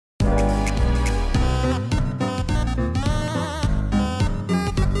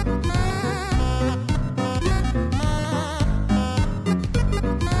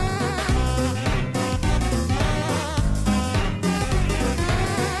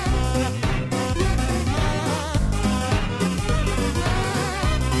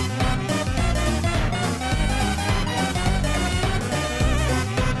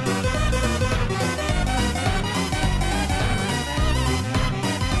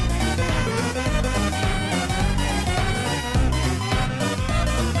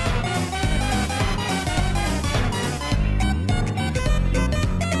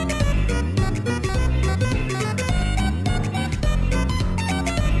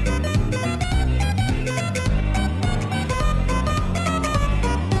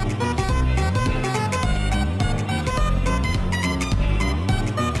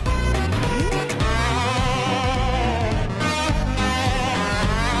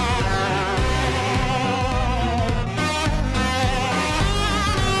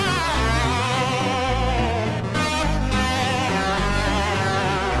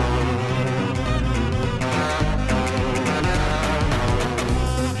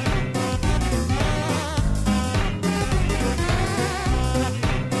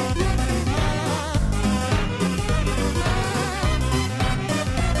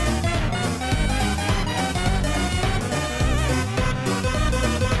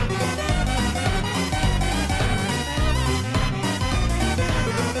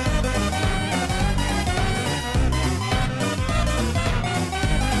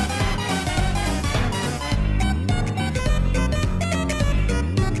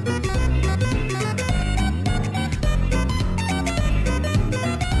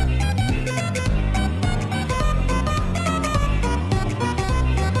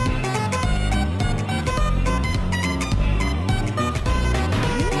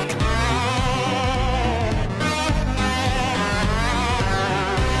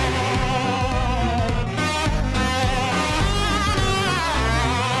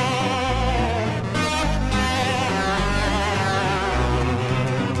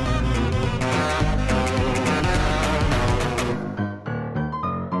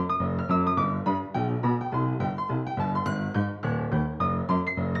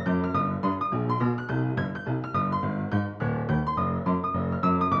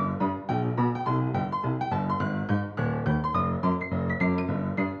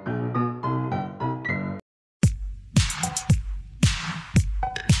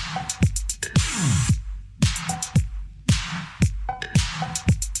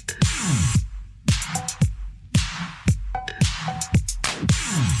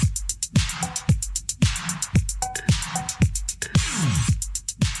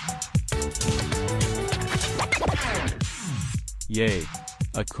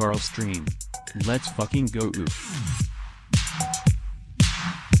a Carl stream. Let's fucking go oof.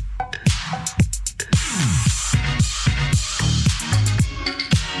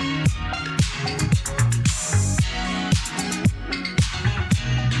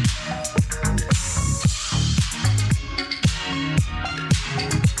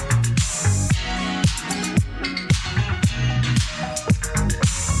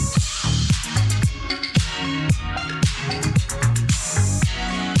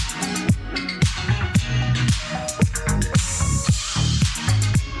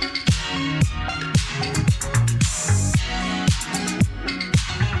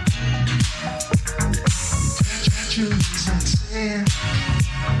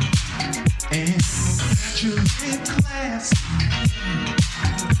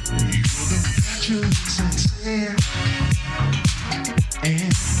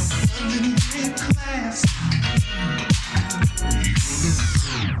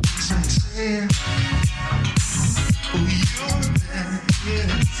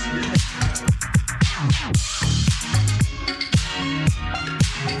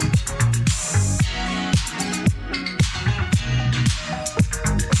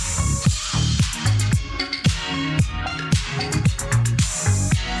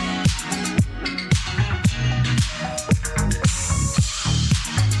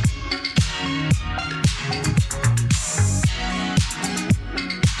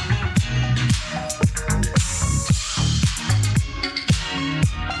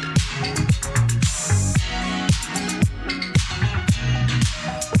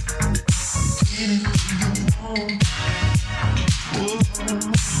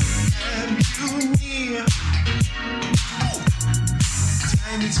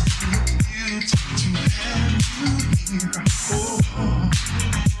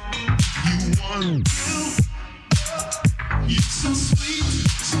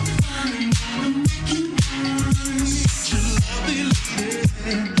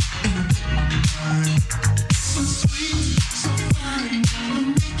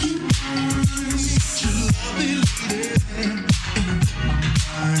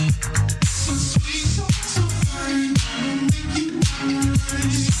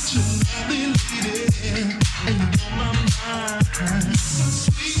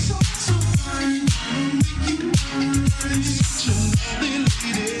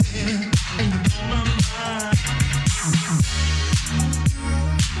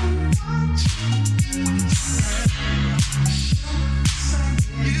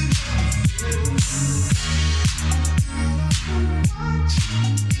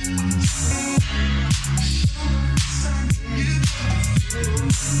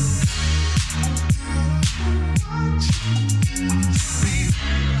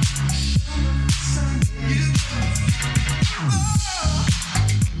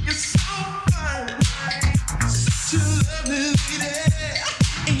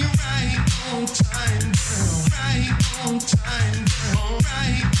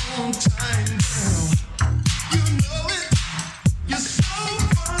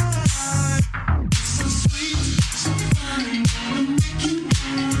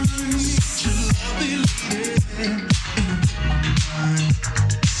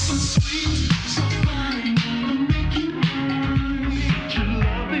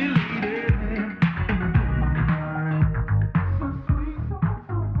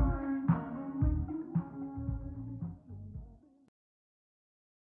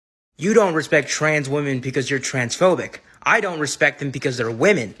 You don't respect trans women because you're transphobic. I don't respect them because they're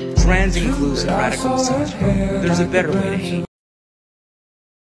women. Trans inclusive radical misogynist. There's a better way to hate.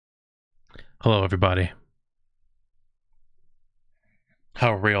 Hello, everybody.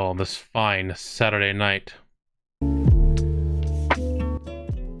 How are we all on this fine Saturday night?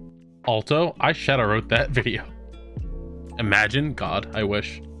 Alto, I shadow wrote that video. Imagine, God, I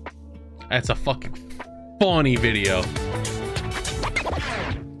wish. That's a fucking funny video.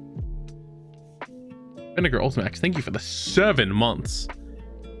 Vinegar Ultimax, thank you for the 7 months.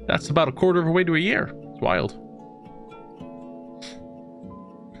 That's about a quarter of a way to a year. It's wild.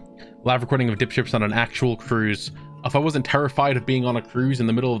 Live recording of Dipships on an actual cruise. If I wasn't terrified of being on a cruise in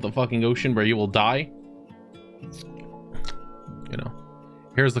the middle of the fucking ocean where you will die, you know,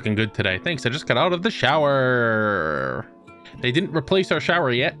 hair's looking good today. Thanks, I just got out of the shower. They didn't replace our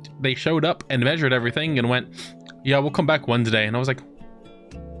shower yet. They showed up and measured everything and went, yeah, we'll come back Wednesday. And I was like,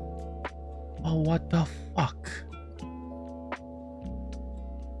 oh, what the fuck?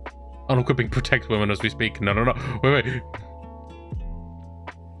 Unequipping protect women as we speak. No, wait.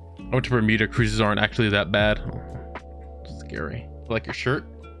 I went to Bermuda. Cruises aren't actually that bad. Oh, scary. Like your shirt?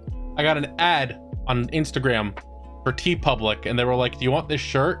 I got an ad on Instagram for TeePublic, and they were like, do you want this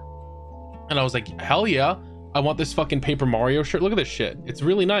shirt? And I was like, hell yeah, I want this fucking Paper Mario shirt. Look at this shit. It's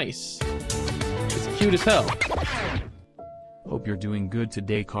really nice. It's cute as hell. Hope you're doing good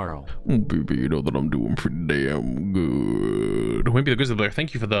today, Carl. Oh, baby, you know that I'm doing pretty damn good. Wimpy the Grizzly Bear,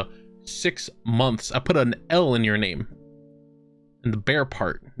 thank you for the 6 months. I put an L in your name. In the bear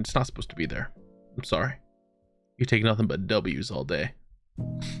part. It's not supposed to be there. I'm sorry. You take nothing but W's all day.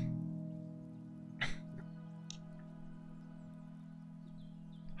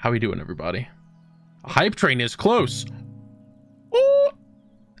 How we doing, everybody? Hype train is close. Ooh.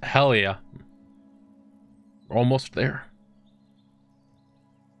 Hell yeah. We're almost there.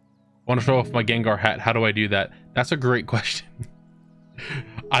 Want to show off my Gengar hat. How do I do that? That's a great question.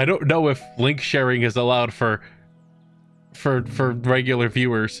 I don't know if link sharing is allowed for regular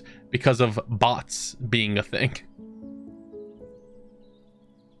viewers because of bots being a thing.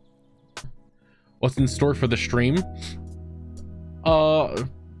 What's in store for the stream?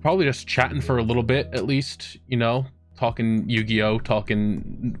 Probably just chatting for a little bit, at least, you know, talking Yu-Gi-Oh,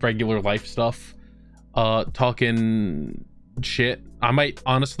 talking regular life stuff, talking shit. I might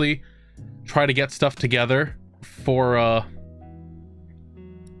honestly try to get stuff together for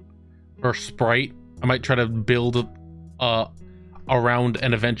Sprite. I might try to build around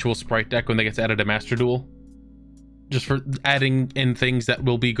an eventual Sprite deck when they get added to Master Duel, just for adding in things that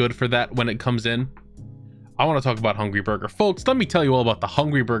will be good for that when it comes in. I want to talk about Hungry Burger. Folks, let me tell you all about the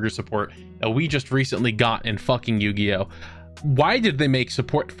Hungry Burger support that we just recently got in fucking Yu-Gi-Oh! Why did they make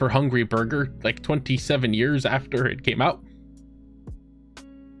support for Hungry Burger like 27 years after it came out?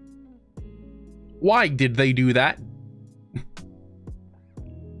 Why did they do that?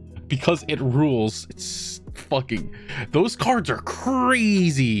 Because it rules. It's fucking... Those cards are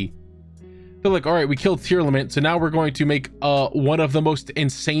crazy. They're like, all right, we killed Tearlament, so now we're going to make one of the most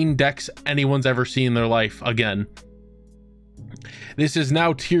insane decks anyone's ever seen in their life again. This is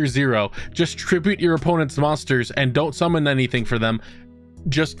now tier 0. Just tribute your opponent's monsters and don't summon anything for them.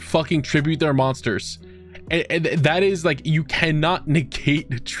 Just fucking tribute their monsters. And that is like, you cannot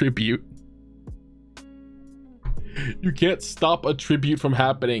negate tribute. You can't stop a tribute from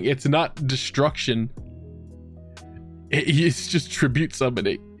happening. It's not destruction. It's just tribute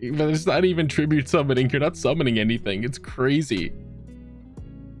summoning. But it's not even tribute summoning. You're not summoning anything. It's crazy.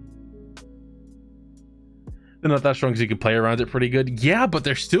 They're not that strong, so you can play around it pretty good. Yeah, but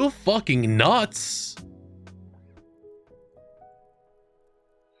they're still fucking nuts.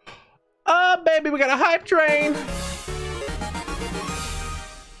 Oh, baby, we got a hype train.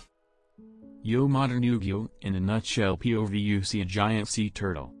 Yo, modern Yu-Gi-Oh! In a nutshell, POV, you see a giant sea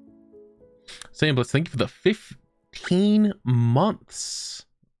turtle. Sam Blitz, thank you for the 15 months.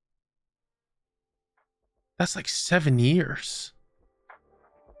 That's like 7 years.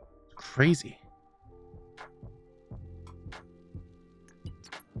 Crazy.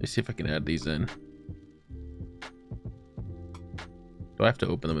 Let's see if I can add these in. Do I have to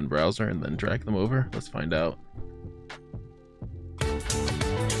open them in browser and then drag them over? Let's find out.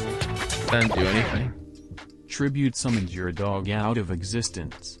 Didn't do anything. Tribute summoned your dog out of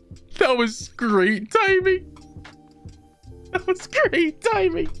existence. That was great timing. That was great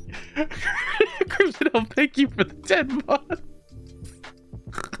timing. Crimson Elf, thank you for the 10 months.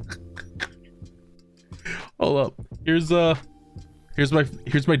 Hold up. Here's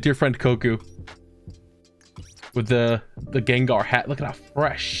my dear friend Koku with the Gengar hat. Look at how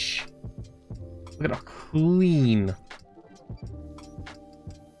fresh. Look at how clean.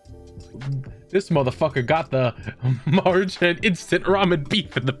 This motherfucker got the Marge and instant ramen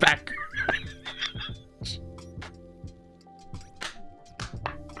beef in the back.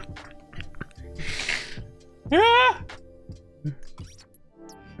 Yeah.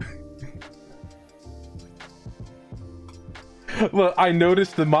 Well, I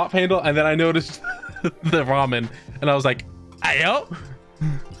noticed the mop handle and then I noticed the ramen and I was like, ayo.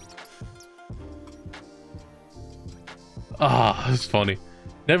 Ah, oh, it's funny.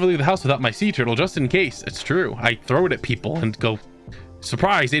 Never leave the house without my sea turtle, just in case. It's true. I throw it at people and go,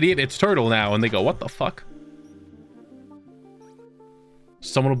 surprise, idiot, it's turtle now. And they go, what the fuck?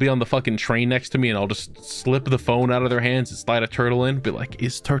 Someone will be on the fucking train next to me and I'll just slip the phone out of their hands and slide a turtle in. Be like,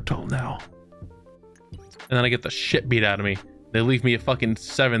 is turtle now? And then I get the shit beat out of me. They leave me a fucking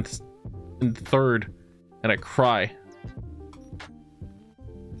 7th and 3rd and I cry.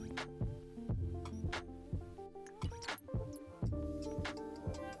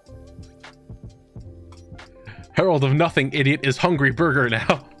 Herald of Nothing, idiot, is Hungry Burger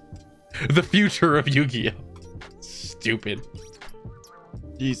now. The future of Yu-Gi-Oh! Stupid.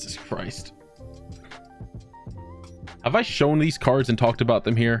 Jesus Christ. Have I shown these cards and talked about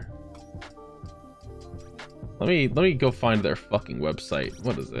them here? Let me go find their fucking website.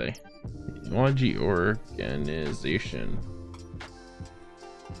 What is they? YG organization.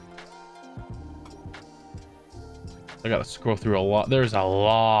 I gotta scroll through a lot. There's a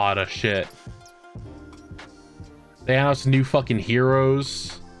lot of shit. They announced new fucking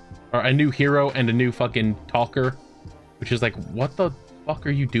heroes, or a new hero and a new fucking talker, which is like, what the fuck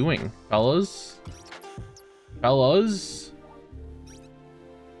are you doing, fellas? Fellas?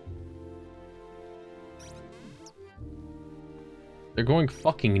 They're going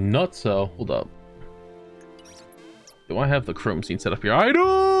fucking nuts, though. Hold up. Do I have the Chrome scene set up here? I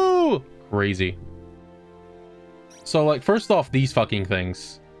do! Crazy. So, like, first off, these fucking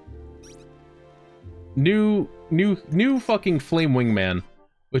things. New fucking Flame Wingman,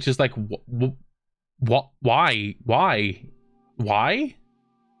 which is like, what? Why?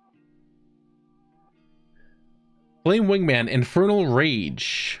 Flame Wingman, Infernal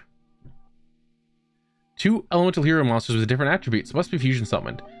Rage. 2 elemental hero monsters with different attributes must be fusion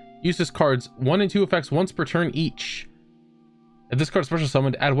summoned. Use this card's 1 and 2 effects once per turn each. If this card is special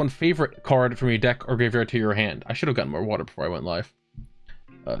summoned, add 1 favorite card from your deck or graveyard to your hand. I should have gotten more water before I went live.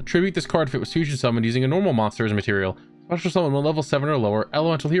 Tribute this card if it was fusion summoned using a normal monster as material. Special summon 1 level 7 or lower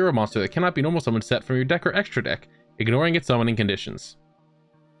elemental hero monster that cannot be normal summoned set from your deck or extra deck, ignoring its summoning conditions.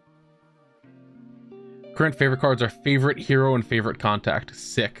 Current favorite cards are favorite hero and favorite contact.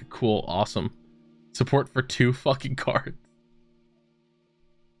 Sick, cool, awesome. Support for 2 fucking cards.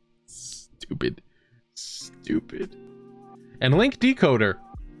 Stupid. And Link Decoder.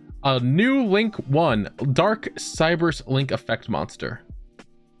 A new Link 1 Dark Cyberse Link Effect monster.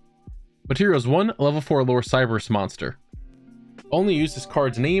 Materials 1 level 4 lower Cyberse monster. Only use this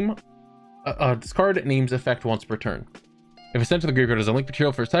card's name. Discard name's effect once per turn. If it's sent to the graveyard as a Link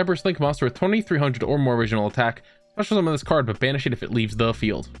material for a Cyberse Link monster with 2300 or more original attack, special summon this card but banish it if it leaves the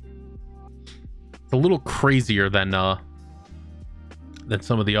field. It's a little crazier than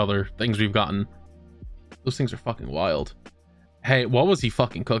some of the other things we've gotten. Those things are fucking wild. Hey, what was he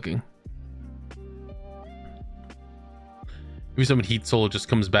fucking cooking? Maybe someone Heat Soul just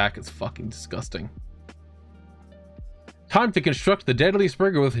comes back. It's fucking disgusting. Time to construct the deadliest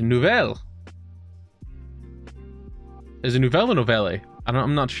burger with Nouvelle. Is it Nouvelle or Novelle?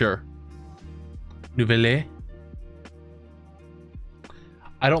 I'm not sure. Nouvelle?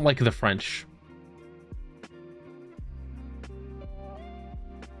 I don't like the French.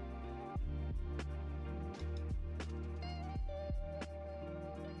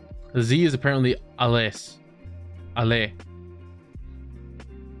 The Z is apparently Alès. Allez.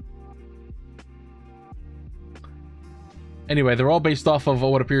 Anyway, they're all based off of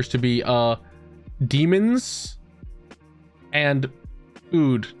what appears to be demons and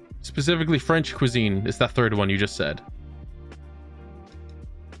food, specifically French cuisine. Is that third one you just said?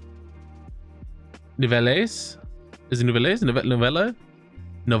 Nouvelles? Is it nouvelles? Novella?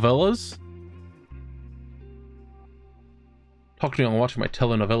 Novellas? Talk to me on watching my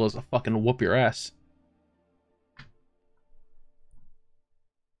telenovelas. I'll fucking whoop your ass.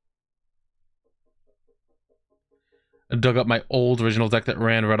 I dug up my old original deck that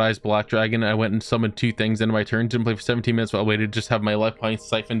ran Red Eyes Black Dragon. I went and summoned 2 things into my turn. Didn't play for 17 minutes while I waited. Just have my life points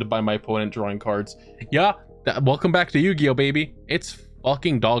siphoned by my opponent drawing cards. Yeah, welcome back to Yu-Gi-Oh, baby. It's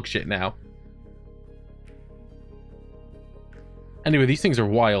fucking dog shit now. Anyway, these things are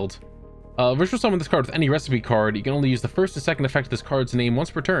wild. Virtual summon this card with any recipe card. You can only use the first and second effect of this card's name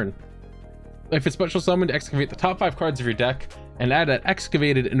once per turn. If it's special summoned, excavate the top 5 cards of your deck and add an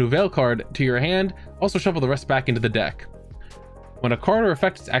excavated Nouvelle card to your hand. Also shuffle the rest back into the deck. When a card or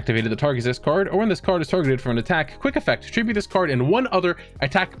effect is activated that targets this card, or when this card is targeted for an attack, quick effect, tribute this card and 1 other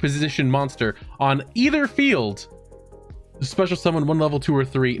attack position monster on either field. Special summon 1 level 2 or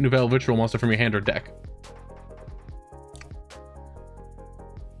 3 Nouvelle virtual monster from your hand or deck.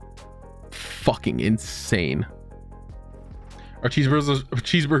 Fucking insane. Are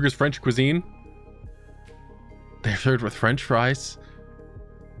cheeseburgers French cuisine? They're served with French fries.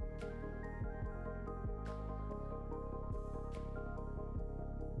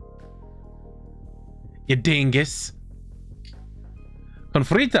 You dingus.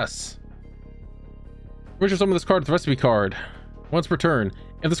 Confritas. Virtual summon this card with the recipe card. Once per turn.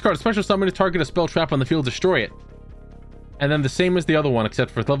 If this card is special summoned, target a spell trap on the field, destroy it. And then the same as the other one, except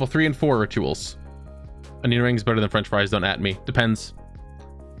for level 3 and 4 rituals. Onion rings better than French fries, don't at me. Depends.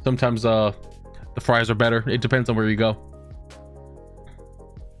 Sometimes the fries are better. It depends on where you go.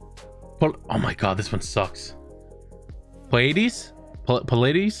 But oh my god, this one sucks. Pleiades?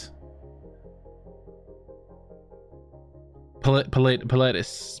 Pleiades? Pleiades.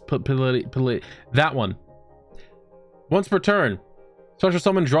 That one. Once per turn. Special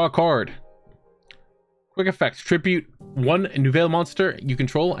summon, draw a card. Quick effect. Tribute 1 Nouvelle monster you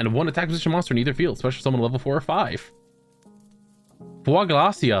control and 1 attack position monster in either field. Special summon level 4 or 5. Voix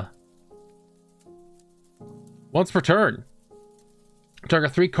Glacia. Once per turn.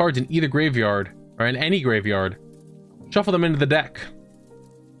 Target 3 cards in either graveyard, or in any graveyard. Shuffle them into the deck.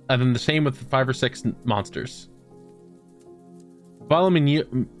 And then the same with 5 or 6 monsters.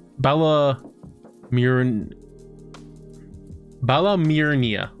 Balamirnia. Balaminiere.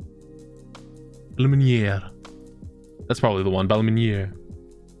 That's probably the one. Balaminiere.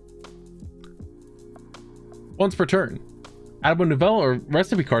 Once per turn. Add 1 Nouvelle or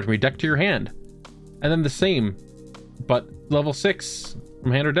recipe card from your deck to your hand. And then the same, but level 6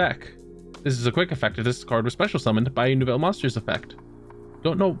 from hand or deck. This is a quick effect if this card was special summoned by a Nouvelle Monsters effect.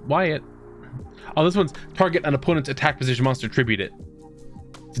 Don't know why it... Oh, this one's target an opponent's attack position monster, tribute it.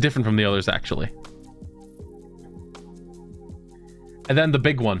 It's different from the others, actually. And then the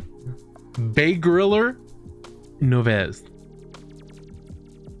big one. Bagriller Novez.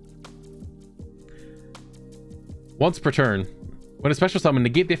 Once per turn. When a special summon,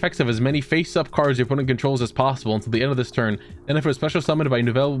 negate the effects of as many face-up cards your opponent controls as possible until the end of this turn. Then if it was special summoned by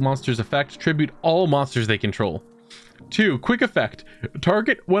Nouvelle Monsters effect, tribute all monsters they control. 2. Quick effect.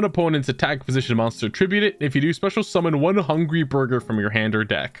 Target one opponent's attack position monster, tribute it. If you do, special summon 1 Hungry Burger from your hand or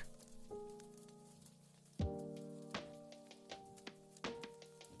deck.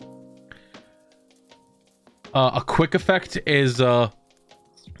 A quick effect is... Do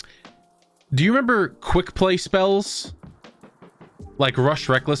you remember quick play spells? Like Rush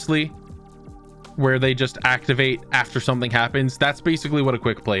Recklessly? Where they just activate after something happens? That's basically what a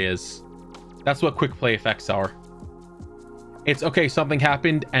quick play is. That's what quick play effects are. It's okay, something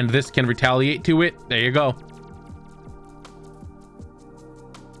happened and this can retaliate to it. There you go.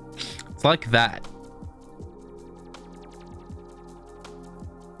 It's like that.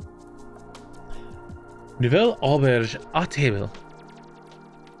 Nouvelle Auberge à table.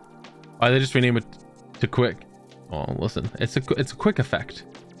 Why they just rename it to quick? Oh, listen, it's a quick effect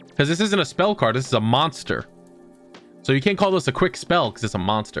because this isn't a spell card. This is a monster, so you can't call this a quick spell because it's a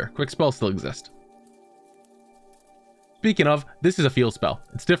monster. Quick spells still exist. Speaking of, this is a field spell.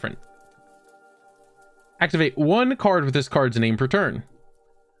 It's different. Activate 1 card with this card's name per turn.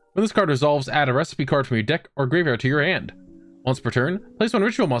 When this card resolves, add a recipe card from your deck or graveyard to your hand. Once per turn, place 1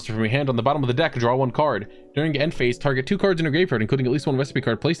 ritual monster from your hand on the bottom of the deck, draw 1 card. During end phase, target 2 cards in your graveyard, including at least 1 recipe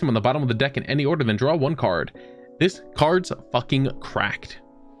card, place them on the bottom of the deck in any order, then draw 1 card. This card's fucking cracked.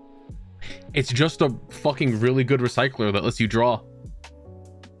 It's just a fucking really good recycler that lets you draw.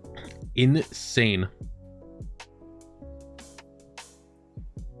 Insane.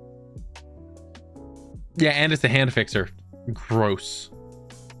 Yeah, and it's a hand fixer. Gross.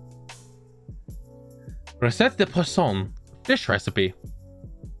 Recette de Poisson. Fish recipe.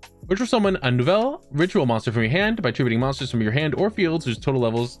 Ritual summon a Nouvelle ritual monster from your hand by tributing monsters from your hand or fields whose total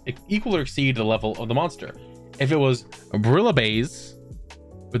levels equal or exceed the level of the monster. If it was Brillabaze,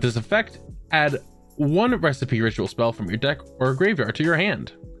 with this effect, add 1 recipe ritual spell from your deck or graveyard to your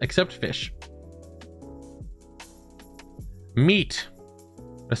hand, except fish. Meat.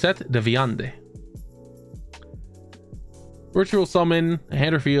 Recette de viande. Ritual summon,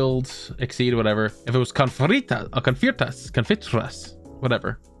 hand or field, exceed, whatever. If it was confituras,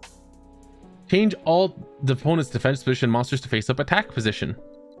 whatever. Change all the opponent's defense position monsters to face up attack position.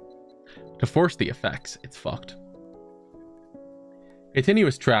 To force the effects, it's fucked.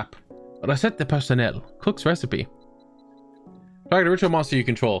 Continuous trap. Recette de personnel. Cook's recipe. Target a ritual monster you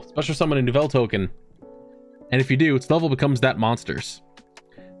control. Special summon a Nouvelle token. And if you do, its level becomes that monster's.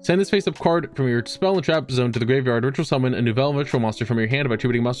 Send this face-up card from your spell and trap zone to the graveyard. Ritual summon a Nouvelle ritual monster from your hand by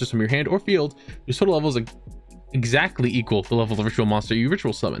tributing monsters from your hand or field whose total levels exactly equal the level of the ritual monster you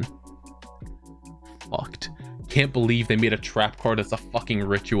ritual summon. Fucked. Can't believe they made a trap card that's a fucking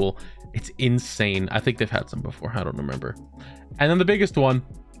ritual. It's insane. I think they've had some before. I don't remember. And then the biggest one.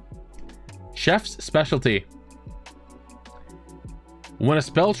 Chef's Specialty. When a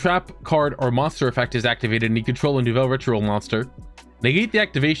spell, trap card, or monster effect is activated and you control a Nouvelle ritual monster, negate the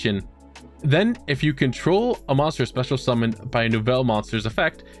activation. Then, if you control a monster special summoned by a Nouvelle monster's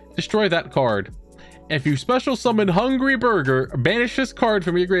effect, destroy that card. If you special summon Hungry Burger, banish this card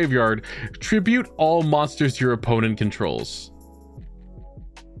from your graveyard. Tribute all monsters your opponent controls.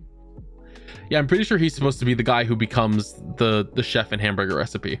 Yeah, I'm pretty sure he's supposed to be the guy who becomes the chef in Hamburger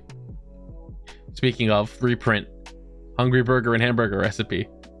Recipe. Speaking of, reprint. Hungry Burger and Hamburger Recipe.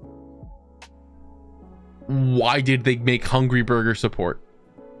 Why did they make Hungry Burger support?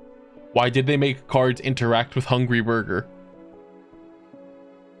 Why did they make cards interact with Hungry Burger?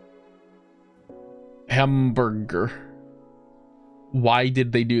 Hamburger. Why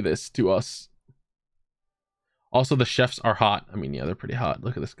did they do this to us? Also, the chefs are hot. I mean, yeah, they're pretty hot.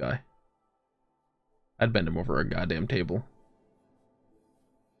 Look at this guy. I'd bend him over a goddamn table.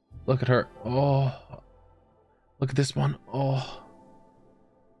 Look at her. Oh. Look at this one. Oh.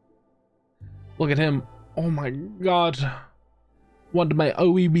 Look at him. Oh my god. One to my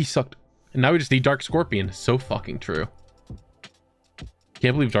OEB sucked. And now we just need Dark Scorpion. So fucking true.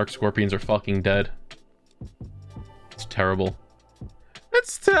 Can't believe Dark Scorpions are fucking dead. It's terrible.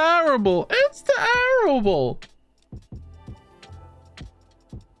 It's terrible. It's terrible.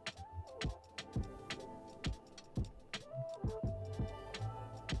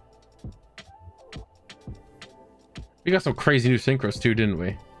 We got some crazy new synchros too, didn't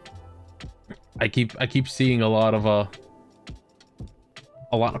we? I keep seeing a lot of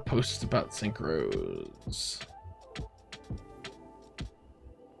posts about synchros.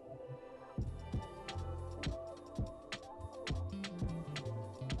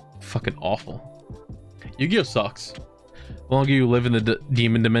 Fucking awful. Yu-Gi-Oh sucks. The longer you live in the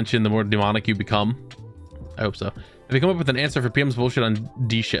demon dimension, the more demonic you become. I hope so. Have you come up with an answer for PM's bullshit on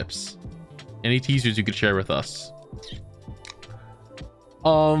D ships? Any teasers you could share with us?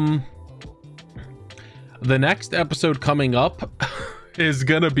 The next episode coming up is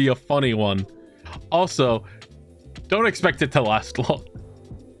gonna be a funny one. Also, don't expect it to last long.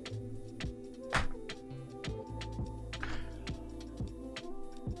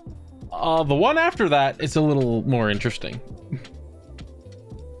 The one after that is a little more interesting.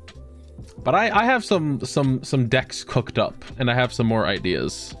 But I have some decks cooked up, and I have some more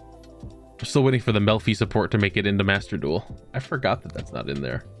ideas. I'm still waiting for the Melfi support to make it into Master Duel. I forgot that that's not in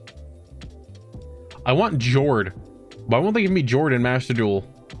there. I want Jord. Why won't they give me Jord in Master Duel?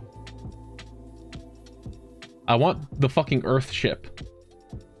 I want the fucking Earth ship.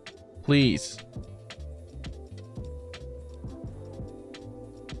 Please.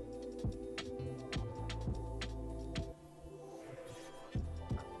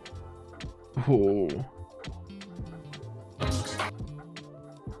 Oh.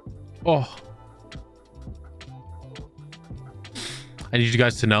 Oh. I need you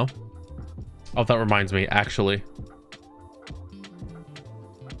guys to know. Oh, that reminds me, actually.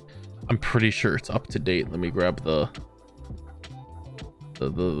 I'm pretty sure it's up to date. Let me grab the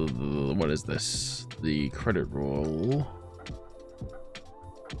what is this? The credit roll.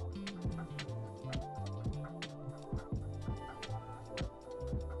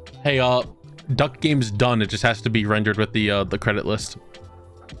 Hey, Duck Game's done. It just has to be rendered with the credit list.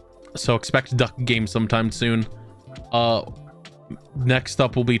 So expect Duck Game sometime soon. Next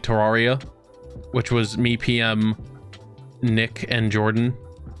up will be Terraria, which was me, PM, Nick, and Jordan.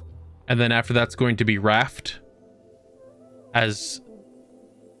 And then after that's going to be Raft, as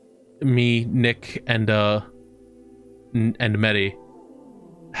me, Nick, and Medi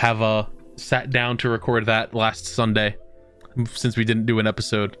have sat down to record that last Sunday. Since we didn't do an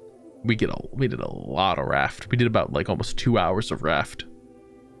episode, we did a lot of Raft. We did about like almost 2 hours of Raft.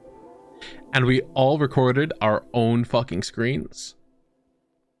 And we all recorded our own fucking screens.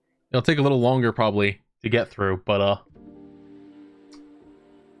 It'll take a little longer probably to get through, but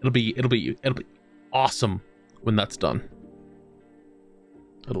it'll be awesome when that's done.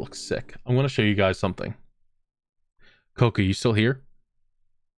 It'll look sick. I'm gonna show you guys something. Coco, you still here?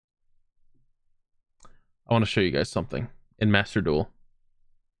 I want to show you guys something in Master Duel.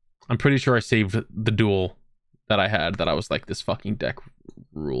 I'm pretty sure I saved the duel that I had, that I was like, this fucking deck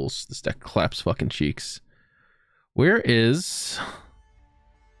rules. This deck claps fucking cheeks. Where is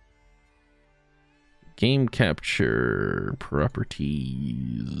game capture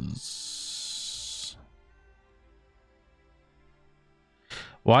properties?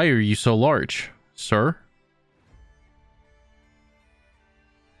 Why are you so large, sir?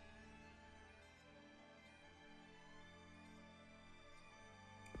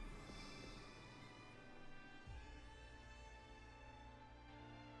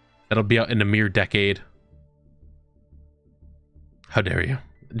 That'll be out in a mere decade. How dare you?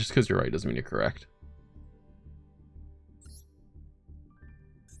 Just because you're right doesn't mean you're correct.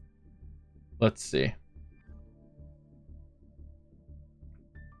 Let's see.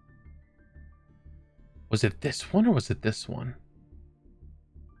 Was it this one or was it this one?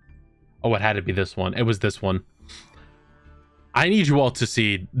 Oh, it had to be this one. It was this one. I need you all to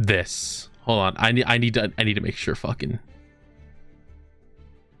see this. Hold on. I need to make sure fucking.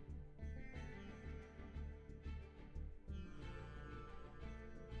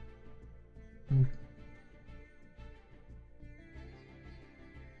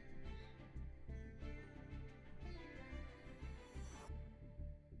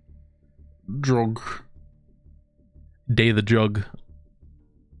 Drug. Day the Jug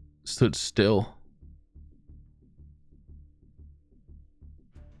stood still.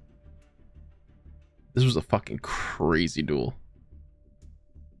 This was a fucking crazy duel.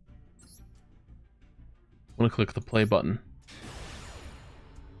 I'm gonna click the play button.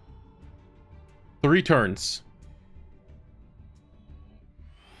 3 turns.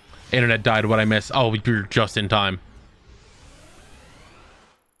 Internet died. What I missed? Oh, we're just in time.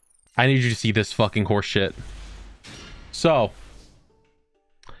 I need you to see this fucking horse shit. So,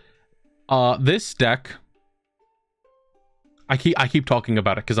 this deck, I keep talking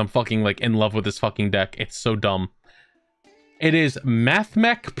about it because I'm fucking like in love with this fucking deck. It's so dumb. It is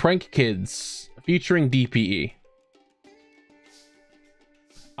Mathmech Prank Kids featuring DPE.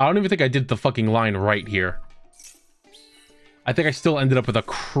 I don't even think I did the fucking line right here. I think I still ended up with a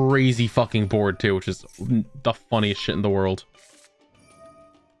crazy fucking board too, which is the funniest shit in the world.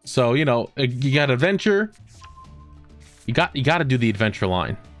 So, you know, you got adventure. You got to do the adventure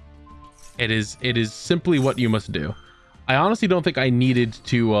line. It is simply what you must do. I honestly don't think I needed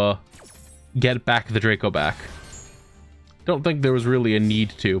to get back the Draco back. Don't think there was really a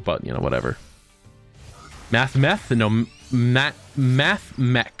need to, but you know, whatever. Mathmech, no,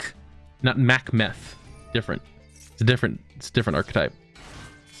 Mathmech, not Macmeth. Different. It's a different archetype.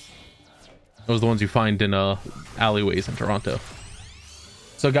 Those are the ones you find in alleyways in Toronto.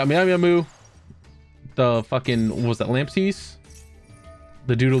 So I got Meow Moo, the fucking, what was that, Lampsies?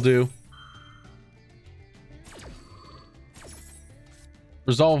 The Doodle Doo.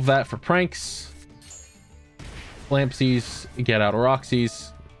 Resolve that for pranks. Lampsies, get out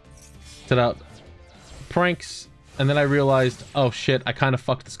Roxy's. Set out pranks. And then I realized, oh shit, I kind of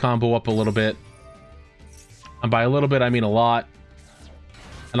fucked this combo up a little bit. And by a little bit, I mean a lot.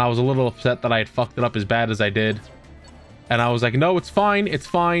 And I was a little upset that I had fucked it up as bad as I did. And I was like, no, it's fine. It's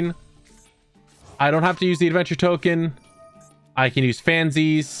fine. I don't have to use the adventure token. I can use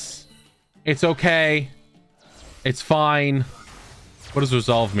fansies. It's okay. It's fine. What does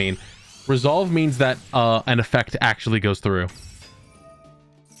resolve mean? Resolve means that an effect actually goes through.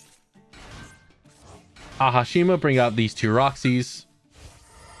 Ahashima, bring out these 2 Roxys.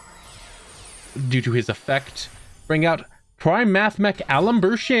 Due to his effect, bring out Prime Mathmech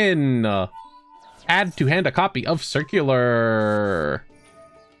Alambertian. Add to hand a copy of Circular.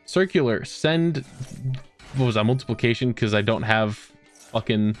 Circular. Send. What was that? Multiplication? Because I don't have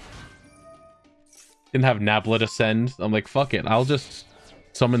fucking. Didn't have Nabla to send. I'm like, fuck it. I'll just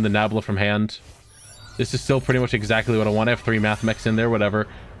summon the Nabla from hand. This is still pretty much exactly what I want. I have 3 Mathmechs in there, whatever.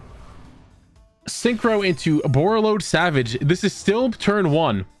 Synchro into Borreload Savage. This is still turn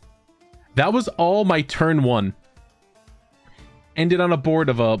 1. That was all my turn 1. Ended on a board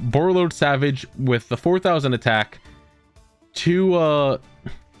of a Borreload Savage with the 4,000 attack. 2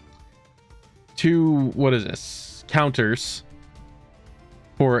 what is this? Counters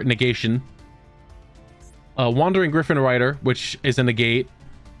for negation. Wandering Griffin Rider, which is a negate.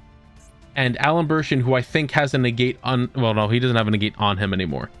 And Alambertian, who I think has a negate on... Well, no, he doesn't have a negate on him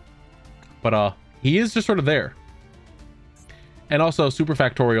anymore. But he is just sort of there. And also super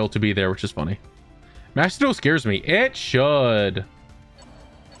factorial to be there, which is funny. Master Duel scares me. It should.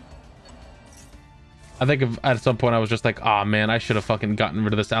 I think at some point I was just like, ah, man, I should have fucking gotten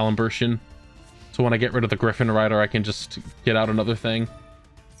rid of this Alambertian. So when I get rid of the Griffin Rider, I can just get out another thing.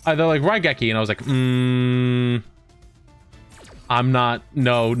 They're like, Raigeki. And I was like, I'm not.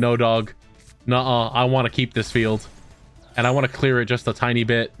 No, dog. Nuh-uh. I want to keep this field. And I want to clear it just a tiny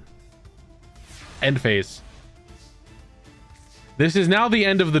bit. End phase. This is now the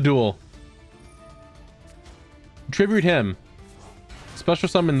end of the duel. Tribute him. Special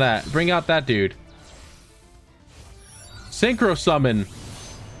summon that. Bring out that dude. Synchro summon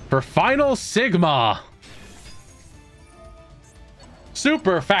for Final Sigma.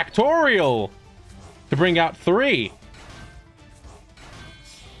 Super factorial to bring out 3.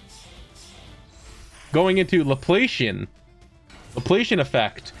 Going into Laplacian. Laplacian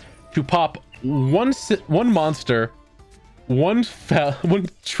effect to pop one monster, one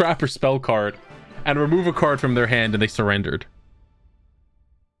trap or spell card, and remove a card from their hand, and they surrendered.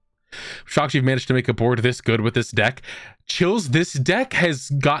 Shocked you've managed to make a board this good with this deck. Chills, this deck has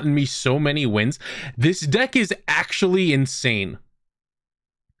gotten me so many wins. This deck is actually insane.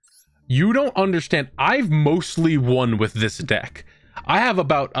 You don't understand. I've mostly won with this deck. I have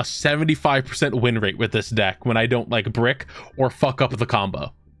about a 75% win rate with this deck when I don't like brick or fuck up the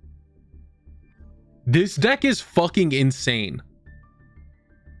combo. This deck is fucking insane.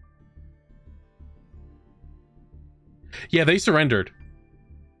 Yeah, they surrendered.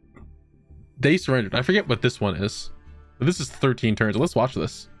 They surrendered. I forget what this one is. But this is 13 turns. Let's watch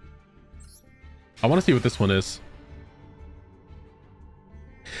this. I want to see what this one is.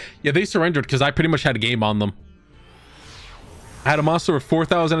 Yeah, they surrendered because I pretty much had a game on them. I had a monster with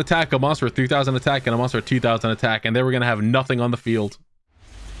 4,000 attack, a monster with 3,000 attack, and a monster with 2,000 attack, and they were going to have nothing on the field.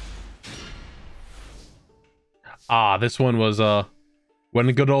 Ah, this one was, when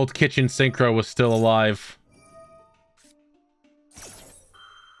the good old Kitchen Synchro was still alive.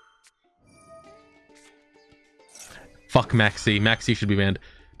 Fuck Maxi. Maxi should be banned.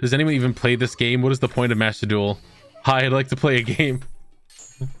 Does anyone even play this game? What is the point of Master Duel? Hi, I'd like to play a game.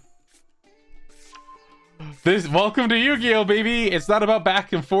 Welcome to Yu-Gi-Oh, baby. It's not about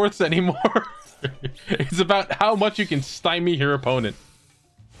back and forths anymore. It's about how much you can stymie your opponent.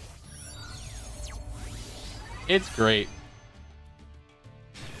 It's great.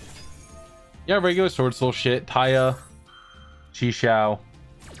 Yeah, regular Sword Soul shit. Taya, Chi-Xiao.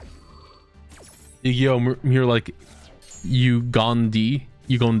 Yu-Gi-Oh, you're like, you gon'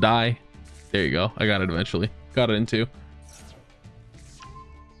 die. There you go. I got it eventually. Got it in two.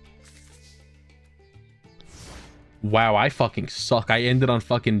 Wow, I fucking suck. I ended on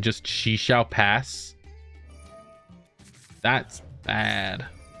fucking just Chi-Xiao pass. That's bad.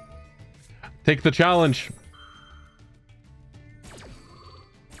 Take the challenge.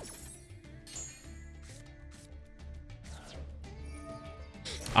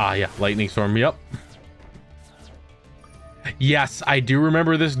 Ah, yeah. Lightning Storm. Yep. Yes, I do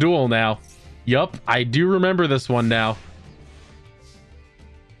remember this duel now. Yup, I do remember this one now.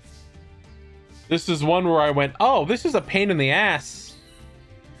 This is one where I went, oh, this is a pain in the ass.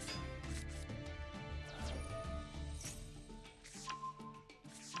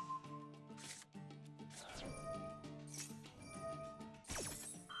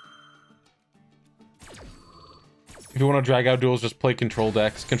 If you want to drag out duels, just play control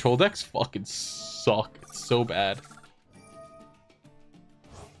decks. Control decks fucking suck. It's so bad.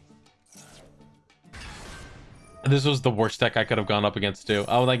 This was the worst deck I could have gone up against too.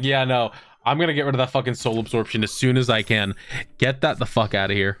 I was like, yeah, no. I'm gonna get rid of that fucking soul absorption as soon as I can. Get that the fuck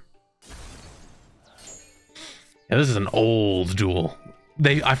out of here. Yeah, this is an old duel.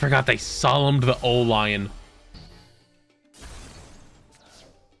 I forgot they solemned the O-Lion.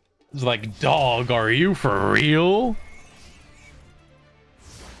 It's like, dog, are you for real?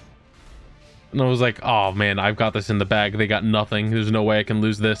 And I was like, oh man, I've got this in the bag. They got nothing. There's no way I can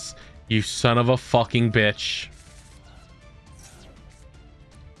lose this. You son of a fucking bitch.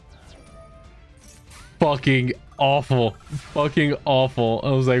 Fucking awful. Fucking awful. I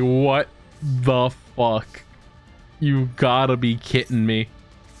was like, what the fuck? You gotta be kidding me.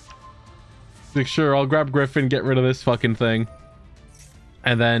 Like, sure, I'll grab Griffin, get rid of this fucking thing.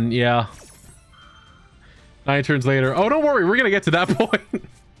 And then, yeah. 9 turns later. Oh, don't worry, we're gonna get to that point.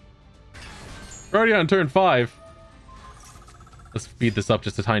 We're already on turn 5. Let's speed this up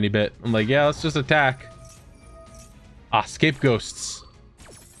just a tiny bit. I'm like, yeah, let's just attack. Ah, Scape-Ghosts.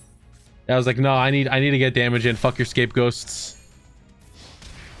 I was like, no, I need to get damage in. Fuck your Scape-Ghosts.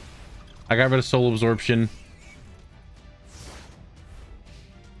 I got rid of Soul Absorption.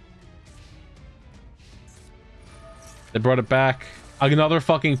 They brought it back. Another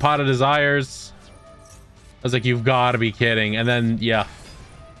fucking Pot of Desires. I was like, you've got to be kidding. And then, yeah.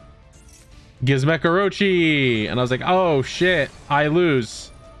 Gizmek Orochi. And I was like, oh, shit. I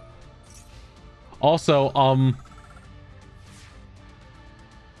lose. Also,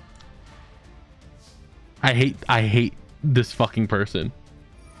 I hate this fucking person.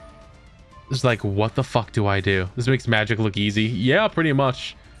 It's like, what the fuck do I do? This makes Magic look easy. Yeah, pretty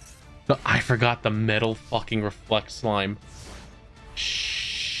much. I forgot the metal fucking Reflect Slime.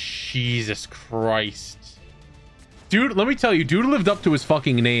 Jesus Christ. Dude, let me tell you, dude lived up to his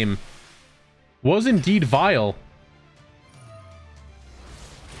fucking name. Was indeed vile.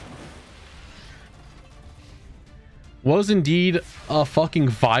 Was indeed a fucking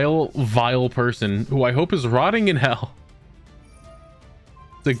vile person who I hope is rotting in hell.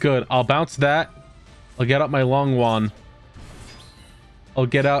 So good. I'll bounce that. I'll get out my Long Wand. I'll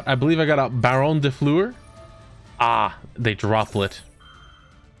get out, I believe I got out Baron de Fleur. Ah, they droplet.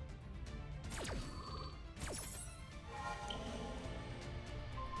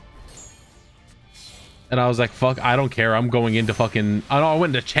 And I was like, fuck, I don't care. I'm going into fucking... Oh, no, I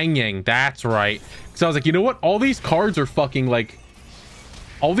went into Cheng Yang. That's right. Because I was like, you know what? All these cards are fucking like...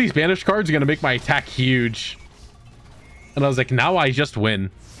 All these banished cards are going to make my attack huge. And I was like, now I just win.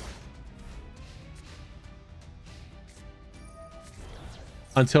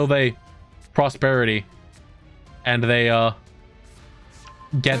 Until they... Prosperity. And they,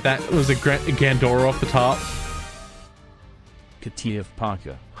 get that... Was it Gandora off the top? Katia of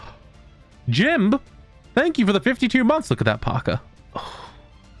Paka. Jim! Thank you for the 52 months. Look at that Paka. Oh.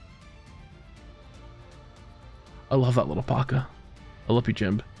 I love that little Paka. I love you,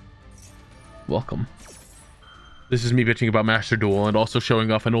 Jim. Welcome. This is me bitching about Master Duel and also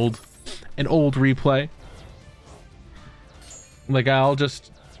showing off an old replay. Like, I'll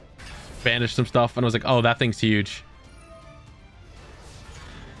just banish some stuff, and I was like, oh, that thing's huge.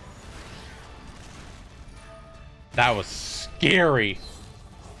 That was scary.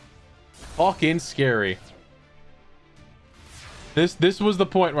 Fucking scary. This was the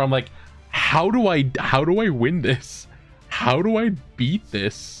point where I'm like, how do I win this? How do I beat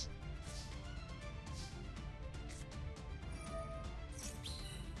this?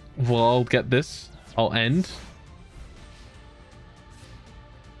 Well, I'll get this. I'll end.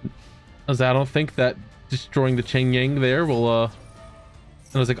 As I don't think that destroying the Cheng Yang there will and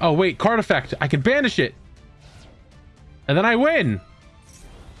I was like, oh wait, card effect. I can banish it. And then I win.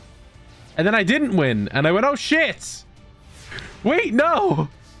 And then I didn't win. And I went, oh shit. Wait, no.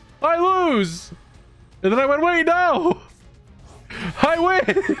 I lose. And then I went, wait, no. I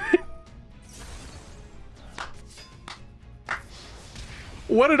win.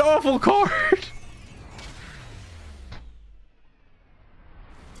 What an awful card.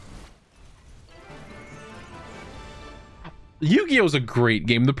 Yu-Gi-Oh! Is a great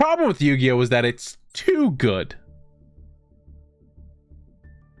game. The problem with Yu-Gi-Oh! Is that it's too good.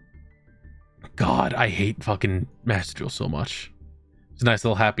 God, I hate fucking Master Duel so much. It's a nice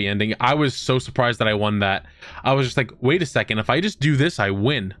little happy ending. I was so surprised that I won that. I was just like, wait a second. If I just do this, I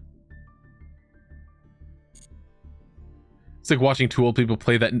win. It's like watching two old people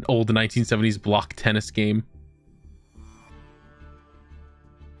play that old 1970s block tennis game.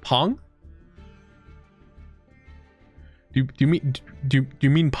 Pong? Do you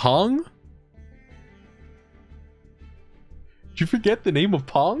mean Pong? Did you forget the name of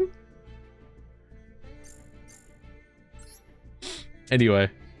Pong?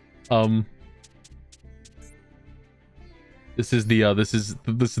 Anyway, this is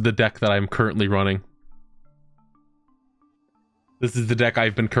the deck that I'm currently running. This is the deck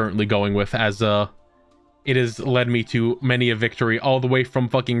I've been currently going with, as it has led me to many a victory, all the way from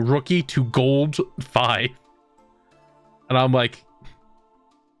fucking rookie to gold 5. And I'm like,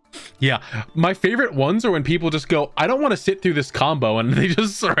 yeah, my favorite ones are when people just go, I don't want to sit through this combo, and they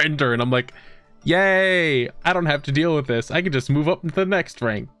just surrender, and I'm like, yay, I don't have to deal with this. I can just move up into the next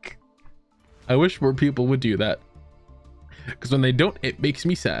rank. I wish more people would do that, because when they don't, it makes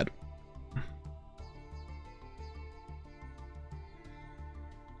me sad.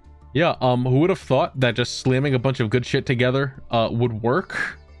 Yeah, who would have thought that just slamming a bunch of good shit together would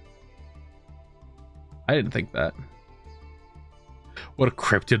work? I didn't think that. What a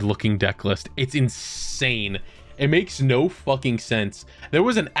cryptid looking deck list. It's insane. It makes no fucking sense. There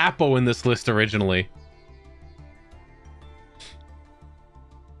was an Appo in this list originally.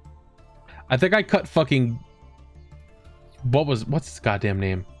 I think I cut fucking... What's his goddamn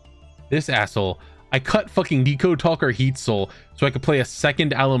name? This asshole. I cut fucking Decode Talker Heat Soul so I could play a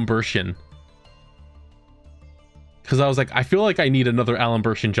second Alambertian. Because I was like, I feel like I need another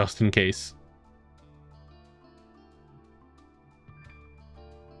Alambertian just in case.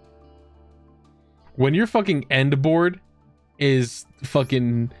 When your fucking end board is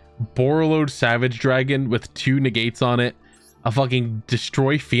fucking Borreload Savage Dragon with 2 negates on it, a fucking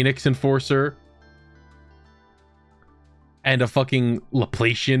Destroy Phoenix Enforcer, and a fucking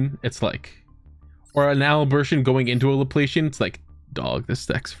Laplacian, it's like... Or an Alambertian going into a Laplacian, it's like, dog, this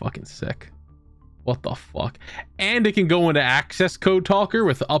deck's fucking sick. What the fuck? And it can go into Access Code Talker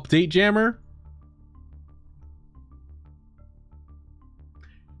with Update Jammer.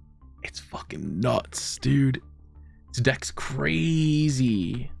 It's fucking nuts, dude. This deck's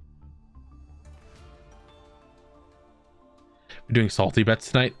crazy. We're doing salty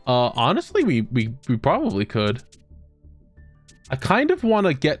bets tonight. Honestly, we probably could. I kind of want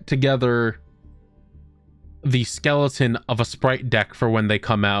to get together the skeleton of a Sprite deck for when they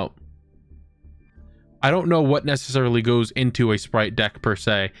come out. I don't know what necessarily goes into a Sprite deck per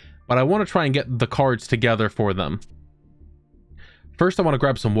se, but I want to try and get the cards together for them. First, I want to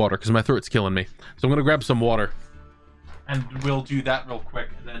grab some water because my throat's killing me. So I'm going to grab some water. And we'll do that real quick.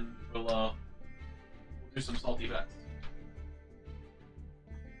 And then we'll do some salty bets.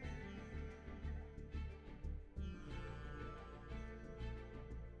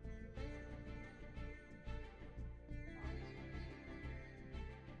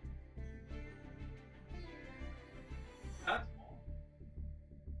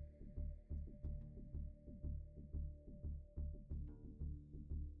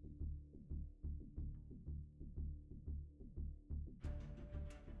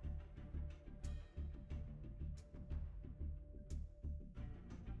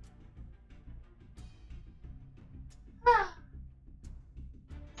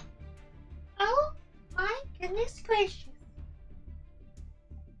 Goodness gracious.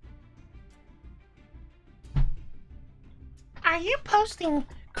 Are you posting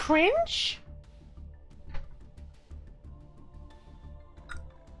cringe?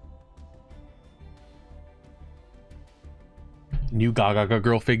 New Gaga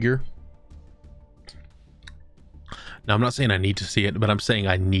girl figure. Now, I'm not saying I need to see it, but I'm saying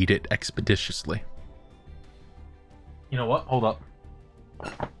I need it expeditiously. You know what? Hold up.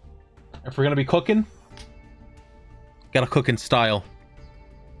 If we're gonna be cooking, gotta cook in style.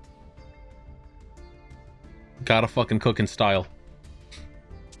 Gotta fucking cook in style.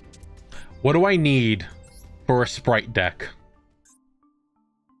 What do I need for a Sprite deck?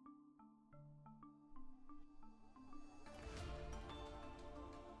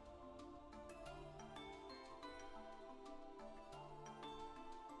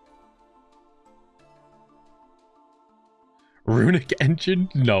 Runic engine?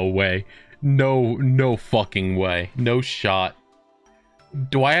 No way. No fucking way. No shot.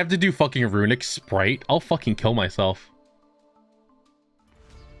 Do I have to do fucking Runic Sprite? I'll fucking kill myself.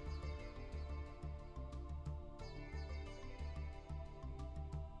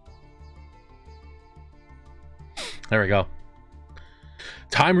 There we go.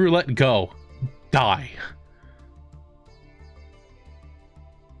 Time roulette, go. Die.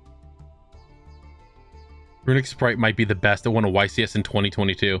 Runic Sprite might be the best. I won a YCS in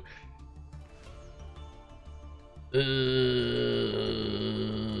 2022.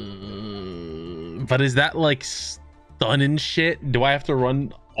 But is that like stun and shit? Do I have to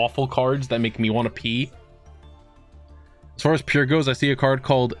run awful cards that make me want to pee? As far as pure goes, I see a card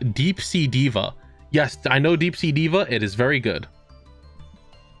called Deep Sea Diva. Yes, I know Deep Sea Diva. It is very good.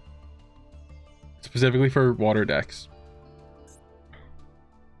 Specifically for water decks.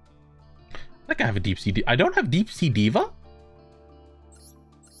 I think I have a Deep Sea Diva. I don't have Deep Sea Diva?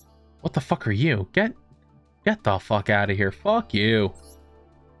 What the fuck are you? Get the fuck out of here. Fuck you.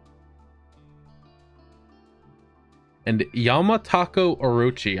 And Yamatako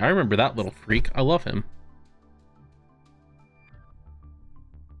Orochi. I remember that little freak. I love him.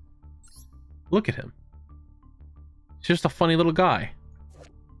 Look at him. He's just a funny little guy.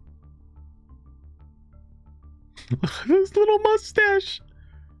 Look at his little mustache.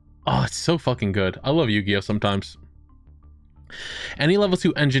 Oh, it's so fucking good. I love Yu-Gi-Oh! Sometimes. Any level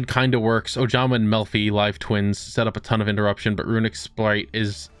 2 engine kinda works. Ojama and Melfi, live twins, set up a ton of interruption, but Runic Sprite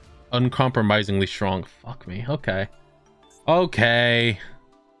is uncompromisingly strong. Fuck me. Okay. Okay.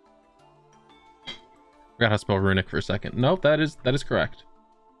 Forgot how to spell Runic for a second. Nope, that is correct.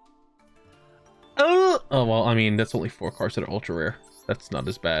 Oh well, I mean, that's only 4 cards that are ultra rare. That's not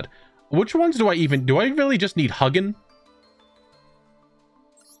as bad. Which ones do I really just need Huggin?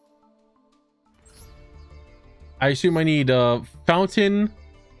 I assume I need Fountain,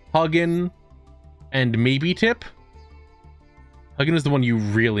 Huggin, and maybe Tip. Huggin is the one you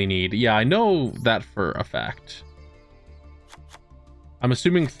really need. Yeah, I know that for a fact. I'm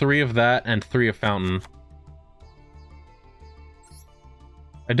assuming 3 of that and 3 of Fountain.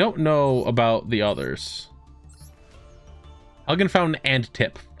 I don't know about the others. Huggin, Fountain, and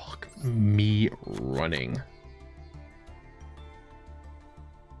Tip. Fuck me running.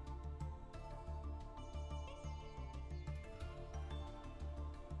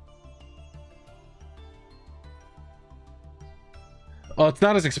 Well, it's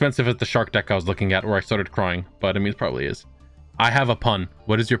not as expensive as the shark deck I was looking at where I started crying, but I mean, it probably is. I have a pun.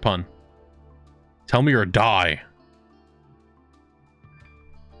 What is your pun? Tell me or die.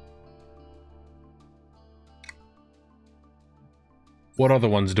 What other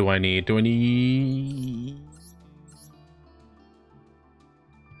ones do I need? Do I need...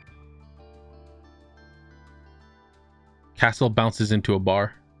 Castle bounces into a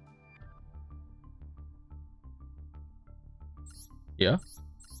bar. Yeah.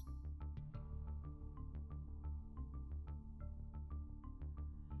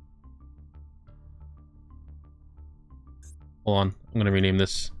 Hold on. I'm going to rename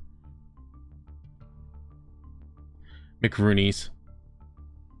this McRoonies.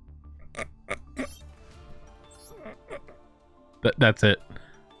 That's it.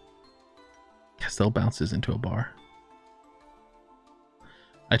 Castell bounces into a bar.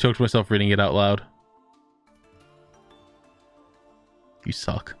 I choked myself reading it out loud. You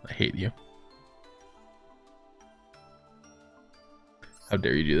suck. I hate you. How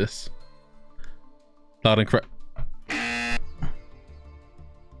dare you do this? Loud and correct.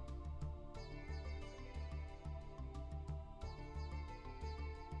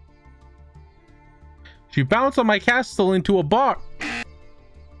 She bounced on my castle into a bar.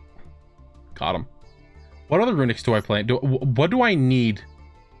 Got him. What other runics do I play? What do I need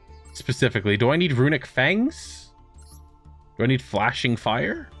specifically? Do I need Runic Fangs? Do I need Flashing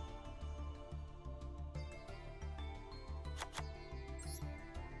Fire?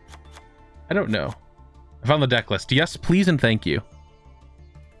 I don't know. I found the deck list. Yes, please and thank you.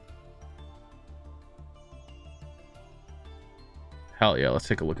 Hell yeah, let's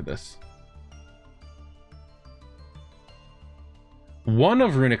take a look at this. One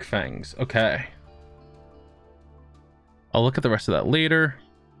of Runic Fangs. Okay. I'll look at the rest of that later.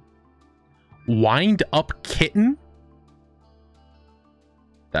 Wind Up Kitten?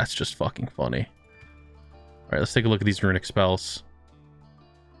 That's just fucking funny. All right, let's take a look at these runic spells.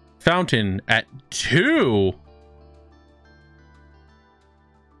 Fountain at 2.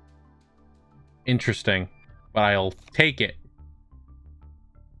 Interesting, but I'll take it.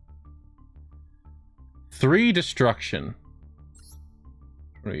 3 destruction.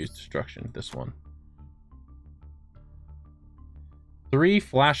 I'm gonna use destruction. This one. 3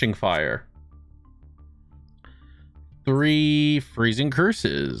 flashing fire. 3 freezing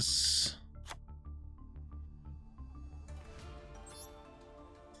curses.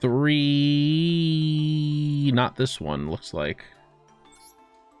 3, not this one, looks like.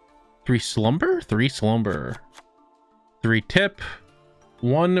 3 slumber? 3 slumber. 3 tip.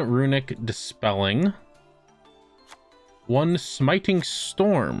 1 runic dispelling. 1 smiting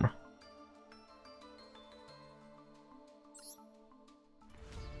storm.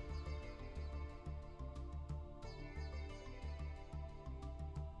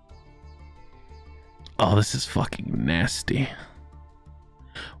 Oh, this is fucking nasty.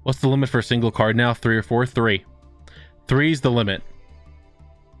 What's the limit for a single card now? 3 or 4? 3. 3 is the limit.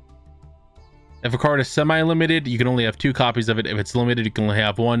 If a card is semi-limited, you can only have 2 copies of it. If it's limited, you can only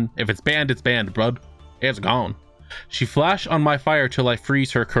have 1. If it's banned, bud. It's gone. She flashed on my fire till I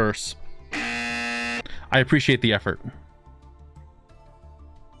freeze her curse. I appreciate the effort.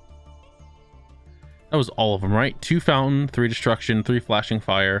 That was all of them, right? 2 fountain, 3 destruction, 3 flashing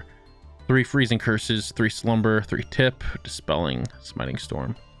fire, 3 freezing curses, 3 slumber, 3 tip, dispelling, smiting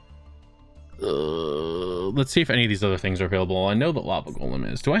storm. Let's see if any of these other things are available. I know that lava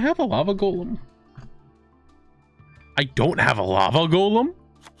golem is. Do I have a lava golem? I don't have a lava golem?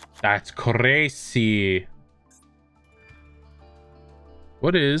 That's crazy.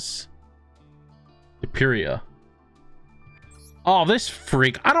 What is Eperia? Oh, this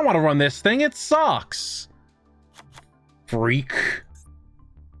freak. I don't want to run this thing. It sucks. Freak.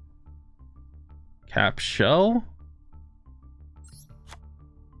 Cap shell.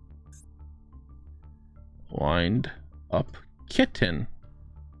 Wind up kitten.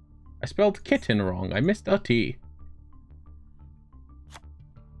 I spelled kitten wrong. I missed a T.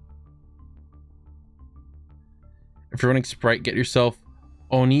 If you're running Sprite, get yourself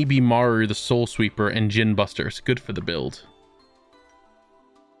Onibimaru, the Soul Sweeper, and Jin Busters. Good for the build.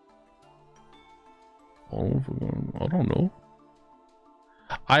 Oh, I don't know.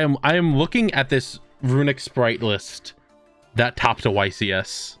 I am looking at this runic sprite list that topped a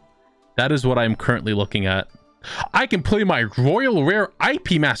YCS. That is what I'm currently looking at. I can play my Royal Rare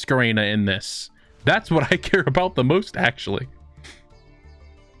IP Masquerena in this. That's what I care about the most, actually.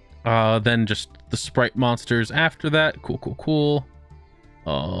 Then just the sprite monsters after that. Cool.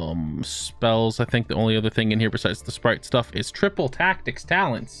 Spells. I think the only other thing in here besides the sprite stuff is Triple Tactics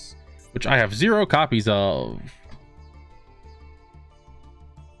Talents, which I have 0 copies of.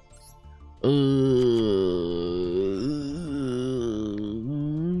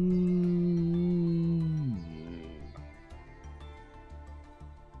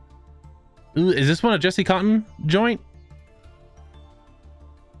 Is this one a Jesse Cotton joint?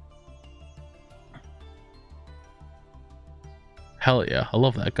 Hell yeah, I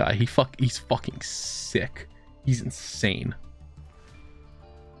love that guy. He's fucking sick. He's insane.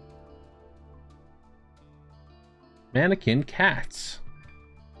 Mannequin cats.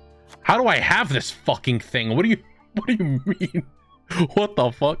 How do I have this fucking thing? What do you mean? What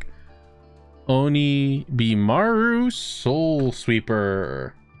the fuck? Onibimaru Soul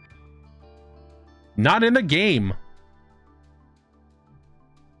Sweeper. Not in the game.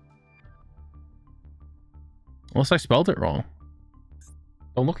 Unless I spelled it wrong.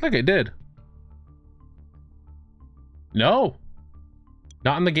 Don't look like I did. No.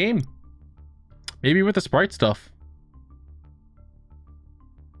 Not in the game. Maybe with the sprite stuff.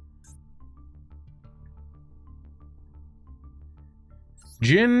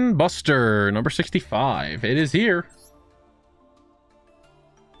 Jin Buster, number 65. It is here.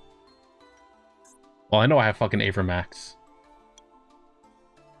 Well, I know I have fucking Avermax.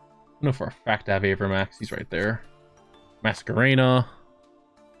 I know for a fact I have Avermax. He's right there. Masquerena.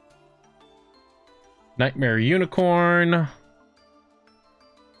 Nightmare Unicorn.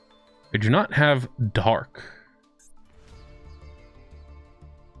 I do not have dark.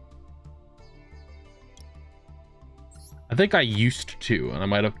 I think I used to, and I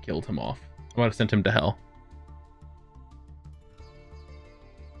might have killed him off. I might have sent him to hell.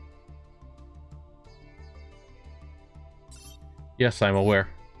 Yes, I'm aware.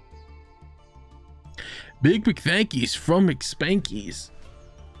 Big McThankies from McSpankies.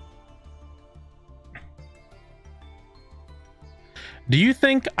 Do you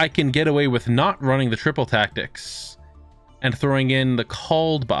think I can get away with not running the triple tactics and throwing in the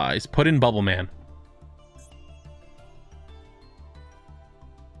called buys? Put in Bubble Man.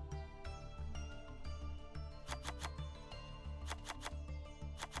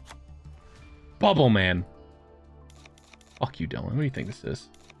 Bubble Man. Fuck you, Dylan. What do you think this is?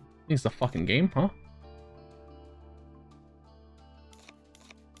 You think it's a fucking game, huh?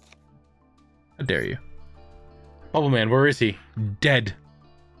 How dare you? Bubble Man, where is he? Dead.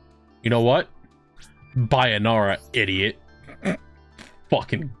 You know what? Bayanara, idiot.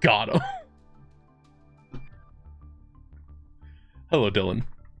 Fucking got him. Hello, Dylan.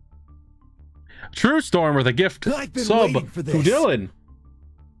 True Storm with a gift sub to Dylan.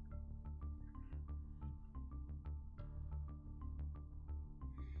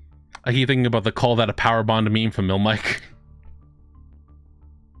 I keep thinking about the call that a power bond meme from Milmike.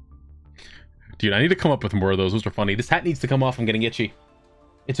 Dude, I need to come up with more of those. Those are funny. This hat needs to come off. I'm getting itchy.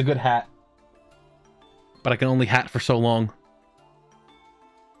 It's a good hat. But I can only hat for so long.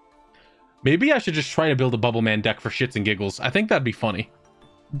 Maybe I should just try to build a Bubble Man deck for shits and giggles. I think that'd be funny.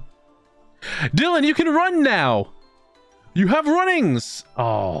 Dylan, you can run now! You have runnings!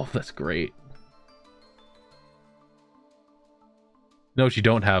 Oh, that's great. No, you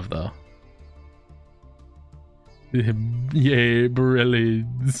don't have, though. Yay,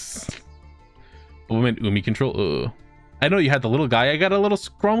 brilliance. Woman Umi control. I know you had the little guy. I got a little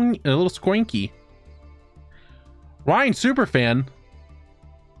squinky. Ryan Superfan.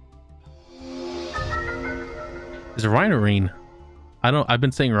 Is it Ryan or Reen? I've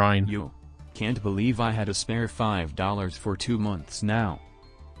been saying Ryan. You can't believe I had a spare $5 for 2 months now.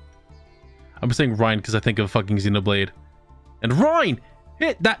 I'm saying Ryan because I think of fucking Xenoblade. And Ryan,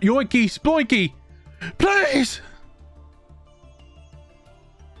 hit that yoinky sploinky, please.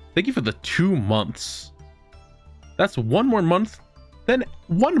 Thank you for the 2 months. That's one more month than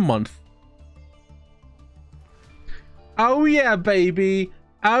 1 month. Oh yeah, baby.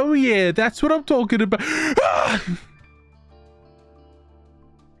 Oh yeah, that's what I'm talking about.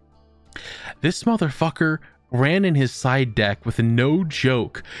 This motherfucker ran in his side deck with no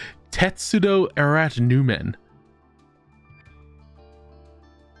joke. Tetsudo Erat Newman.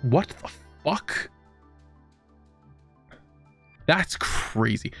 What the fuck? That's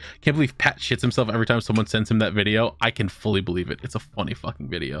crazy. Can't believe Pat shits himself every time someone sends him that video. I can fully believe it. It's a funny fucking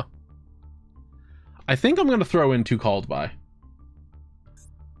video. I think I'm gonna throw in 2 called by.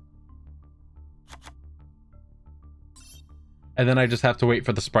 And then I just have to wait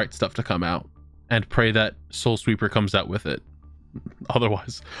for the sprite stuff to come out and pray that Soul Sweeper comes out with it.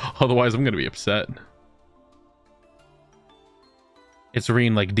 Otherwise I'm gonna be upset. It's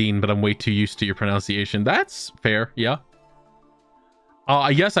Reen like Dean, but I'm way too used to your pronunciation. That's fair, yeah.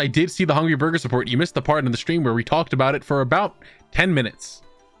 Yes, I did see the Hungry Burger support. You missed the part in the stream where we talked about it for about 10 minutes.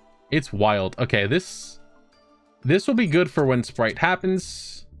 It's wild. Okay, this will be good for when Sprite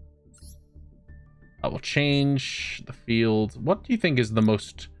happens. I will change the field. What do you think is the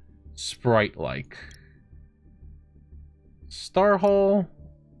most Sprite-like? Star Hole?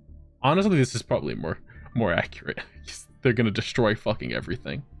 Honestly, this is probably more accurate. They're gonna destroy fucking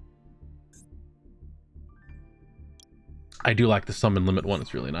everything. I do like the summon limit one.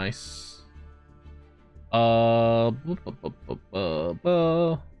 It's really nice. I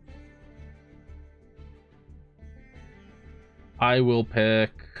will pick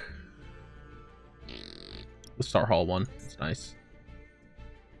the Star Hall one. It's nice.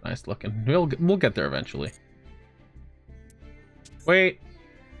 Nice looking. We'll get there eventually. Wait.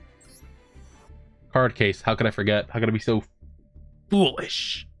 Card case. How could I forget? How could I be so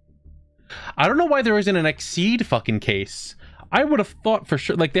foolish? I don't know why there isn't an Exceed fucking case. I would have thought for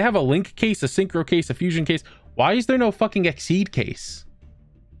sure, like, they have a Link case, a Synchro case, a Fusion case. Why is there no fucking Exceed case?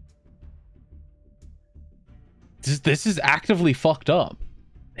 This is actively fucked up.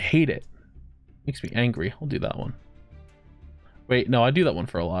 I hate it. Makes me angry. I'll do that one. Wait, no, I do that one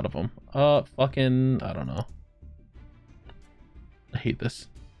for a lot of them. Fucking, I don't know. I hate this.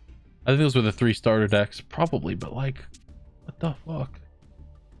 I think those were the 3 starter decks, probably, but like, what the fuck?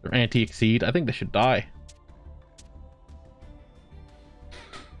 They're anti-Exceed. I think they should die.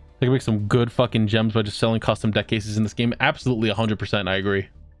 They can make some good fucking gems by just selling custom deck cases in this game. Absolutely 100%, I agree.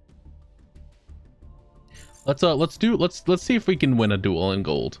 Let's see if we can win a duel in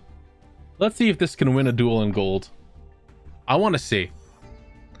gold. Let's see if this can win a duel in gold. I want to see.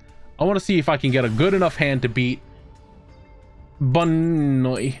 I want to see if I can get a good enough hand to beat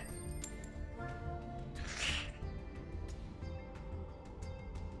Bunnoy.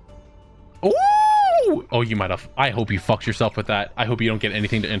 Ooh! Oh, you might have. I hope you fucked yourself with that. I hope you don't get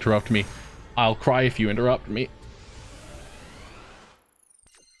anything to interrupt me. I'll cry if you interrupt me.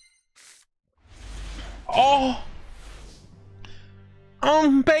 Oh!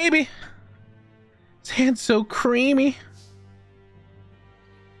 Baby! His hand's so creamy.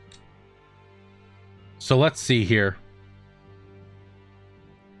 So let's see here.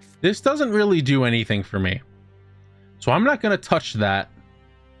 This doesn't really do anything for me. So I'm not going to touch that.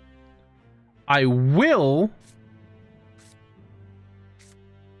 I will...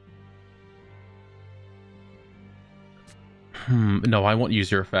 No, I won't use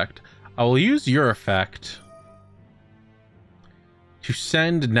your effect. I will use your effect to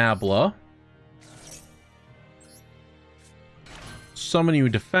send Nabla. Summon you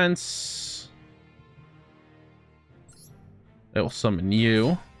defense. I will summon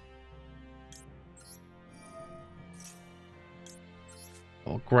you.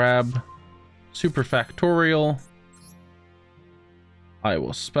 I'll grab Super Factorial. I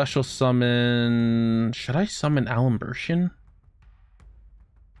will special summon... Should I summon Alimbertian?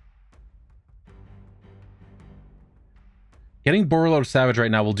 Getting Borreload Savage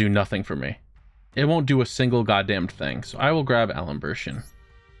right now will do nothing for me. It won't do a single goddamned thing. So I will grab Alimbertian.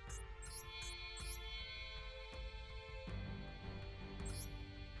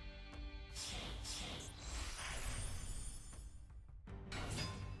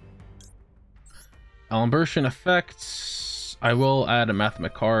 Alimbertian effects. I will add a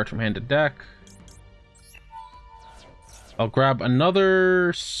Mathemic card from hand to deck. I'll grab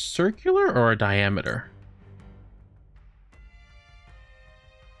another circular or a diameter.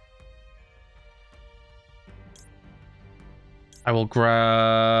 I will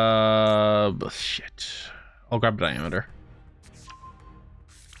grab... Shit. I'll grab diameter.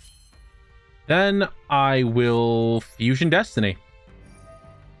 Then I will Fusion Destiny.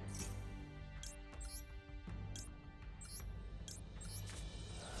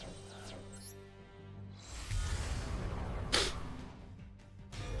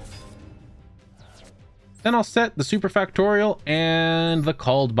 Then I'll set the Super Factorial and the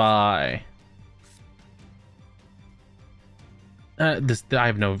Called By. I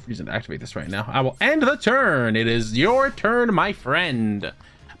have no reason to activate this right now. I will end the turn. It is your turn, my friend.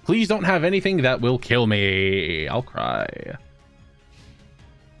 Please don't have anything that will kill me. I'll cry.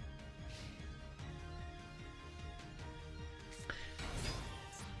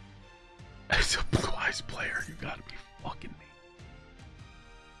 As a Blue Eyes player, you gotta be fucking me.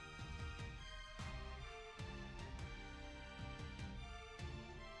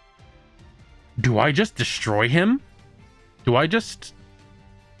 Do I just destroy him? Do I just...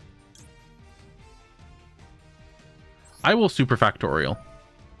 I will Super Factorial.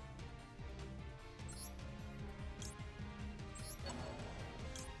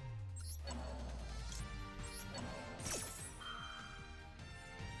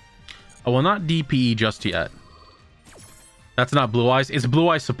 I will not DPE just yet. That's not Blue Eyes. It's Blue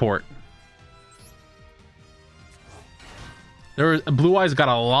Eyes support. Blue Eyes got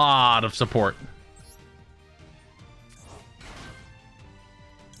a lot of support.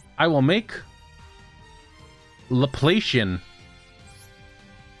 I will make Laplacian.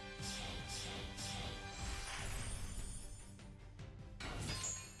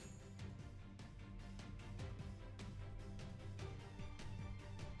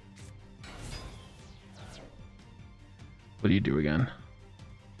 What do you do again?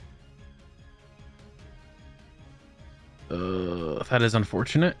 That is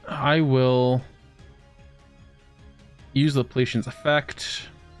unfortunate. I will use Laplacian's effect.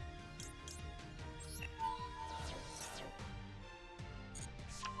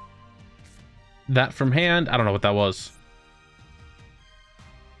 That from hand. I don't know what that was.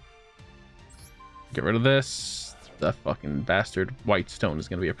 Get rid of this. That fucking bastard white stone is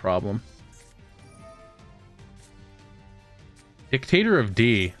going to be a problem. Dictator of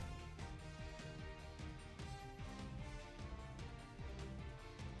D.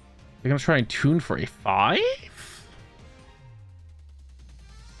 They're going to try and tune for a 5?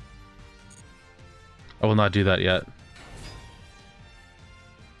 I will not do that yet.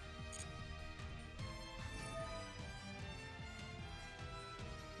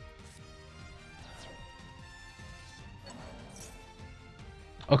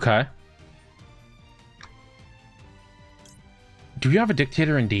 Okay. Do you have a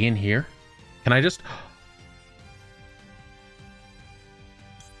Dictator and D in here? Can I just...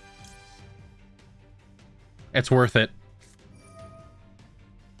 It's worth it.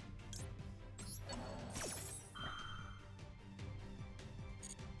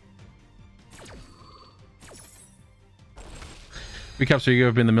 Recaps for you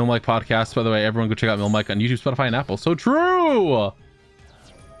have been the Milmike podcast. By the way, everyone go check out Milmike on YouTube, Spotify, and Apple. So true!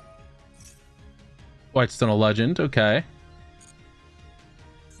 Whitestone a legend. Okay.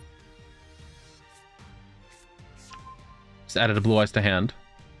 Just added a blue eyes to hand.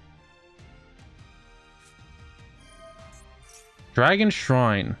 Dragon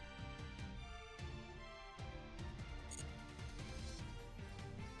Shrine.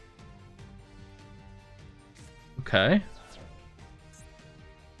 Okay.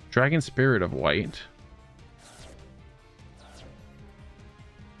 Dragon Spirit of White.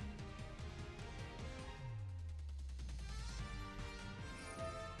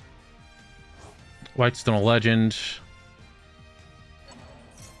 Whitestone a legend.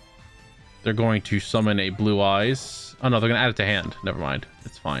 They're going to summon a blue eyes. Oh no, they're gonna add it to hand. Never mind.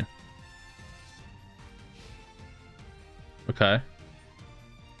 It's fine. Okay.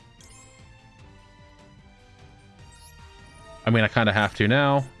 I mean, I kind of have to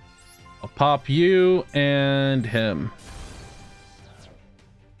now. I'll pop you and him.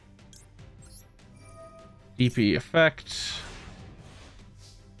 DP effect.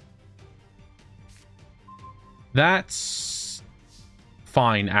 That's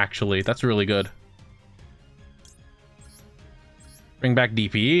fine, actually. That's really good. Bring back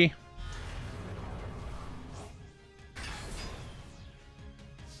DPE.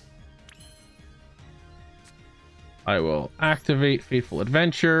 I will activate Fateful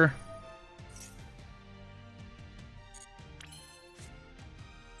Adventure.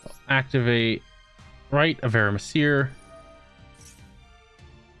 I'll activate Rite of Aramasir.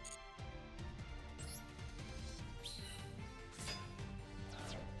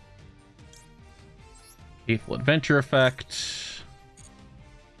 Fateful Adventure effect.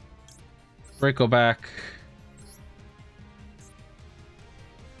 Draco back.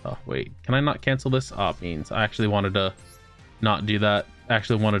 Oh, wait. Can I not cancel this? Oh, it means I actually wanted to not do that. I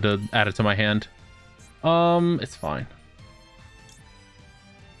actually wanted to add it to my hand. It's fine.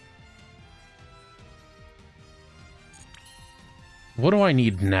 What do I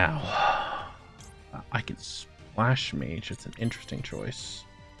need now? I can Splash Mage. It's an interesting choice.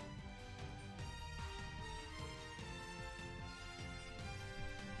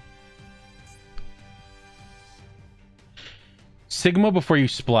 Sigma before you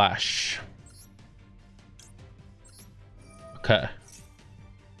splash. Okay.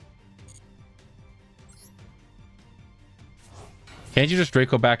 Can't you just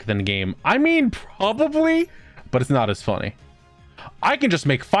Draco back then game? I mean, probably, but it's not as funny. I can just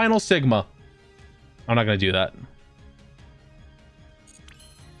make Final Sigma. I'm not going to do that.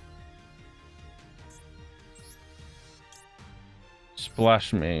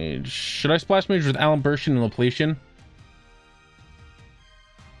 Splash Mage. Should I Splash Mage with Alan Bershin and Laplation?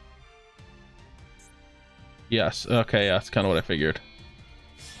 Yes. Okay, yeah, that's kind of what I figured.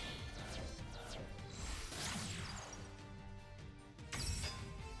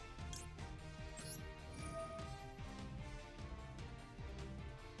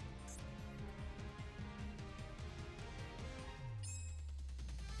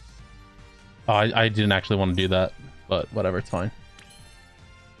 Oh, I didn't actually want to do that, but whatever, it's fine.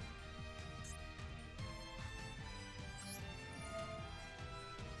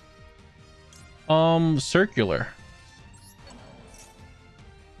 Circular.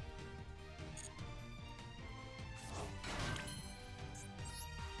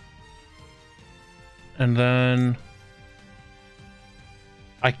 And then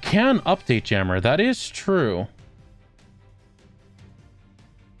I can update Jammer. That is true.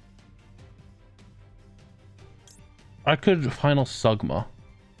 I could Final Sugma.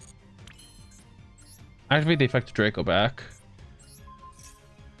 Activate the effect of Draco back.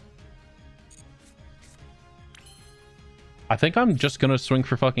 I think I'm just gonna swing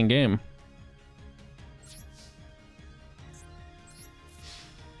for fucking game.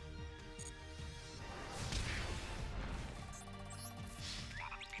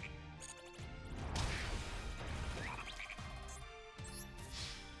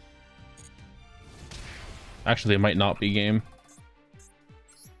 Actually, it might not be game.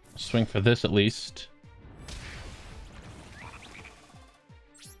 Swing for this at least.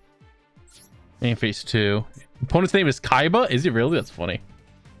 Main phase 2. Opponent's name is Kaiba? Is it really? That's funny.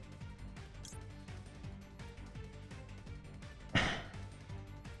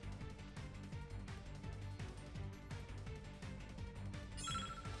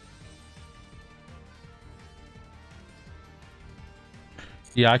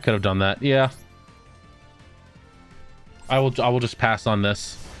 Yeah, I could have done that. Yeah. I will just pass on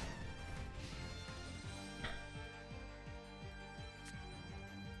this.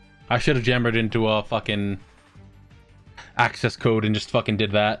 I should have jammered into a fucking access code and just fucking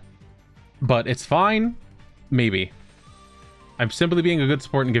did that. But it's fine. Maybe. I'm simply being a good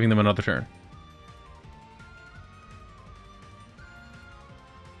sport and giving them another turn.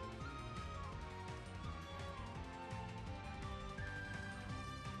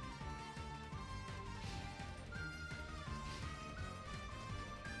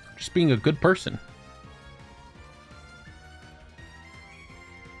 Just being a good person.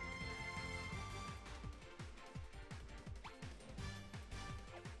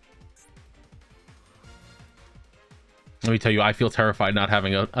 Let me tell you, I feel terrified not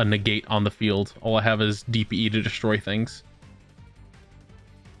having a negate on the field. All I have is DPE to destroy things.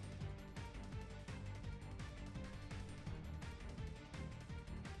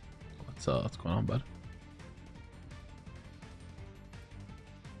 What's going on, bud?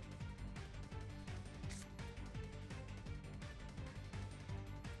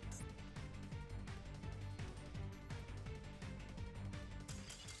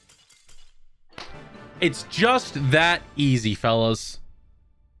 It's just that easy, fellas.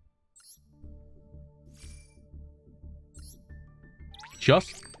 That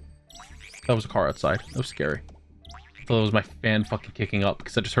was a car outside. That was scary. I thought it was my fan fucking kicking up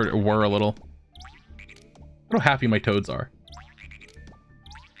because I just heard it whir a little. Look how happy my toads are.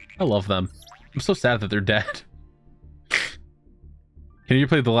 I love them. I'm so sad that they're dead. Can you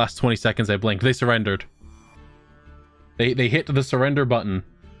play the last 20 seconds I blinked? They surrendered. They hit the surrender button.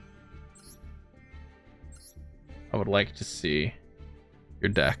 I would like to see your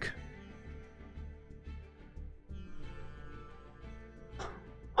deck.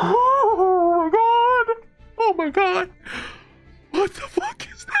 Oh my god! Oh my god! What the fuck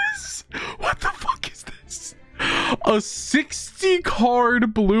is this? What the fuck is this? A 60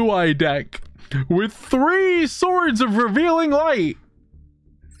 card blue eye deck with 3 Swords of Revealing Light,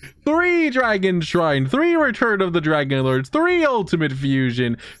 3 Dragon Shrine, 3 Return of the Dragon Lords, 3 Ultimate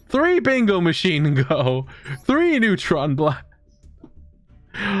Fusion, 3 Bingo Machine Go, 3 Neutron Blast,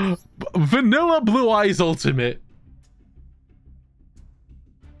 Vanilla Blue Eyes Ultimate.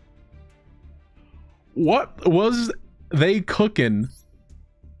 What was they cooking?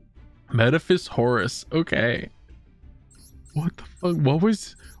 Metaphys Horus. Okay. What the fuck?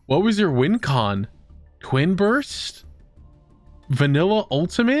 What was your win con? Twin Burst? Vanilla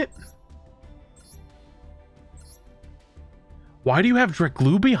Ultimate? Why do you have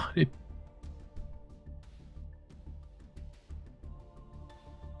Dreklubi on it?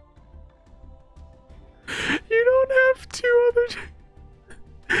 You don't have 2 other...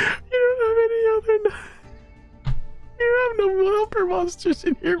 You don't have any other... You have no helper monsters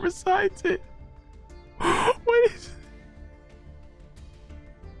in here besides it. What is...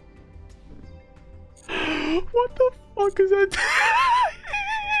 What the fuck is that?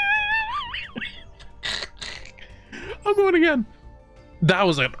 I'm going again. That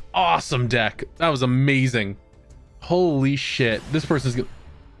was an awesome deck. That was amazing. Holy shit. This person's gonna...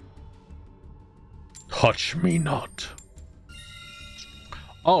 Touch me not.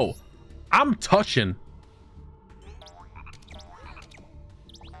 Oh, I'm touching.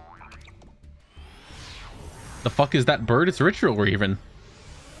 The fuck is that bird? It's Ritual Reaven.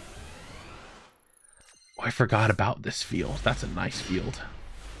 Oh, I forgot about this field. That's a nice field.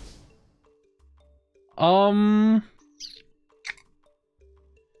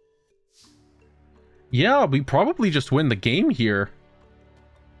 Yeah, we probably just win the game here.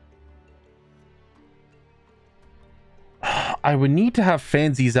 I would need to have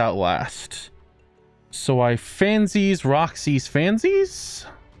Fansies outlast. So I Fansies, Roxy's Fansies?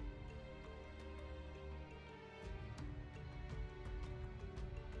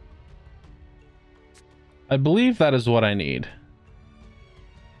 I believe that is what I need.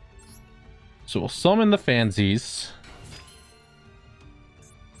 So we'll summon the Fansies.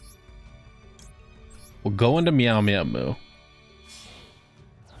 We'll go into Meow Meow Moo.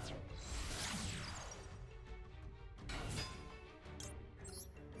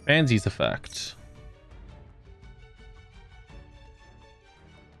 Fansies effect.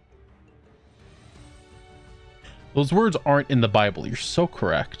 Those words aren't in the Bible. You're so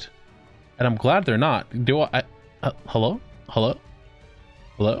correct. And I'm glad they're not. Do I hello? Hello?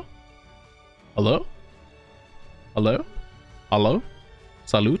 Hello? Hello? Hello? Hello?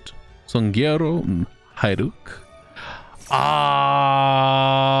 Salute? Songiero Hairuk. I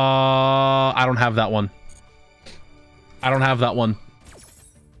don't have that one. I don't have that one.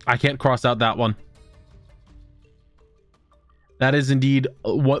 I can't cross out that one. That is indeed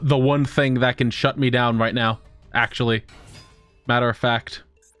what the one thing that can shut me down right now. actually. Matter of fact.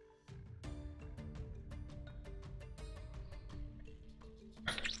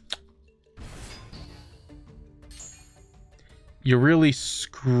 You really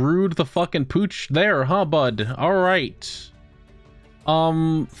screwed the fucking pooch there, huh, bud? Alright.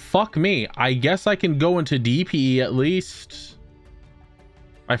 Fuck me. I guess I can go into DPE at least.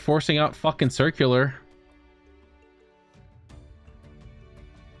 By forcing out fucking circular.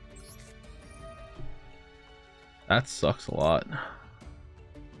 That sucks a lot.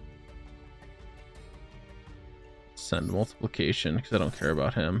 Send multiplication, because I don't care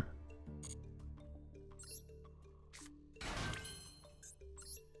about him.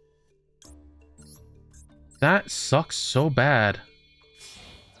 That sucks so bad.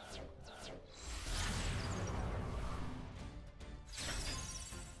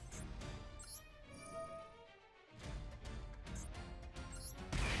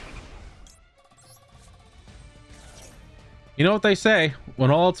 You know what they say,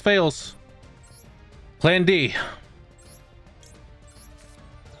 when all else fails, plan D.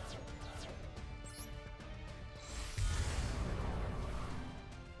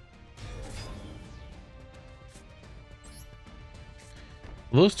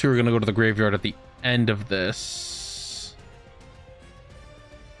 Those two are going to go to the graveyard at the end of this.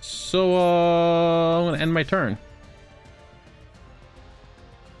 So, I'm going to end my turn.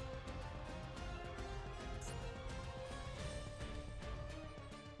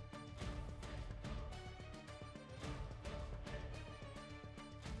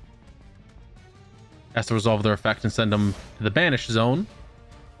 Has to resolve their effect and send them to the banish zone.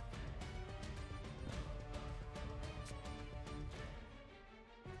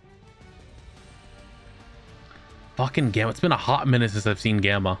 Fucking Gamma. It's been a hot minute since I've seen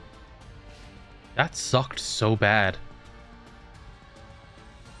Gamma. That sucked so bad.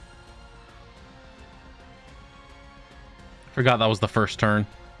 Forgot that was the first turn.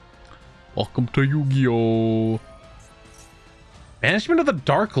 Welcome to Yu-Gi-Oh! Banishment of the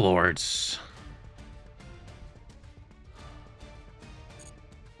Dark Lords.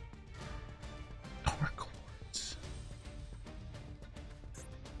 Dark Lords.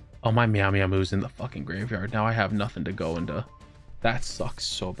 Oh, my Meow Meow Moo's in the fucking graveyard. Now I have nothing to go into. That sucks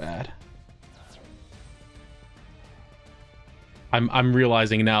so bad. I'm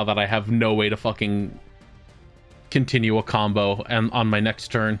realizing now that I have no way to fucking continue a combo and on my next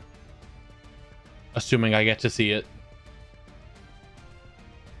turn. Assuming I get to see it.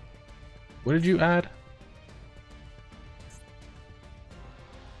 What did you add?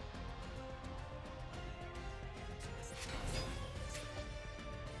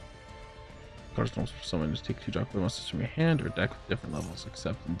 Cards don't summon, just take 2 Dark Lord monsters from your hand or deck with different levels,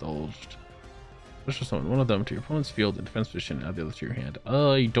 except Indulged. Special summon one of them to your opponent's field in defense position and add the other to your hand.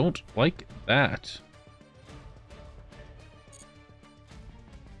 I don't like that.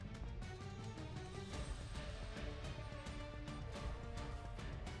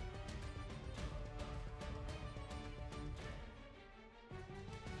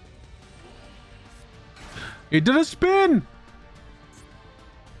 It did a spin!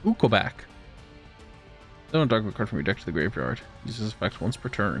 Ooh, go back. Summon a Dark card from your deck to the graveyard. Use this effect once per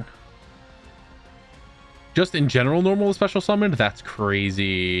turn. Just in general, normal special summon? That's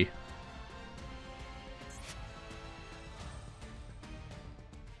crazy.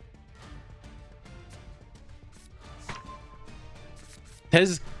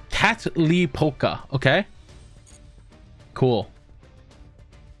 Tezcatlipoca. Okay. Cool.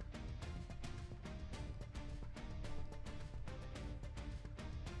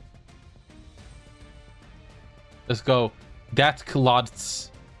 Let's go Datklots.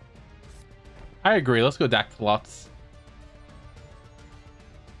 I agree. Let's go Datklots.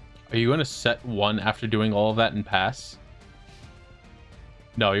 Are you going to set 1 after doing all of that and pass?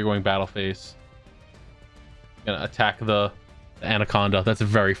 No, you're going battle phase. You're gonna attack the Anaconda. That's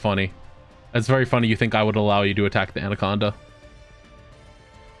very funny. That's very funny. You think I would allow you to attack the Anaconda?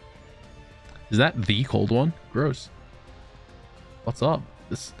 Is that the cold one? Gross. What's up?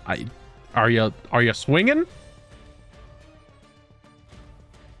 Are you swinging?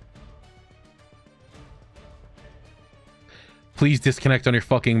 Please disconnect on your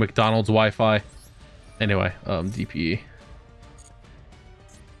fucking McDonald's Wi-Fi. Anyway, DPE.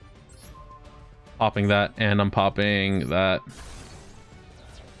 Popping that, and I'm popping that.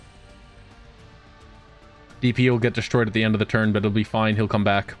 DPE will get destroyed at the end of the turn, but it'll be fine. He'll come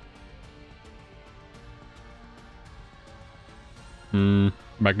back.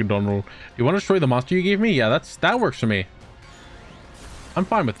 McDonald. You want to destroy the monster you gave me? Yeah, that works for me. I'm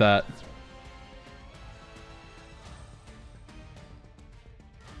fine with that.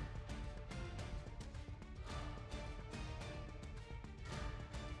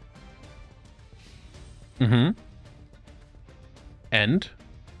 Mm-hmm. End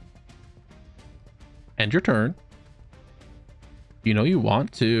your turn. You know you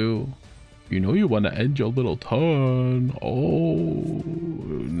want to. You know you want to end your little turn. Oh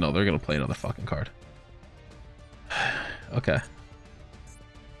no, they're gonna play another fucking card. Okay.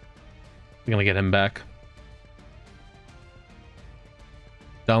 We're gonna get him back.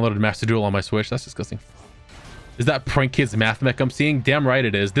 Downloaded Master Duel on my Switch. That's disgusting. Is that Prank Kids Math Mech I'm seeing? Damn right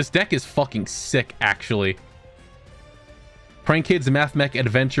it is. This deck is fucking sick, actually. Prank Kids Math Mech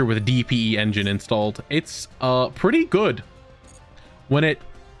Adventure with a DPE engine installed. It's pretty good when it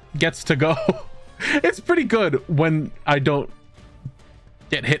gets to go. It's pretty good when I don't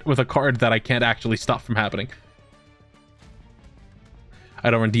get hit with a card that I can't actually stop from happening. I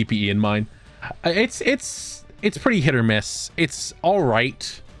don't run DPE in mine. It's pretty hit or miss. It's all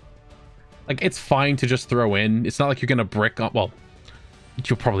right. Like, it's fine to just throw in. It's not like you're gonna brick on, well,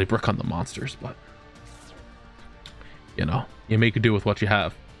 you'll probably brick on the monsters, but you know, you make do with what you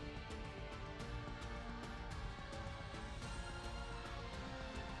have.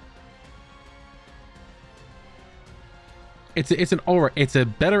 It's a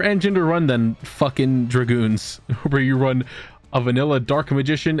better engine to run than fucking Dragoons, where you run a vanilla Dark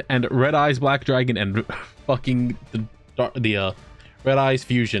Magician and Red Eyes Black Dragon and fucking the Red Eyes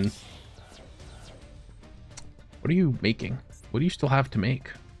Fusion. What are you making? What do you still have to make?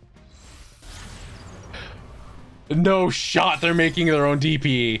 No shot, they're making their own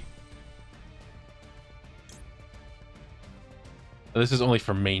DPE. This is only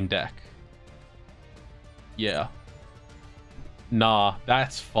for main deck. Yeah. Nah,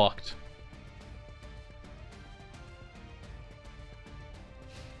 that's fucked.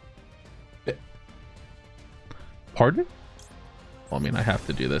 Pardon? Well, I mean, I have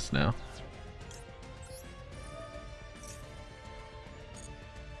to do this now.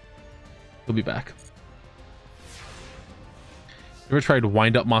 He'll be back. You ever tried to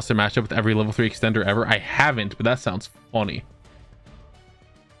wind up monster matchup with every level 3 extender ever? I haven't, but that sounds funny.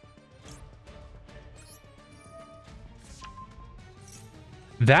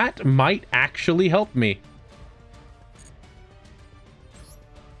 That might actually help me.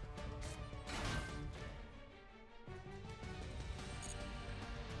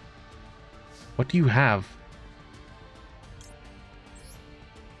 What do you have?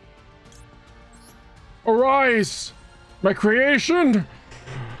 Arise, my creation!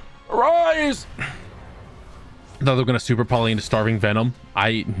 Arise! I thought they were gonna super poly into Starving Venom.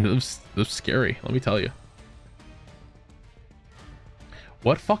 It was scary, let me tell you.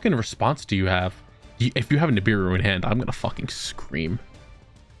 What fucking response do you have? If you have a Nibiru in hand, I'm gonna fucking scream.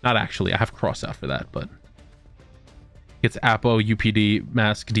 Not actually, I have cross out for that, but it's Apo, UPD,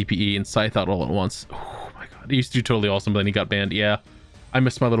 Mask, DPE, and Scythe out all at once. Oh my god, he used to do totally awesome, but then he got banned. Yeah, I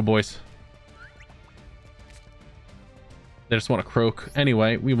miss my little boys. They just want to croak.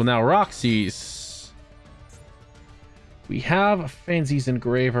 Anyway, we will now Roxy's. We have Fancy's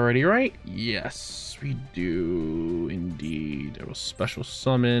Engrave already, right? Yes, we do indeed. I will special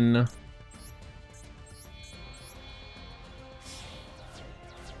summon.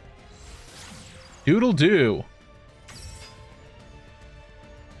 Doodle do.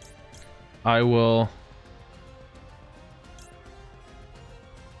 I will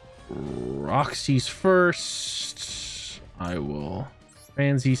Roxy's first. I will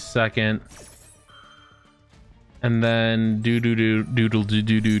Fancy second. And then doodle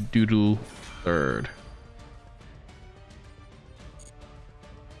third.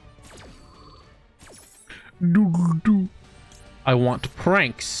 I want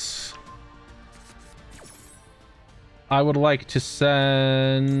pranks. I would like to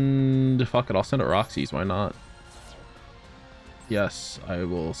send... Fuck it, I'll send it Roxy's, why not? Yes, I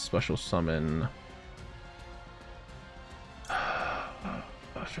will special summon...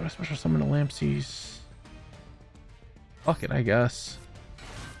 Should I special summon a Lampsies? Fuck it, I guess.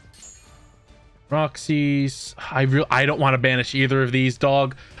 Roxy's... I don't want to banish either of these,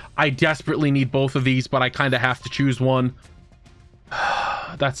 dog. I desperately need both of these, but I kind of have to choose one.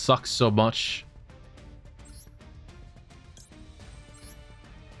 That sucks so much.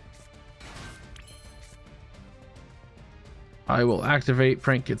 I will activate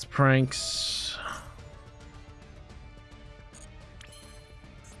Prank Kids Pranks.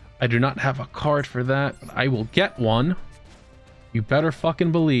 I do not have a card for that, but I will get one. You better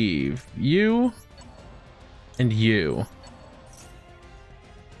fucking believe. You and you.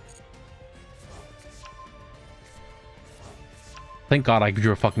 Thank God I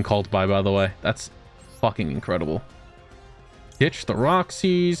drew a fucking called by the way. That's fucking incredible. Ditch the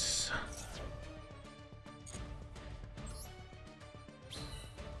Roxy's.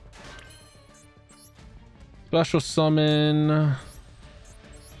 Special summon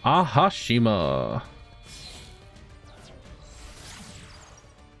Ahashima.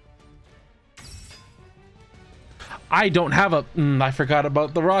 I don't have a... I forgot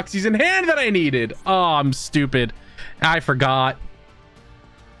about the Roxy's in hand that I needed. Oh, I'm stupid. I forgot.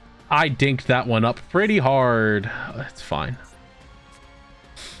 I dinked that one up pretty hard. That's fine.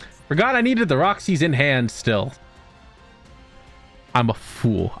 Forgot I needed the Roxy's in hand still. I'm a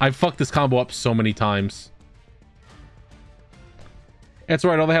fool. I've fucked this combo up so many times. It's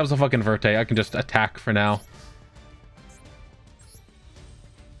right. All they have is a fucking Verte. I can just attack for now.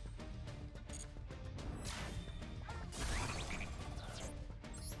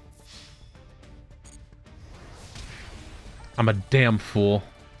 I'm a damn fool.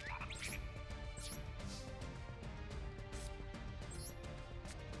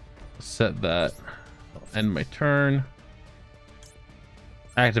 Set that. I'll end my turn.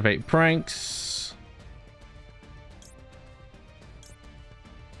 Activate pranks.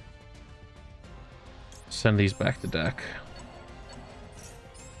 Send these back to deck.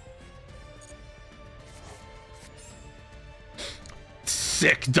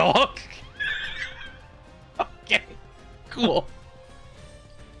 Sick dog. Okay. Cool.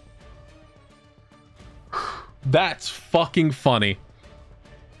 That's fucking funny.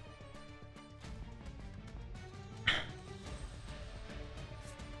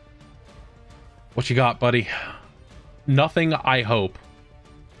 What you got, buddy? Nothing, I hope.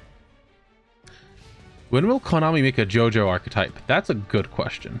 When will Konami make a JoJo archetype? That's a good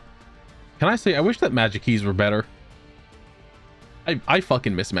question. Can I say I wish that Magic Keys were better? I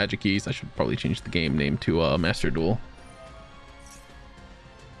fucking miss Magic Keys. I should probably change the game name to Master Duel.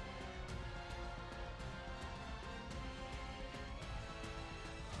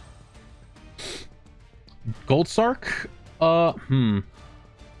 Goldsark?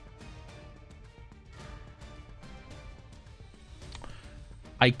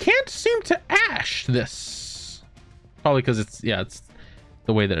 I can't seem to ash this. Probably because it's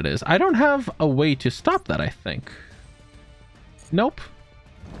the way that it is. I don't have a way to stop that, I think. Nope.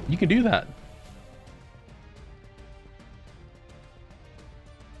 You can do that.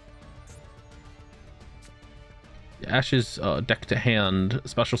 Ash is deck to hand,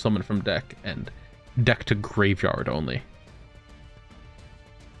 special summon from deck, and deck to graveyard only.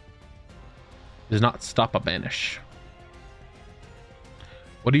 Does not stop a banish.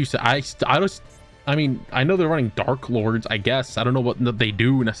 What do you say? I mean, I know they're running Dark Lords, I guess. I don't know what they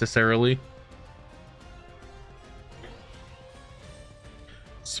do necessarily.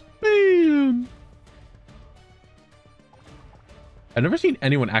 Spam! I've never seen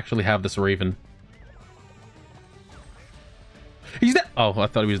anyone actually have this Raven. He's dead! Oh, I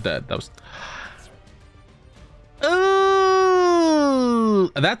thought he was dead. That was... Oh!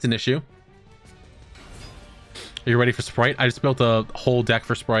 That's an issue. Are you ready for Sprite? I just built a whole deck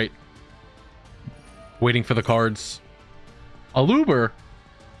for Sprite. Waiting for the cards. Aluber?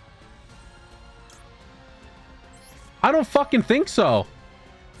 I don't fucking think so.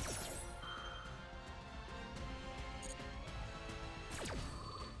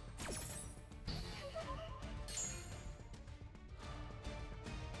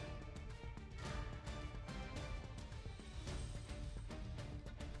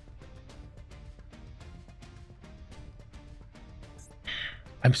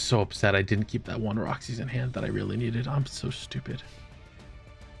 I'm so upset I didn't keep that one Roxy's in hand that I really needed. I'm so stupid.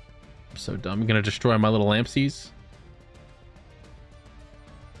 I'm so dumb. I'm gonna destroy my little Lampsies.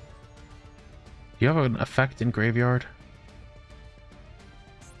 Do you have an effect in graveyard?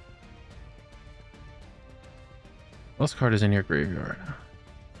 What card is in your graveyard?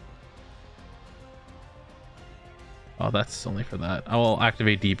 Oh, that's only for that. I will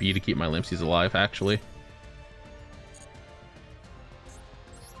activate DP to keep my Lampsies alive, actually.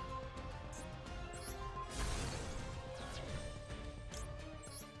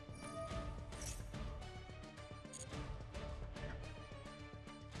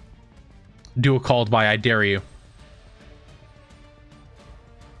 Do a called by, I dare you.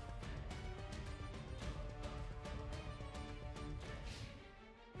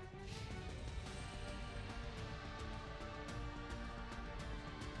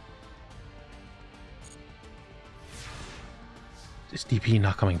 Is DP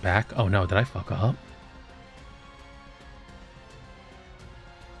not coming back? Oh no, did I fuck up?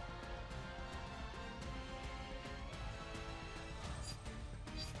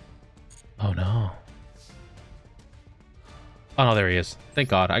 Oh no. Oh no, there he is. Thank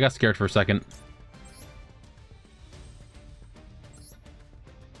God. I got scared for a second.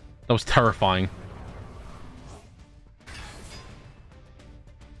 That was terrifying.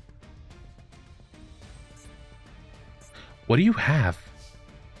 What do you have?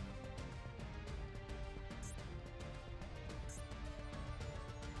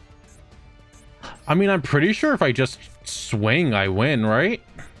 I mean, I'm pretty sure if I just swing, I win, right?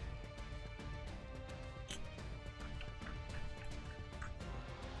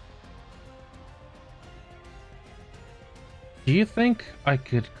 Do you think I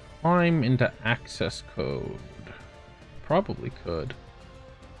could climb into access code? Probably could.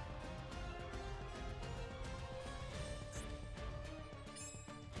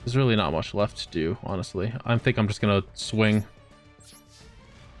 There's really not much left to do, honestly. I think I'm just gonna swing.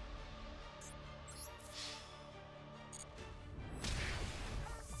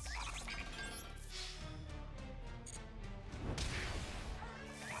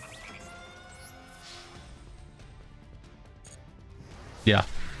 Yeah.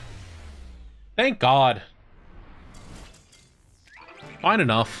 Thank God. Fine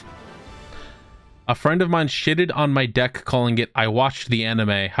enough. A friend of mine shitted on my deck calling it I watched the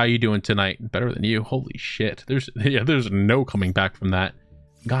anime. How you doing tonight? Better than you. Holy shit. There's no coming back from that.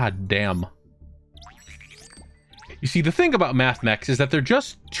 God damn. You see, the thing about math mechs is that they're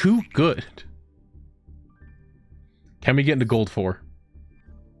just too good. Can we get into gold 4?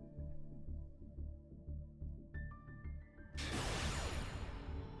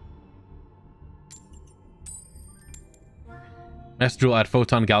 Master Duel add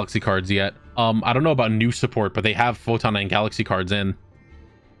Photon Galaxy cards yet? I don't know about new support, but they have Photon and Galaxy cards in.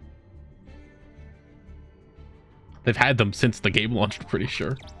 They've had them since the game launched, pretty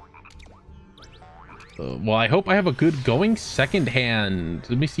sure. Well, I hope I have a good going second hand.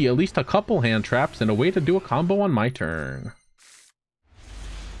 Let me see, at least a couple hand traps and a way to do a combo on my turn.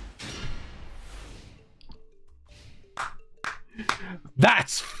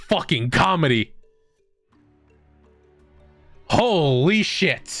 That's fucking comedy. Holy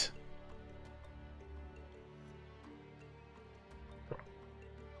shit.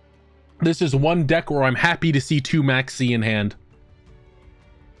 This is one deck where I'm happy to see 2 Max C in hand.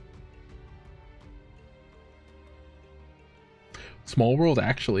 Small World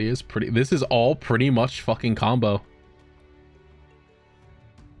actually is pretty... This is all pretty much fucking combo.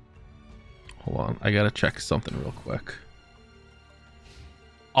 Hold on, I gotta check something real quick.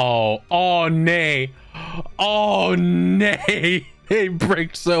 Oh, nay. Oh, nay. They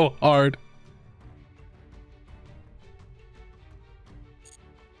break so hard.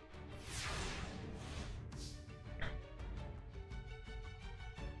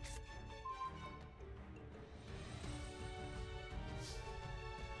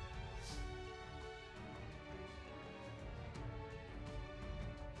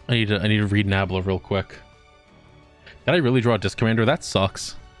 I need to read Nabla real quick. Did I really draw a Disc Commander? That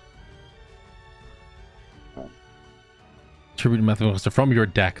sucks. Tribute Method Monster from your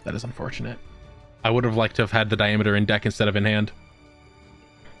deck. That is unfortunate. I would have liked to have had the Diameter in deck instead of in hand.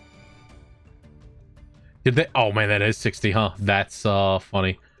 Did they? Oh man, that is 60, huh? That's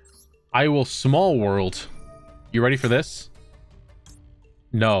funny. I will Small World. You ready for this?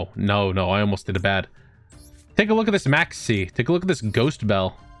 No. I almost did it bad. Take a look at this Max C. Take a look at this Ghost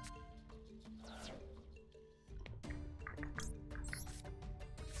Bell.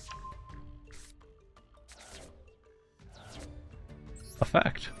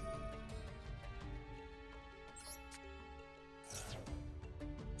 Effect.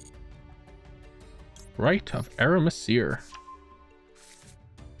 Rite of Aramasir.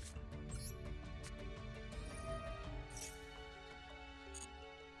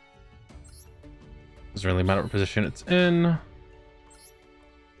 Doesn't really matter what position it's in.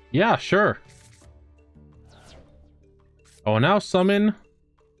 Yeah, sure. Oh, and now summon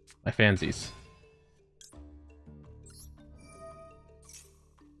my fansies.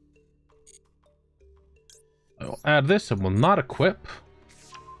 I will add this and will not equip.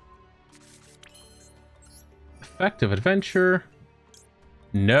 Effective Adventure.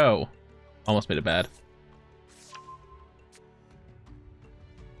 No. Almost made it bad.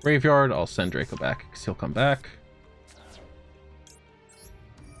 Graveyard, I'll send Draco back because he'll come back.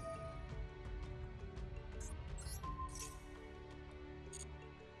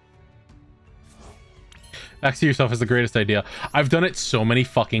 Maxi yourself is the greatest idea. I've done it so many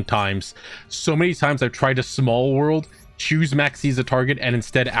fucking times. So many times I've tried to Small World, choose Maxi as a target, and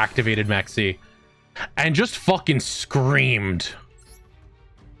instead activated Maxi. And just fucking screamed.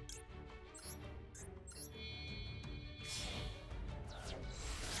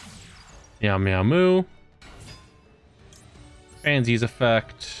 Meow Meow Moo. Fansies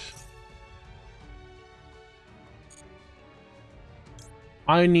effect.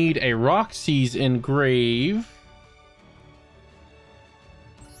 I need a Roxy's Engrave.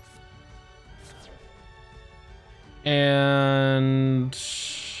 And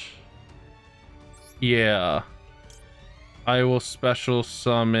yeah, I will special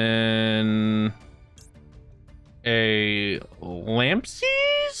summon a Lampsies.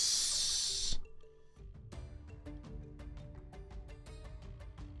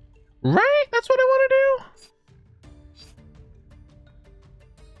 Right? That's what I want to do.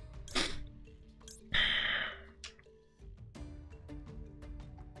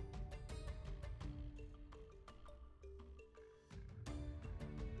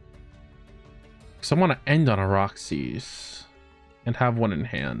 I want to end on a Roxy's and have one in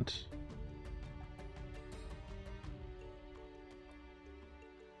hand.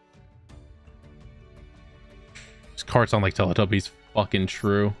 These cards sound like Teletubbies. Fucking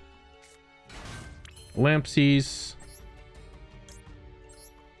true. Lampsies.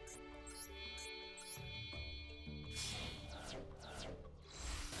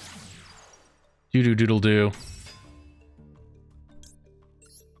 Doodle do.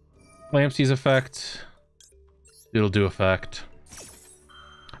 Lampsies effect. It'll do effect.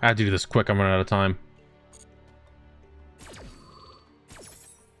 I have to do this quick. I'm running out of time.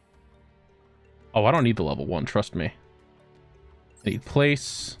 Oh, I don't need the level 1. Trust me. I need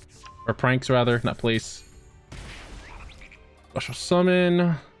place. Or pranks, rather. Not place. Special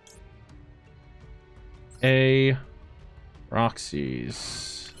summon. A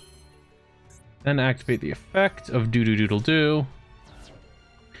Roxy's. Then activate the effect of Doodle do.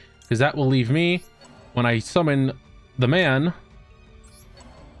 Because that will leave me, when I summon the man,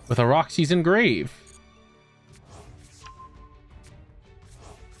 with a Roxy's Engrave.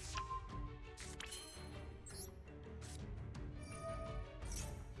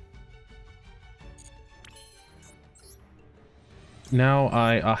 Now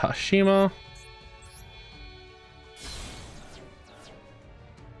I Ahashima.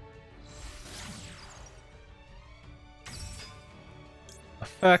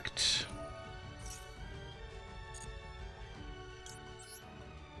 Effect.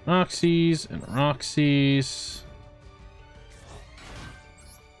 Roxy's and Roxy's.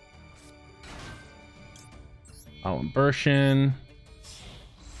 Alimbertion.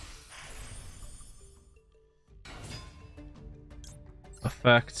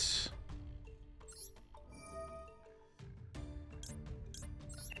 Effects.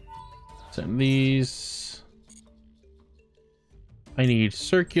 Send these. I need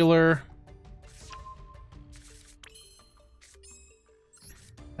circular.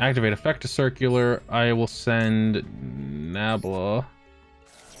 Activate effect to circular. I will send Nabla.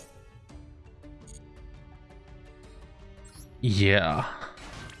 Yeah.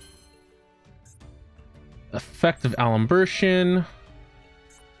 Effect of Alimbertion.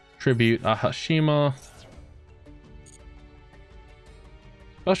 Tribute Ahashima.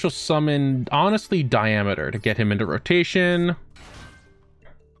 Special summon, honestly, Diameter to get him into rotation.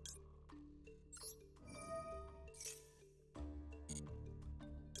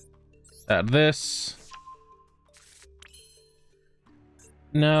 Add this.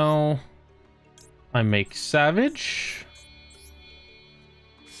 Now I make Savage.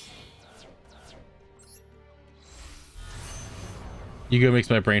 Yu-Gi-Oh makes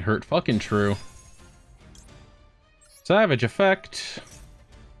my brain hurt. Fucking true. Savage effect.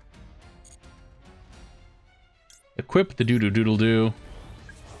 Equip the Doodle do.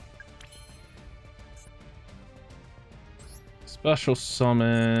 Special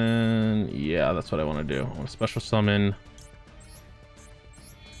summon. Yeah, that's what I want to do. I want to special summon.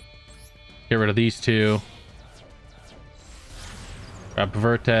 Get rid of these two. Grab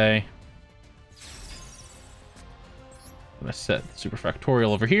Verte. I'm going to set Super Factorial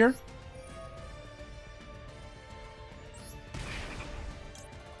over here.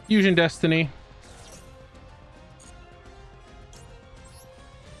 Fusion Destiny.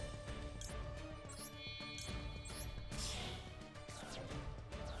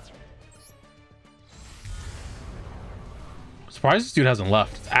 Surprised this dude hasn't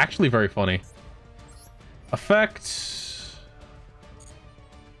left. It's actually very funny. Effect.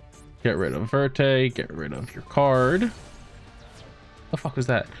 Get rid of Verte. Get rid of your card. The fuck was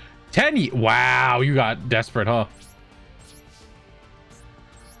that? 10. Wow, you got desperate, huh?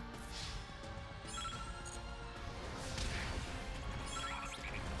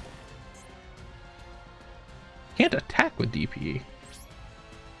 Can't attack with DPE.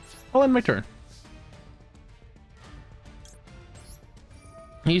 I'll end my turn.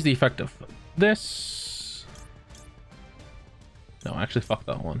 Use the effect of this. No, actually, fuck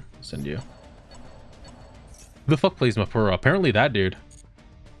that one. Send you. Who the fuck plays Mapura? Apparently that dude.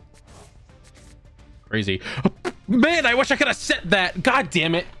 Crazy. Man, I wish I could have set that. God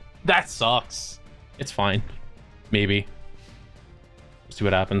damn it. That sucks. It's fine. Maybe. See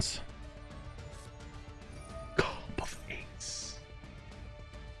what happens. Cup of Ace.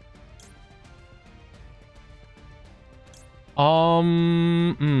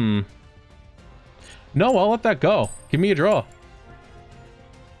 No, I'll let that go. Give me a draw.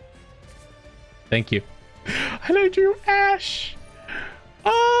 Thank you. And I drew Ash.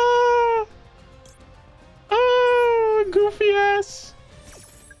 Goofy ass.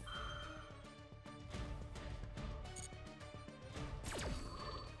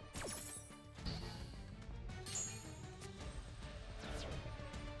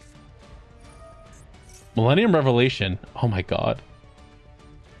 Millennium Revelation. Oh my god.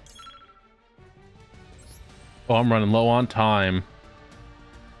 Oh, I'm running low on time.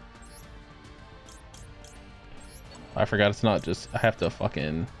 I forgot it's not just... I have to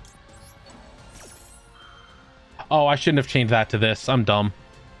fucking... Oh, I shouldn't have changed that to this. I'm dumb.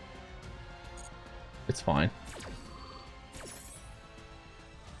 It's fine.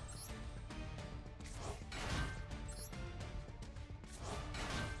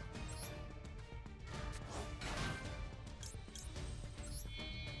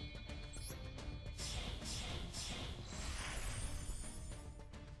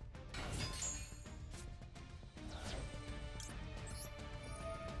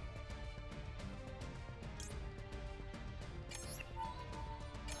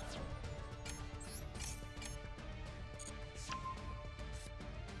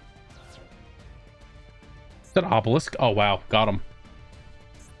 Is that obelisk? Oh wow, got him.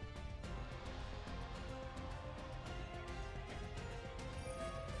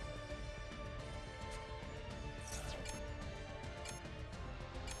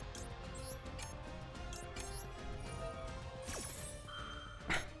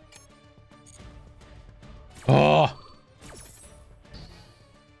 Oh.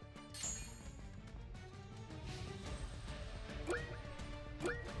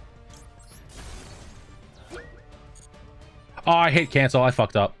 Oh, I hate cancel. I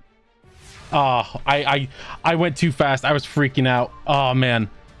fucked up. Oh, I went too fast. I was freaking out. Oh, man.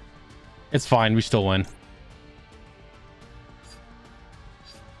 It's fine. We still win.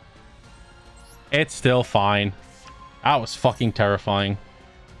 It's still fine. That was fucking terrifying.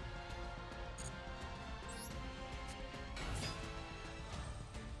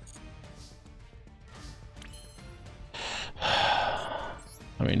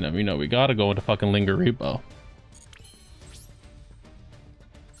 I mean, you know, we gotta go into fucking Linger Repo.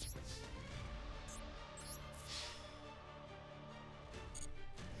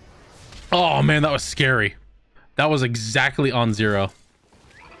 Oh man, that was scary. That was exactly on zero.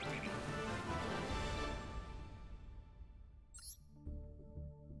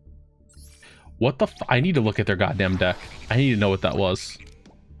 What the I need to look at their goddamn deck. I need to know what that was.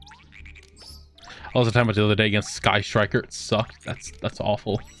 I was talking about the other day against Sky Striker. It sucked. That's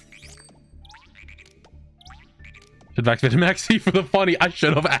awful. Should back Vitimaxi for the funny. I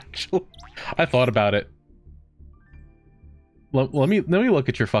should have actually. I thought about it. Let me look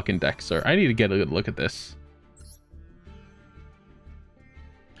at your fucking deck, sir. I need to get a good look at this.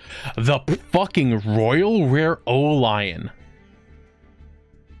 The fucking Royal Rare O-Lion.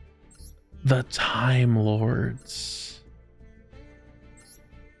 The Time Lords.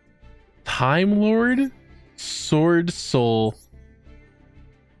 Time Lord, Sword Soul,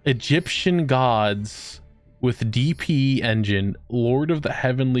 Egyptian Gods with DP Engine, Lord of the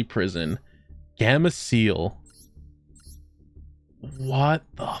Heavenly Prison, Gamma Seal. What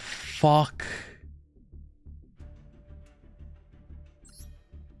the fuck?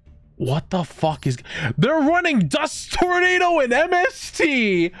 What the fuck is... They're running Dust Tornado and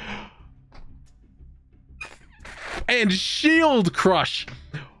MST! And Shield Crush!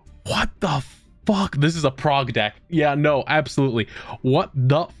 What the fuck? This is a prog deck. Yeah, no, absolutely. What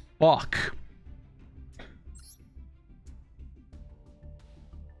the fuck?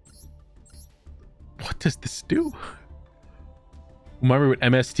 What does this do? Remember what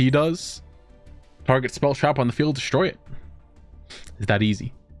MST does? Target spell trap on the field, destroy it. Is that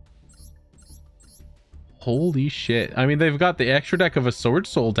easy? Holy shit. I mean, they've got the extra deck of a Sword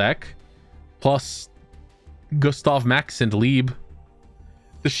Soul deck. Plus Gustav Max and Lieb.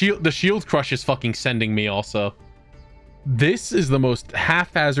 The shield crush is fucking sending me also. This is the most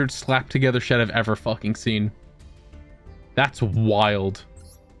haphazard slapped together shed I've ever fucking seen. That's wild.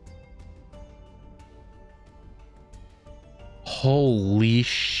 Holy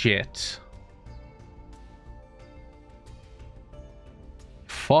shit.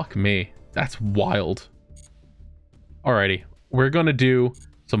 Fuck me. That's wild. Alrighty. We're gonna do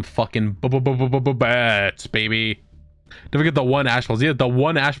some fucking bats, baby. Don't forget the one Ash Blossom. Yeah, the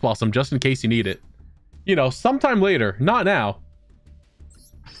one Ash Blossom just in case you need it. You know, sometime later, not now.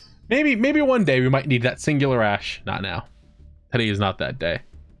 Maybe one day we might need that singular ash. Not now. Today is not that day.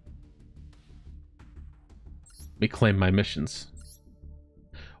 Let me claim my missions.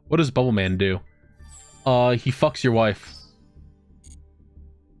 What does Bubble Man do? He fucks your wife.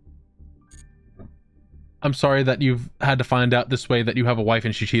 I'm sorry that you've had to find out this way that you have a wife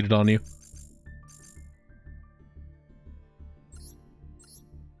and she cheated on you.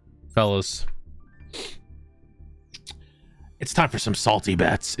 Fellas. It's time for some salty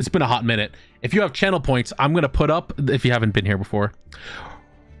bets. It's been a hot minute. If you have channel points, I'm going to put up, if you haven't been here before,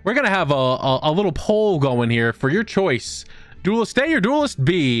 we're going to have a little poll going here for your choice. Duelist A or Duelist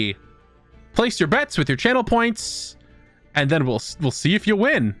B. Place your bets with your channel points, and then we'll see if you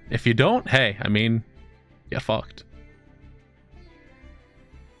win. If you don't, hey, I mean, get fucked.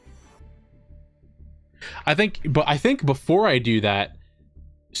 I think before I do that,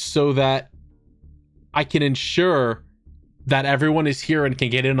 so that I can ensure that everyone is here and can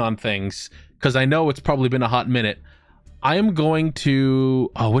get in on things, because I know it's probably been a hot minute, I am going to...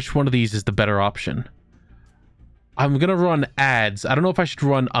 Oh, which one of these is the better option? I'm going to run ads. I don't know if I should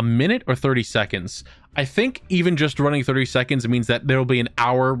run a minute or 30 seconds. I think even just running 30 seconds means that there will be an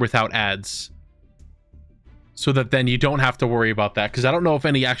hour without ads. So that then you don't have to worry about that, because I don't know if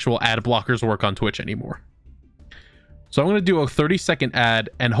any actual ad blockers work on Twitch anymore. So I'm going to do a 30-second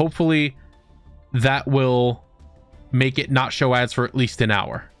ad, and hopefully that will make it not show ads for at least an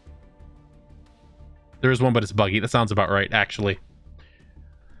hour. There is one, but it's buggy. That sounds about right, actually.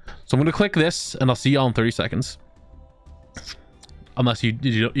 So I'm going to click this, and I'll see y'all in 30 seconds. Unless you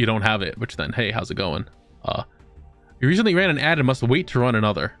don't have it, which then, hey, how's it going? You recently ran an ad and must wait to run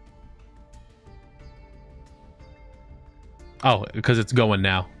another. Oh, because it's going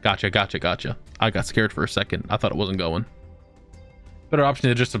now. Gotcha. I got scared for a second. I thought it wasn't going. Better option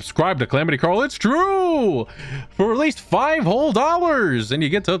to just subscribe to Calamity Carl. It's true! For at least $5 whole, and you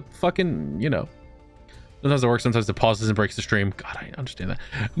get to fucking, you know. Sometimes it works, sometimes it pauses and breaks the stream. God, I understand that.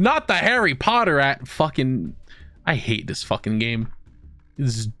 Not the Harry Potter at fucking... I hate this fucking game.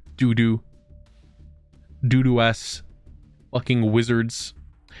 This is doo-doo. Doo-doo-ass fucking wizards.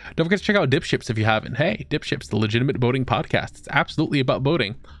 Don't forget to check out Dipships if you haven't. Hey, Dipships, the legitimate boating podcast. It's absolutely about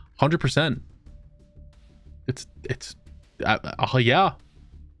boating. 100%. It's yeah.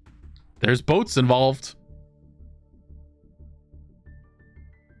 There's boats involved.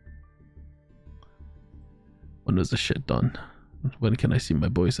 When is this shit done? When can I see my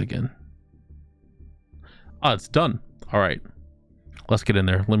boys again? Oh, it's done. All right. Let's get in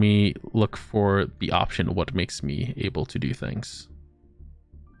there. Let me look for the option, what makes me able to do things.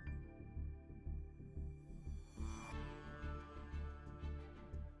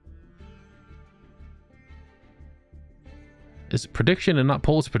 Is it prediction and not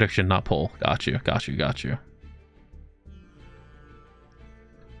poll? It's prediction, not poll. Got you.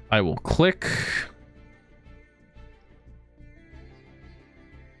 I will click.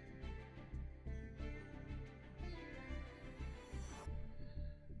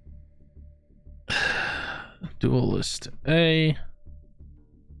 Duelist A.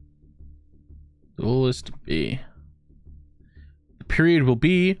 Duelist B. The period will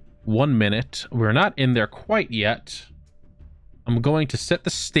be 1 minute. We're not in there quite yet. I'm going to set the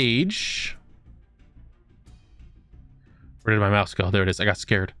stage. Where did my mouse go? There it is. I got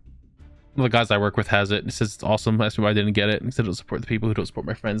scared. One of the guys I work with has it. It says it's awesome. Asked me why I didn't get it. And he said it'll support the people who don't support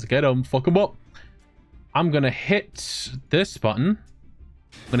my friends. Get them. Fuck them up. I'm going to hit this button.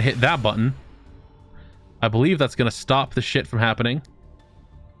 I'm going to hit that button. I believe that's going to stop the shit from happening.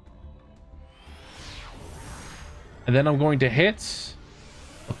 And then I'm going to hit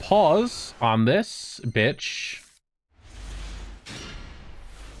a pause on this bitch.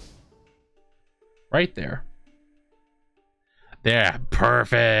 Right there. There.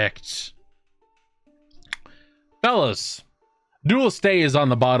 Perfect. Fellas, Duelist A is on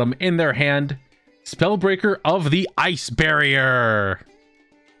the bottom. In their hand, Spellbreaker of the Ice Barrier.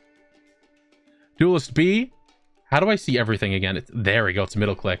 Duelist B. How do I see everything again? There we go. It's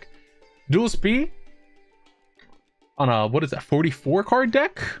middle click. Duelist B. On a, what is that, 44 card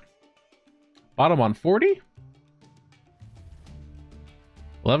deck? Bottom on 40?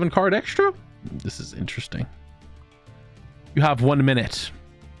 11 card extra? This is interesting. You have 1 minute.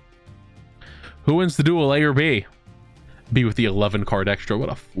 Who wins the duel, A or B? B with the 11 card extra.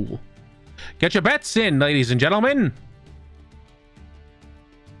 What a fool. Get your bets in, ladies and gentlemen.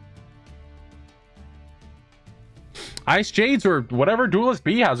 Ice Jades or whatever Duelist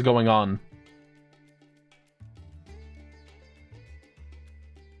B has going on.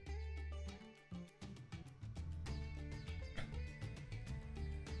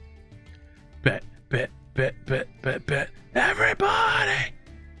 Bet.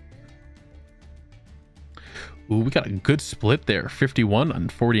 we got a good split there. 51 on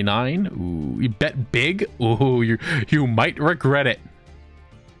 49. Ooh, you bet big. Ooh, you might regret it.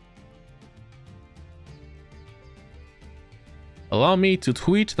 Allow me to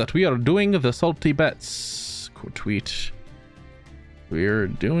tweet that we are doing the salty bets. Quote tweet. We're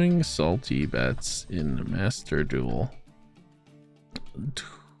doing salty bets in Master Duel.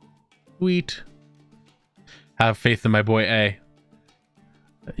 Tweet. Have faith in my boy A.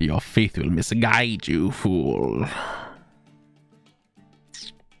 Your faith will misguide you, fool.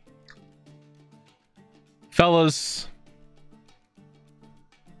 Fellas.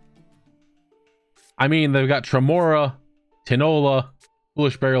 I mean, they've got Tremora, Tinola,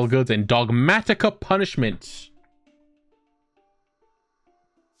 Foolish Burial Goods, and Dogmatica Punishment.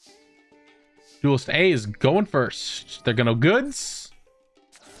 Duelist A is going first. They're gonna goods.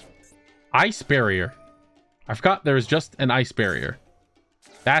 Ice Barrier. I forgot there was just an Ice Barrier.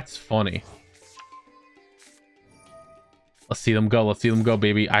 That's funny. Let's see them go. Let's see them go,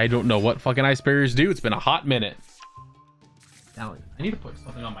 baby. I don't know what fucking Ice Barriers do. It's been a hot minute. Now, I need to put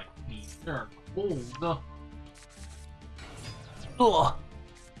something on my feet. They're cold. Ugh.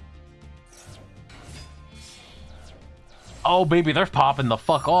 Oh, baby, they're popping the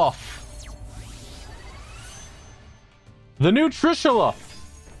fuck off. The new Trishula.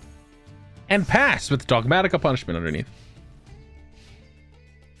 And pass with Dogmatica Punishment underneath.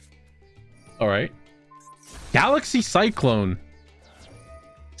 All right. Galaxy Cyclone.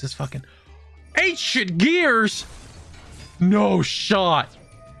 Is this fucking Ancient Gears? No shot.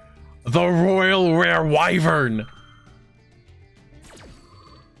 The Royal Rare Wyvern.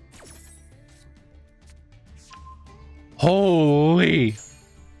 Holy.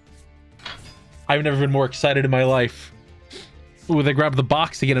 I've never been more excited in my life. Ooh, they grab the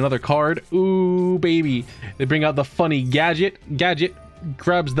box to get another card. Ooh, baby. They bring out the funny gadget. Gadget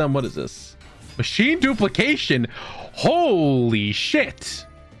grabs them. What is this? Machine duplication. Holy shit.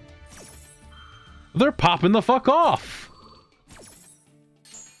 They're popping the fuck off.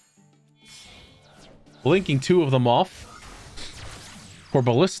 Blinking two of them off. For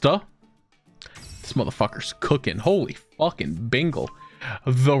Ballista. This motherfucker's cooking. Holy fucking bingle.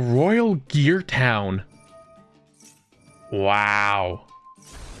 The Royal Gear Town. Wow.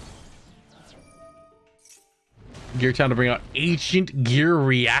 Gear Town to bring out Ancient Gear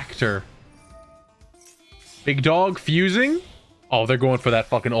Reactor. Big Dog fusing. Oh, they're going for that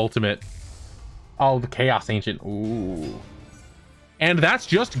fucking ultimate. Oh, the Chaos Ancient. Ooh. And that's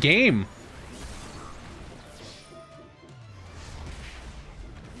just game.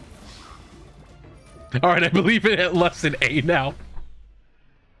 All right, I believe it at less than A now.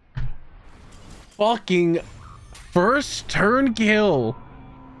 Fucking first turn kill.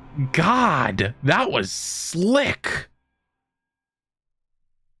 God, that was slick.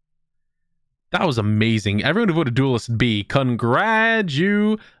 That was amazing. Everyone who voted Duelist B,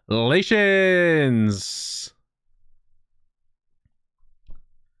 congratulations.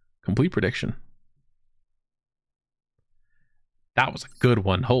 Complete prediction. That was a good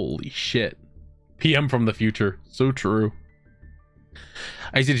one. Holy shit. PM from the future. So true.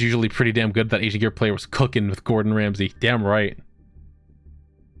 I see it's usually pretty damn good. That Asian Gear player was cooking with Gordon Ramsay. Damn right.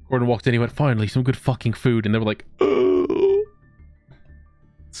 Gordon walked in, he went, finally, some good fucking food. And they were like, oh.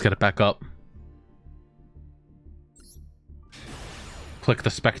 Let's get it back up. Click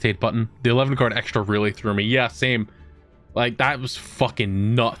the spectate button. The 11 card extra really threw me. Yeah, same. Like, that was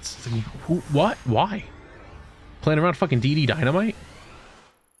fucking nuts. Like, who, what? Why? Playing around fucking DD Dynamite?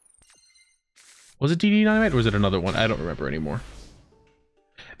 Was it DD Dynamite or was it another one? I don't remember anymore.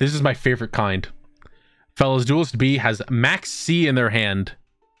 This is my favorite kind. Fellas, Duelist B has Max C in their hand.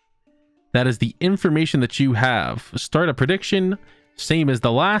 That is the information that you have. Start a prediction. Same as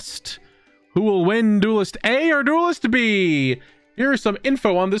the last. Who will win, Duelist A or Duelist B? Here's some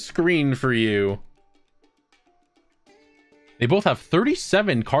info on the screen for you. They both have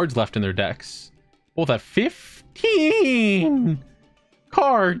 37 cards left in their decks. Both have 15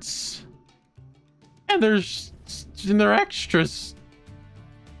 cards. And there's in their extras.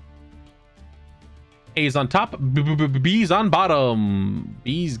 A's on top, B's on bottom.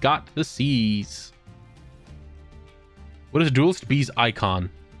 B's got the C's. What is Duelist B's icon?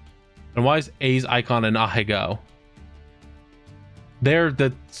 And why is A's icon an Ahegao? They're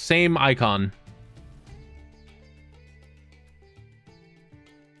the same icon.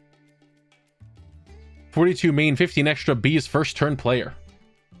 $42 main, 15 extra. B is first turn player.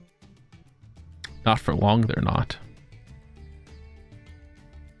 Not for long, they're not.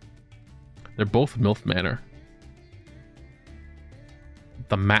 They're both MILF Manor.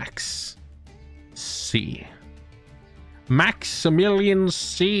 The Max C. Maximilian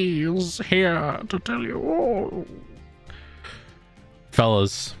Seals here to tell you all.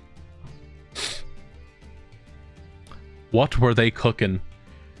 Fellas, what were they cooking?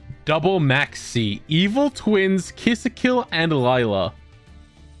 Double Max C, Evil Twins, Kiss-a-Kill, and Lila.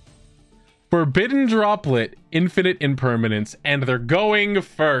 Forbidden Droplet, Infinite Impermanence, and they're going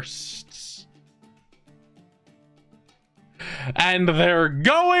first. And they're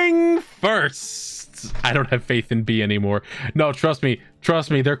going first. I don't have faith in B anymore. No, trust me,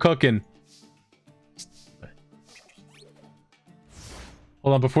 they're cooking.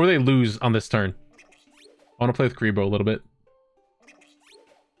 Hold on, before they lose on this turn, I want to play with Grebo a little bit.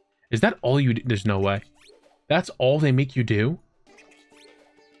 Is that all you do? There's no way. That's all they make you do?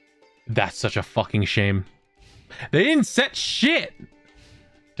 That's such a fucking shame. They didn't set shit.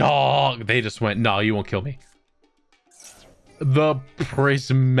 Dog, they just went, no, you won't kill me. The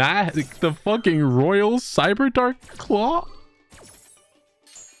prismatic, the fucking Royal Cyberdark Claw?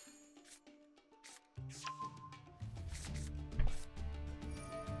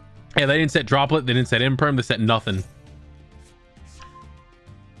 Yeah, they didn't set Droplet, they didn't set Imperm, they set nothing.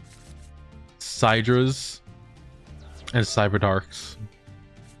 Sidras and Cyberdarks.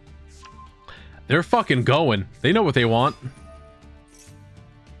 They're fucking going. They know what they want.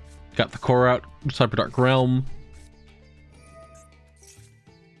 Got the core out, Cyberdark Realm.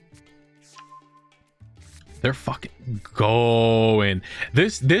 They're fucking going.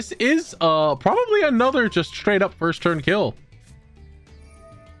 This is probably another just straight up first turn kill.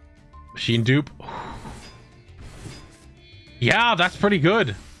 Machine dupe. Yeah, that's pretty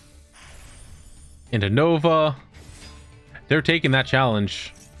good. Into Nova. They're taking that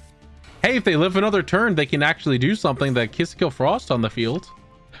challenge. Hey, if they live another turn, they can actually do something that Kiss-a-Kill Frost on the field.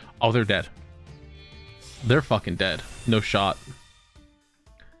 Oh, they're dead. They're fucking dead. No shot.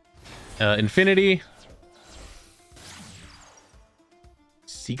 Infinity.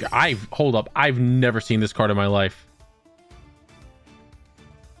 Seeker. Hold up. I've never seen this card in my life.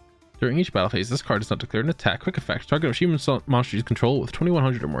 During each battle phase, this card does not declare an attack. Quick effect. Target achievement monster you control with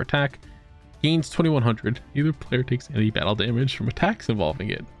 2100 or more attack gains 2100. Either player takes any battle damage from attacks involving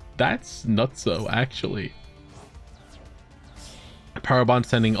it. That's nutso, actually. Power Bond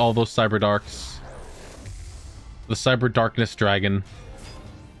sending all those Cyber Darks. The Cyber Darkness Dragon.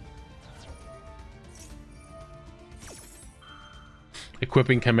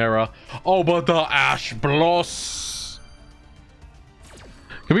 Equipping Chimera. Oh, but the Ash Bloss.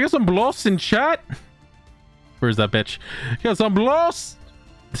 Can we get some Bloss in chat? Where's that bitch? Got some Bloss.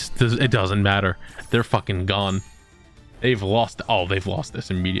 It doesn't matter. They're fucking gone. They've lost. Oh, they've lost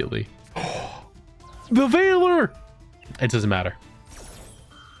this immediately. The Veiler. It doesn't matter.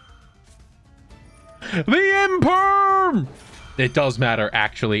 The Imperm. It does matter,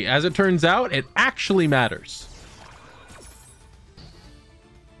 actually. As it turns out, it actually matters.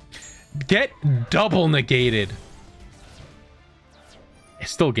 Get double negated.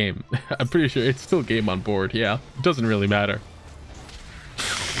 It's still game. I'm pretty sure it's still game on board. Yeah, it doesn't really matter.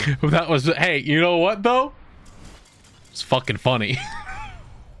 That was, hey, you know what though? It's fucking funny.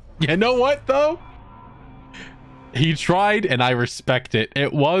 You know what though? He tried and I respect it.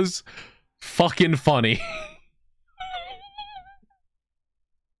 It was fucking funny.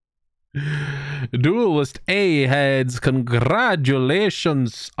 Duelist A heads,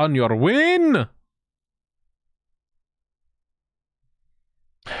 congratulations on your win.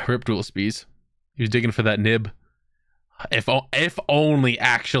 Rip Duelist Bees. He was digging for that nib. If only,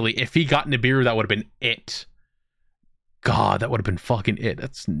 actually, if he got Nibiru, that would have been it. God, that would have been fucking it.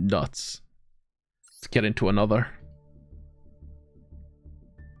 That's nuts. Let's get into another.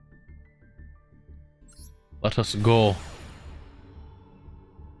 Let us go.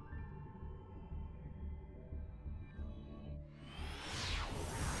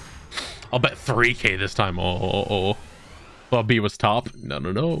 I'll bet 3k this time. Oh. Well, B was top.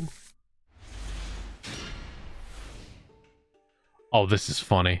 No. Oh, this is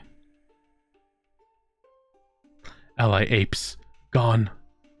funny. Ally Apes. Gone.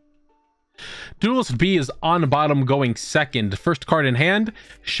 Duelist B is on bottom going second. First card in hand.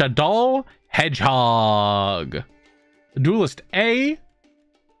 Shaddoll Hedgehog. Duelist A is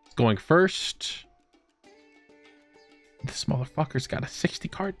going first. This motherfucker's got a 60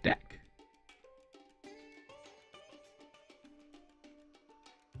 card deck.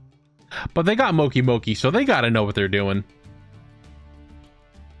 But they got Moki Moki, so they gotta know what they're doing.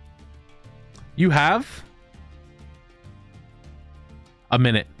 You have a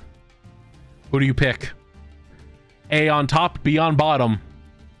minute. Who do you pick? A on top, B on bottom.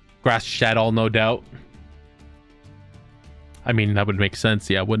 Grass Shadow, no doubt. I mean, that would make sense,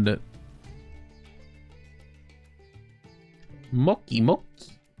 yeah, wouldn't it? Moki Moki.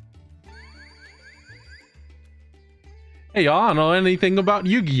 Hey, y'all, I don't know anything about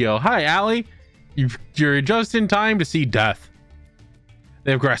Yu-Gi-Oh! Hi, Allie. You're just in time to see death.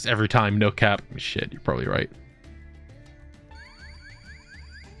 They have grass every time, no cap. Shit, you're probably right.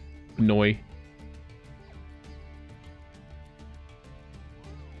 Noi.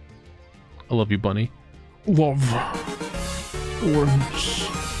 I love you, bunny. Love wins.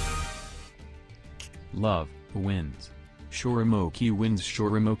 Love wins. Shorimoki wins.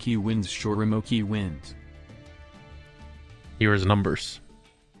 Shorimoki wins. Shorimoki wins. Here's numbers.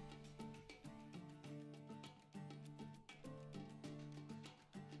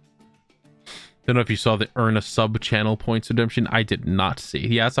 Don't know if you saw the earn a sub channel points redemption. I did not see.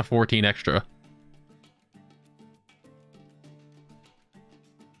 Yeah, that's a 14 extra.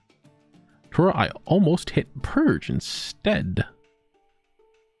 Tora, I almost hit purge instead.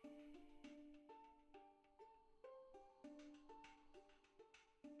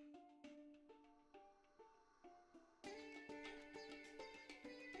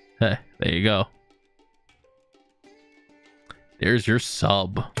 Hey, there you go. There's your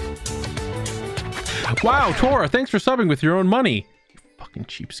sub. Wow, Tora, thanks for subbing with your own money. You fucking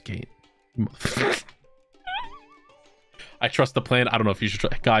cheapskate. I trust the plan. I don't know if you should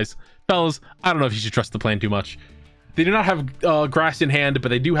guys, fellas, I don't know if you should trust the plan too much. They do not have grass in hand, but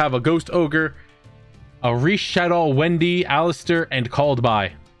they do have a Ghost Ogre, a Reshadow Wendy, Alistair, and Called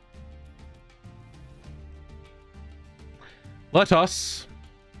By. Let us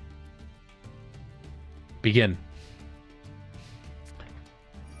begin.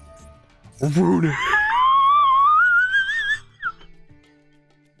 Runic.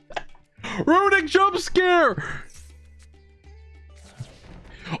 Runic jump scare.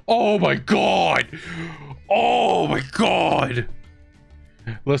 Oh my god. Oh my god.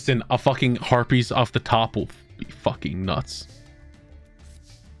 Listen, a fucking harpies off the top will be fucking nuts.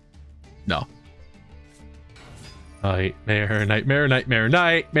 No. Nightmare, nightmare, nightmare,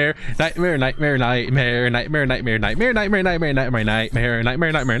 nightmare, nightmare, nightmare, nightmare, nightmare, nightmare, nightmare, nightmare, nightmare, nightmare, nightmare,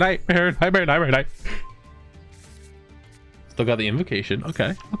 nightmare, nightmare, nightmare, nightmare, nightmare, night. Still got the invocation.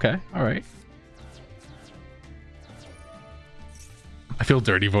 Okay, okay, all right. I feel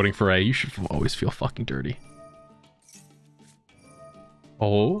dirty voting for A. You should always feel fucking dirty.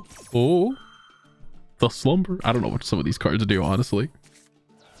 Oh, oh, the slumber. I don't know what some of these cards do, honestly.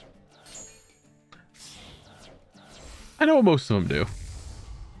 I know what most of them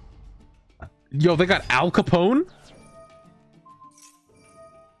do. Yo, they got Al Capone.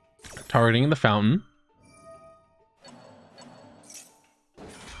 Targeting the fountain.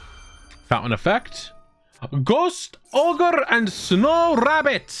 Fountain effect. Ghost Ogre and Snow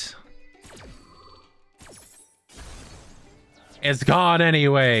Rabbit. It's gone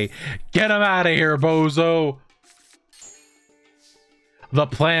anyway. Get him out of here, bozo. The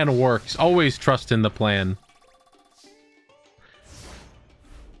plan works. Always trust in the plan.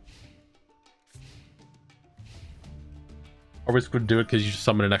 Always could do it because you just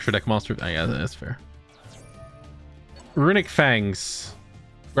summon an extra deck monster. Oh, yeah, that's fair. Runic Fangs.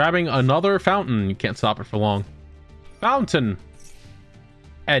 Grabbing another fountain. You can't stop it for long. Fountain.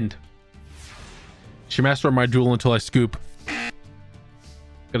 End. She master my duel until I scoop.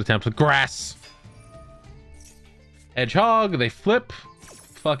 Good attempt with grass. Hedgehog. They flip.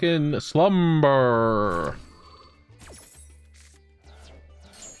 Fucking slumber.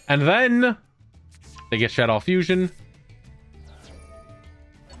 And then they get Shadow Fusion.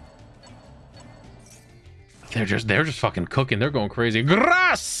 They're just fucking cooking. They're going crazy.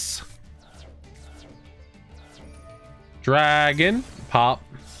 Grass. Dragon. Pop.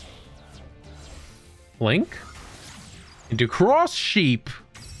 Link. Into Cross Sheep.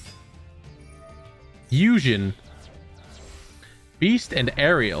 Fusion. Beast and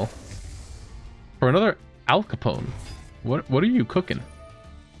Ariel. For another Al Capone. What are you cooking?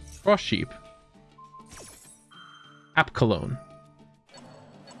 Cross Sheep. App Cologne.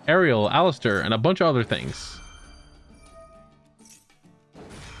 Ariel, Alistair, and a bunch of other things.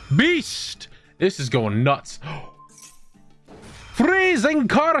 Beast! This is going nuts. Freezing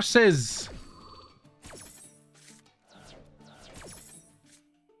curses!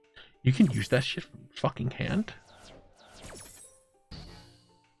 You can use that shit from fucking hand?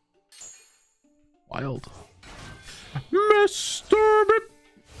 Wild. Mr.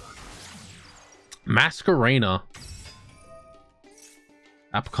 Masquerena.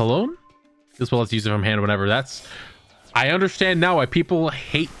 App Cologne? As well as use it from hand whenever. That's... I understand now why people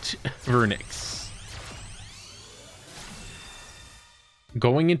hate Vernix.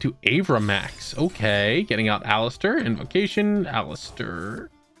 Going into Avramax. Okay. Getting out Alistair. Invocation. Alistair.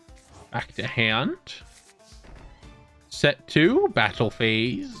 Back to hand. Set 2, battle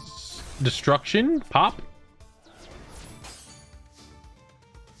phase. Destruction, pop.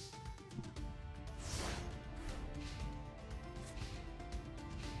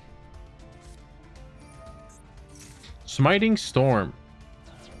 Smiting Storm.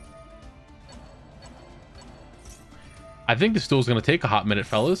 I think this duel's gonna take a hot minute,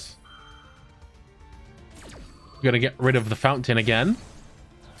 fellas. We're gonna get rid of the fountain again.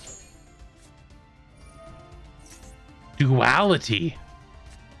 Duality.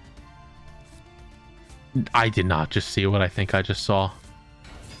 I did not just see what I think I just saw.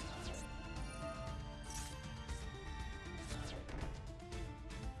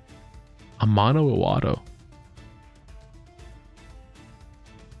 Amano Iwado.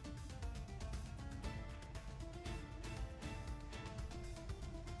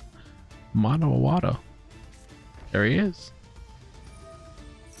 Amano Iwado. There he is.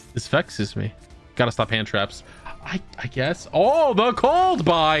 This vexes me. Gotta stop hand traps. I guess. Oh, the cold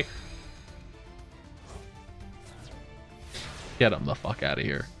buy. Get him the fuck out of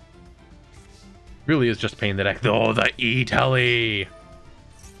here. Really is just pain the deck. Oh, the E-Telly.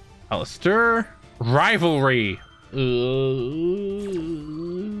 Alistair. Rivalry.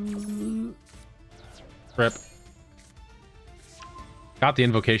 Rip. Got the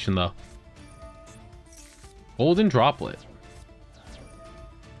invocation though. Golden Droplet.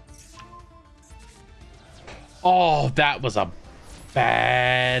 Oh, that was a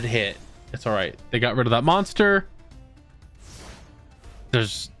bad hit. It's all right. They got rid of that monster.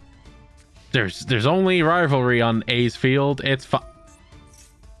 There's only rivalry on A's field. It's fine.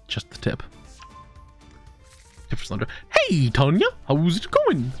 Just the tip. Tip for Slender. Hey, Tanya, how's it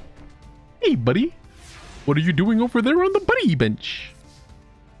going? Hey, buddy. What are you doing over there on the buddy bench?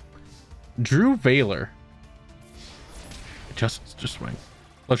 Drew Veiler. Just swing.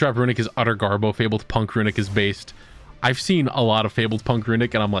 Bloodtrap Runic is utter garbo. Fabled Punk Runic is based. I've seen a lot of Fabled Punk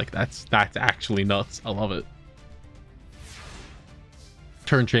Runic, and I'm like, that's actually nuts. I love it.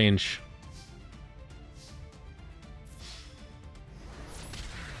 Turn change.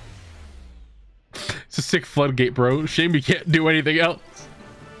 It's a sick floodgate, bro. Shame you can't do anything else.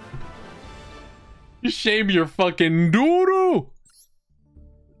 Shame your fucking doodoo.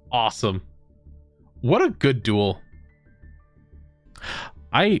 Awesome. What a good duel.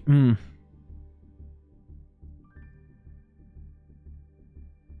 I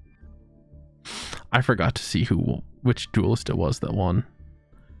forgot to see which duelist it was that won.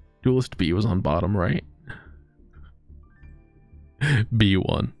 Duelist B was on bottom, right? B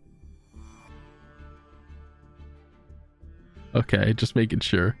won. Okay, just making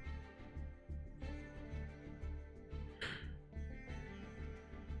sure.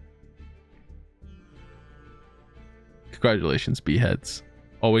 Congratulations, B-heads.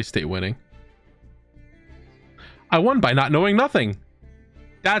 Always stay winning. I won by not knowing nothing.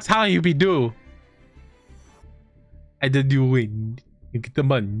 That's how you be do. I did you win. You get the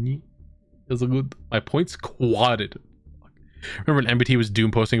money. It was a good. My points quadded. Remember when MBT was doom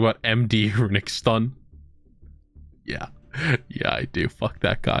posting about MD Runic stun? Yeah. Yeah, I do. Fuck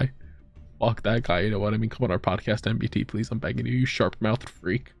that guy. Fuck that guy. You know what I mean? Come on our podcast, MBT, please. I'm begging you, you sharp-mouthed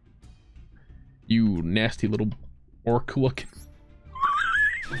freak. You nasty little orc looking.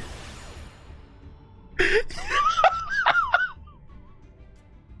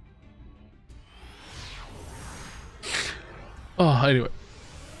 Oh,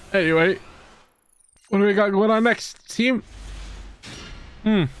 anyway, what do we got going on next, team?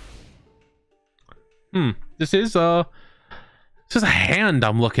 This is a hand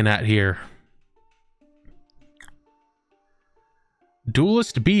I'm looking at here.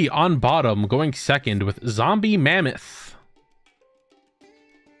 Duelist B on bottom, going second with Zombie Mammoth.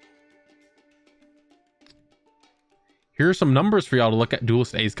 Here are some numbers for y'all to look at.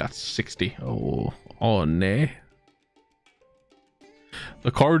 Duelist A's got 60. Oh, nay.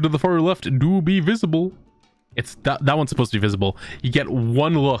 The card to the far left do be visible. It's that one's supposed to be visible. You get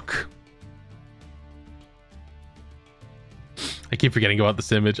one look. I keep forgetting about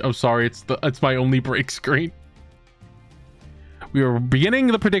this image. I'm sorry. It's my only break screen. We are beginning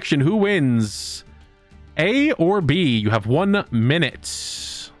the prediction. Who wins? A or B? You have 1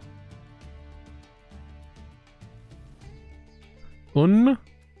 minute. Un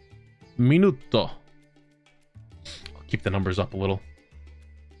minuto. I'll keep the numbers up a little.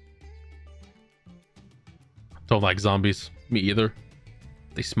 Don't like zombies. Me either.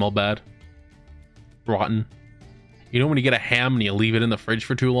 They smell bad. Rotten. You know when you get a ham and you leave it in the fridge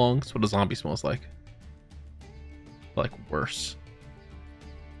for too long? That's what a zombie smells like. Like worse.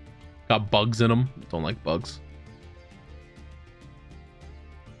 Got bugs in them. Don't like bugs.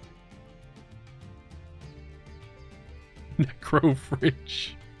 Necro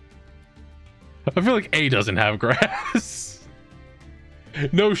Fridge. I feel like A doesn't have grass.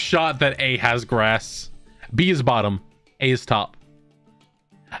 No shot that A has grass. B is bottom. A is top.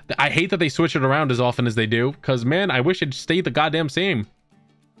 I hate that they switch it around as often as they do, because, man, I wish it stayed the goddamn same.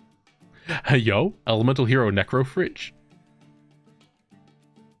 Yo, Elemental Hero Necro Fridge.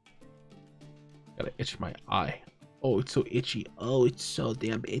 Gotta itch my eye. Oh, it's so itchy. Oh, it's so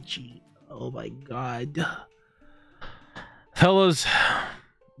damn itchy. Oh my god. Fellas,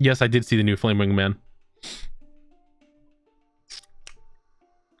 yes, I did see the new Flame Wing Man.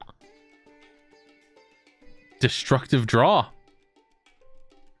 Destructive draw.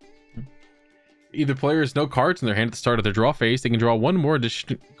 Either player has no cards in their hand at the start of their draw phase. They can draw one more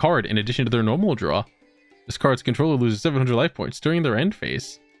card in addition to their normal draw. This card's controller loses 700 life points during their end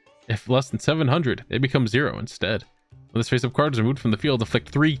phase. If less than 700, they become 0 instead. When this face-up card is removed from the field, inflict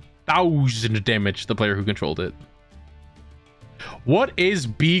 3,000 damage to the player who controlled it. What is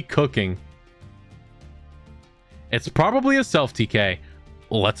B cooking? It's probably a self-TK.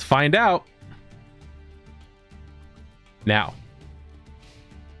 Let's find out. Now.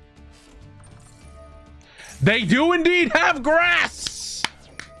 They do indeed have grass!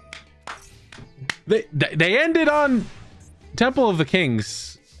 They ended on Temple of the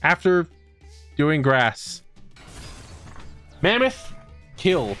Kings after doing grass. Mammoth,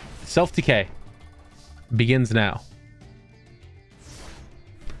 kill, self-decay. Begins now.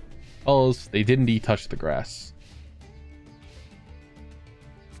 Oh, they did indeed touch the grass.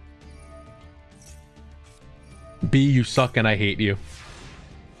 B, you suck and I hate you.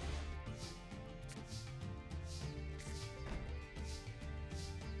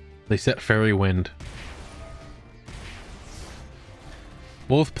 They set Fairy Wind.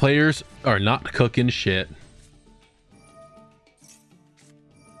 Both players are not cooking shit.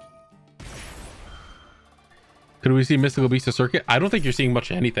 Could we see Mystical Beast of Circuit? I don't think you're seeing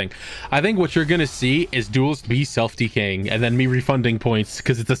much of anything. I think what you're gonna see is Duelist B self-decaying and then me refunding points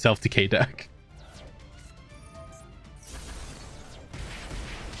because it's a self-decay deck.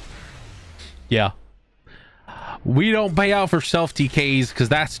 Yeah. We don't pay out for self-TKs because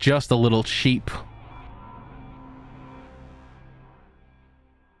that's just a little cheap.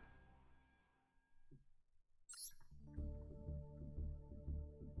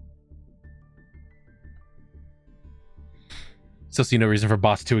 Still see no reason for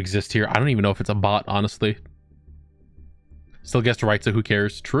bots to exist here. I don't even know if it's a bot, honestly. Still guessed right, so who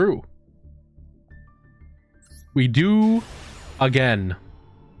cares? True. We do again.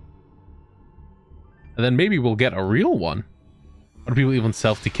 And then maybe we'll get a real one. Or do people even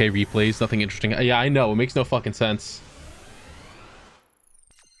self-decay replays? Nothing interesting. Yeah, I know. It makes no fucking sense.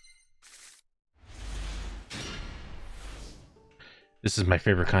 This is my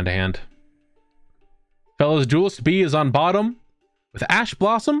favorite kind of hand. Fellas, Duelist B is on bottom with Ash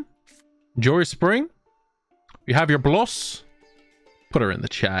Blossom, Joy Spring. You have your Bloss. Put her in the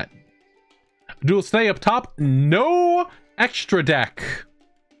chat. Duelist stay up top. No extra deck.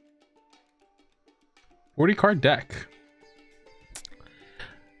 40 card deck.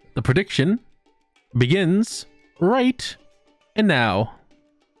 The prediction begins right and now.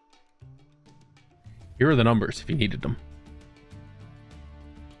 Here are the numbers if you needed them.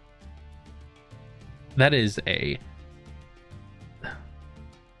 That is a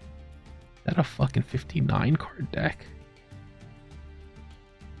fucking 59 card deck.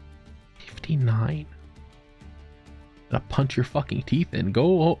 59. Gonna punch your fucking teeth in.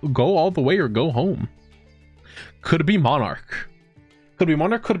 Go all the way or go home. Could it be Monarch? Could it be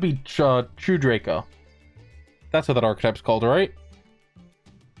Monarch? Could it be True Draco? That's what that archetype's called, right?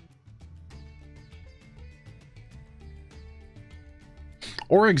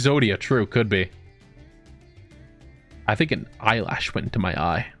 Or Exodia, true, could be. I think an eyelash went into my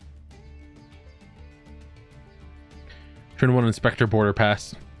eye. Turn 1 Inspector Border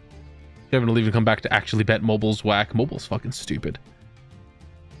Pass. Kevin will even come back to actually bet Mobile's whack. Mobile's fucking stupid.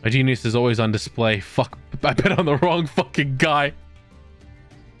 My genius is always on display. Fuck, I bet on the wrong fucking guy.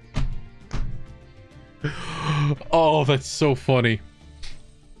 Oh, that's so funny.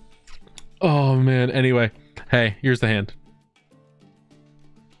 Oh, man. Anyway, hey, here's the hand.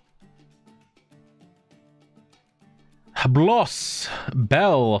 Bloss,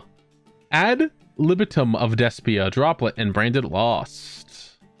 Bell, Ad Libitum of Despia, Droplet, and Branded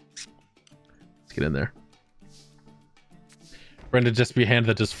Lost. Let's get in there. Branded Despia hand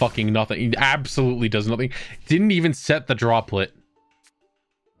that does fucking nothing. He absolutely does nothing. Didn't even set the Droplet.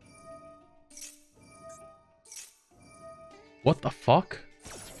 What the fuck?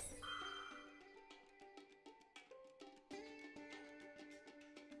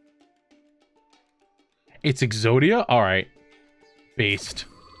 It's Exodia? Alright. Beast.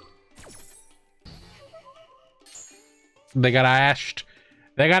 They got ashed.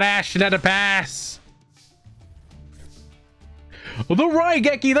 They got ashed and had to pass. Oh, the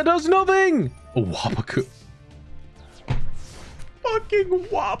Raigeki, that does nothing. Oh, Wabaku. Fucking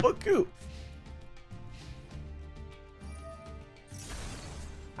Wabaku.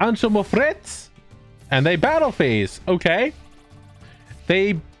 Anshamo Fritz. And they battle phase. Okay.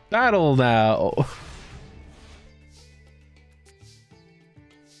 They battle now.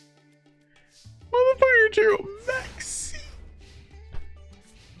 Motherfucker, Drew Maxi.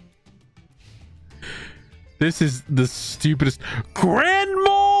 This is the stupidest. Grand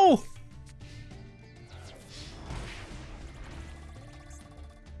Mole.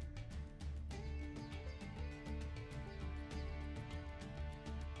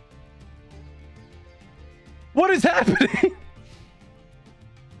 What is happening?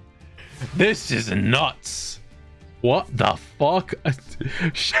 This is nuts. What the fuck?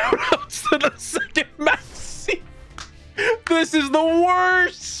 Shout outs to the second Maxi. This is the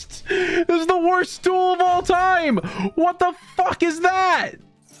worst. This is the worst duel of all time. What the fuck is that?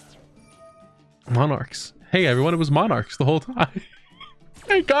 Monarchs. Hey everyone, it was Monarchs the whole time.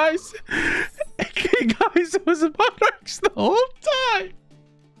 Hey guys. Hey guys, it was Monarchs the whole time.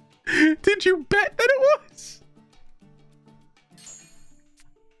 Did you bet that it was?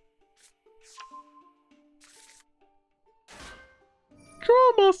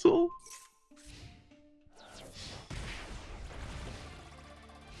 Draw muscle.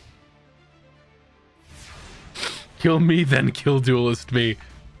 Kill me, then kill duelist me.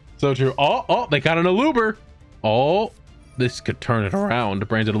 So true. Oh, they got an Aluber. Oh, this could turn it around.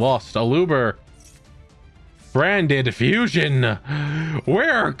 Branded lost. Aluber. Branded fusion.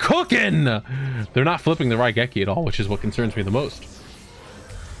 We're cooking. They're not flipping the Raigeki at all, which is what concerns me the most.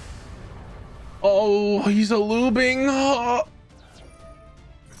 Oh, he's Alubing. Oh.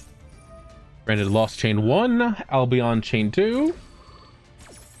 Branded lost chain 1. Albion chain 2.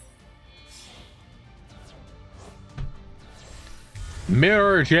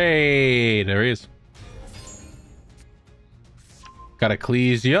 Mirror Jade. There he is. Got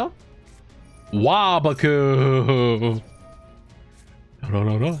Ecclesia. Wabaku.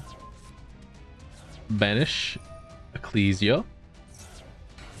 No. Banish. Ecclesia.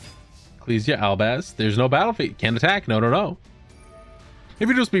 Ecclesia, Albaz. There's no battlefield. Can't attack. No.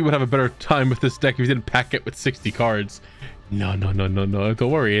 Maybe just me would have a better time with this deck if you didn't pack it with 60 cards. No. Don't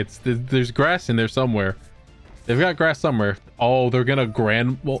worry. There's grass in there somewhere. They've got grass somewhere. Oh, they're gonna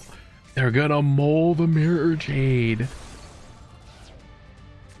they're gonna mole the Mirror Jade.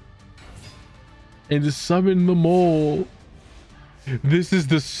 And just summon the mole. This is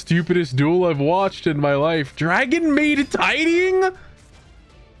the stupidest duel I've watched in my life. Dragon Maid Tidying?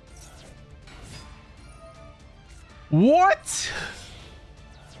 What?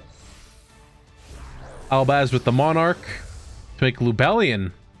 Albaz with the Monarch to make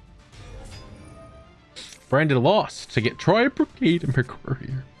Lubellion. Branded lost to get Troy, Brigade, and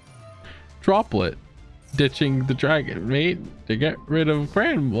Mercurier. Droplet ditching the Dragon Maid to get rid of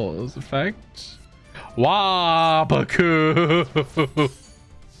Granbull's effect. Wabaku.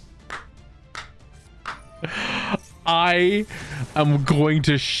 I am going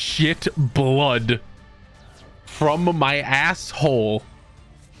to shit blood from my asshole.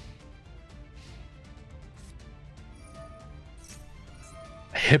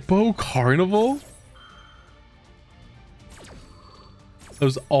 Hippo Carnival?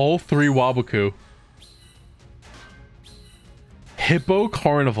 Those all 3 Wabaku. Hippo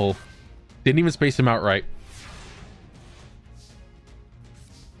Carnival. Didn't even space him out right.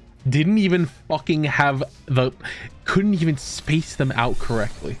 Didn't even fucking have couldn't even space them out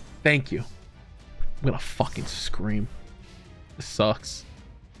correctly. Thank you. I'm gonna fucking scream. This sucks.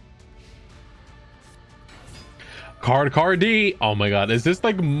 Card D. Oh my god, is this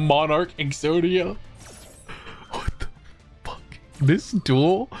like Monarch Exodia? What the fuck? This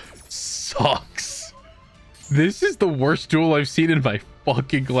duel sucks. This is the worst duel I've seen in my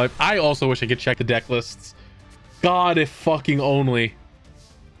fucking life. I also wish I could check the deck lists. God, if fucking only.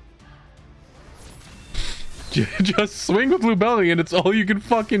 Just swing with Lubellion, it's all you can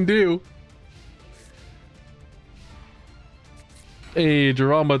fucking do. Hey,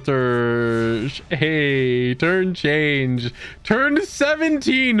 Dramaturge. Hey, turn change. Turn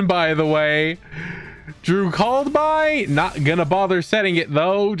 17, by the way. Drew called by. Not gonna bother setting it,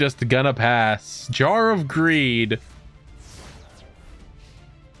 though. Just gonna pass. Jar of Greed.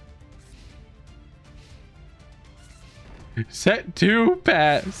 Set 2,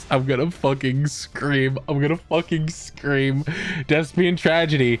 pass. I'm gonna fucking scream. I'm gonna fucking scream. Despian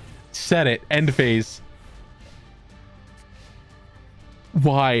Tragedy. Set it. End phase.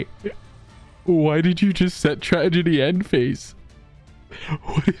 Why? Why did you just set tragedy end phase?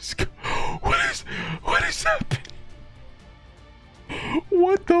 What is happening?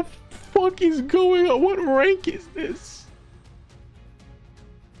 What the fuck is going on? What rank is this?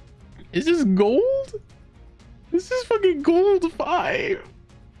 Is this gold? This is fucking gold 5.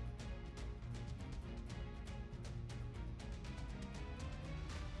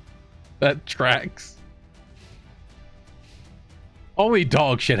 That tracks. Only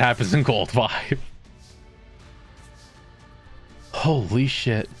dog shit happens in gold 5. Holy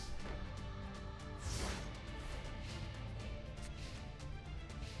shit.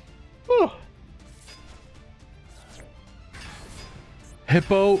 Oh.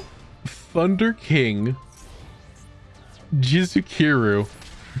 Hippo, Thunder King, Jizukiru,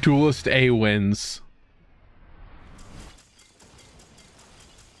 Duelist A wins.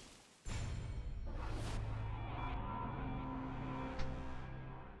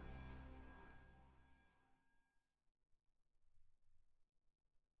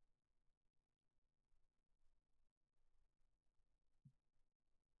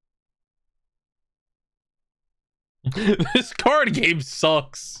 This card game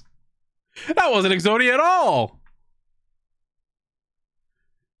sucks. That wasn't Exodia at all.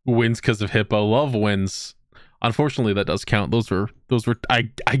 Wins because of Hippo. Love wins. Unfortunately, that does count. Those were I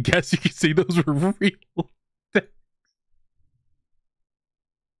guess you can see those were real.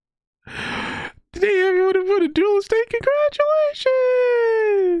 Today everyone have won a Duelist A.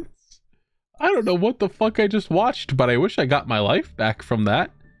 Congratulations! I don't know what the fuck I just watched, but I wish I got my life back from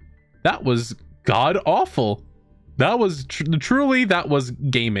that. That was god awful. That was truly, that was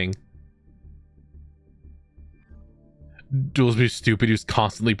gaming. Duels be stupid. He was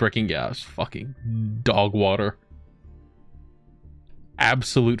constantly breaking gas. Fucking dog water.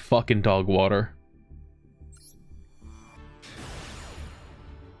 Absolute fucking dog water.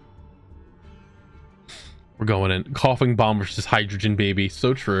 We're going in. Coughing bomb versus hydrogen baby.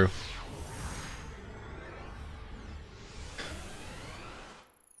 So true.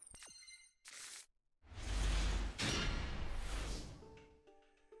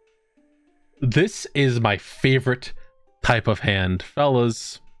 This is my favorite type of hand,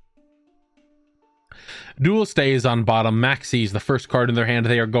 fellas. Duelist A is on bottom. Maxi is the first card in their hand.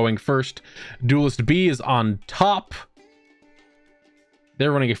 They are going first. Duelist B is on top.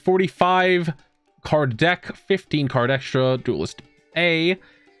 They're running a 45 card deck, 15 card extra. Duelist A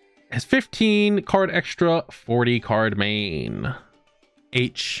has 15 card extra, 40 card main.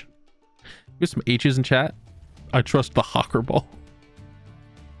 H. Get some H's in chat. I trust the Hawker Ball.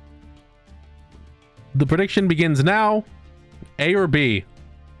 The prediction begins now. A or B?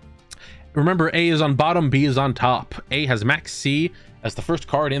 Remember, A is on bottom, B is on top. A has Max C as the first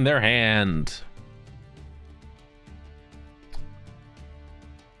card in their hand.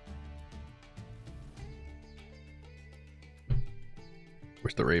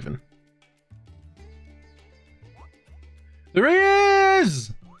 Where's the Raven? There he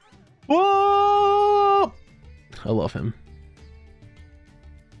is! Whoa! I love him.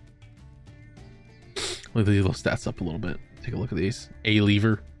 Look at these little stats up a little bit. Take a look at these. A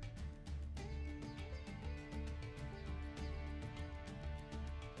lever.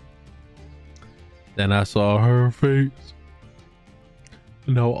 Then I saw her face.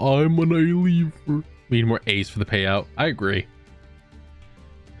 Now I'm an A lever. We need more A's for the payout. I agree.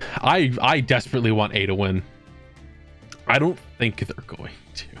 I desperately want A to win. I don't think they're going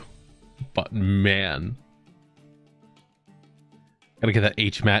to. But man. Gotta get that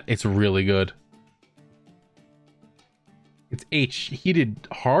H mat. It's really good. It's H. Heated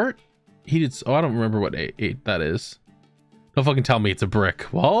heart? Heated... Oh, I don't remember what A that is. Don't fucking tell me it's a brick.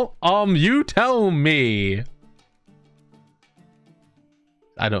 Well, you tell me.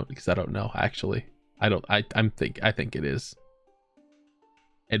 I don't, because I don't know, actually. I think it is.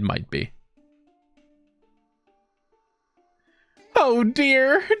 It might be. Oh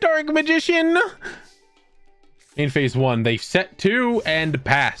dear, Dark Magician. In phase 1, they set 2 and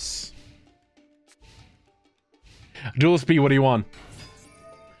pass. Duelist B, what do you want?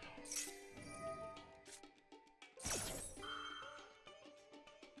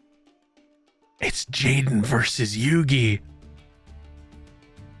 It's Jaden versus Yugi.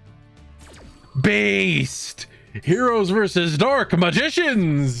 Based. Heroes versus Dark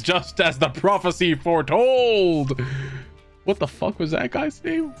Magicians, just as the prophecy foretold. What the fuck was that guy's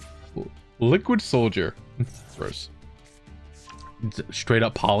name? Liquid Soldier. Gross. Straight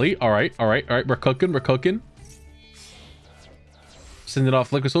up Poly. All right. We're cooking. Send it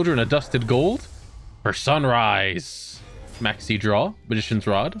off Liquid Soldier and a Dusted Gold for Sunrise. Maxi draw. Magician's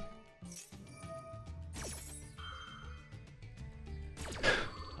Rod.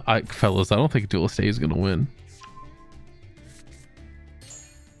 Fellas, I don't think Duelist A is gonna win.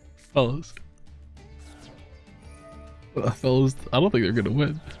 Fellas. Fellas, I don't think they're gonna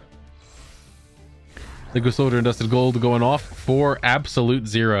win. Liquid Soldier and Dusted Gold going off for absolute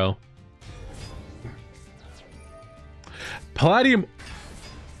zero. Palladium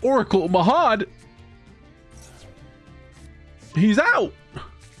Oracle Mahad. He's out.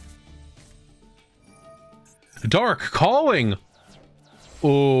 Dark calling.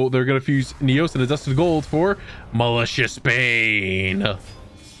 Oh, they're gonna fuse Neos and a Dusted Gold for Malicious Bane.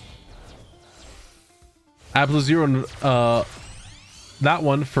 Absolute zero. That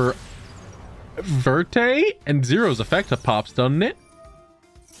one for Verte, and Zero's effect pops, doesn't it?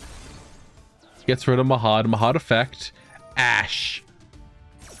 Gets rid of Mahad. Mahad effect. Ash.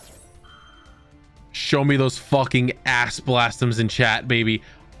 Show me those fucking ass blastums in chat, baby.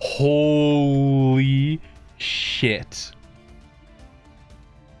 Holy shit.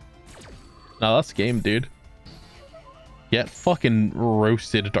 Now that's game, dude. Get fucking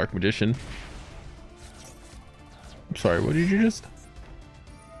roasted, Dark Magician. I'm sorry, what did you just?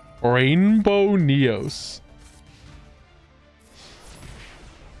 Rainbow Neos.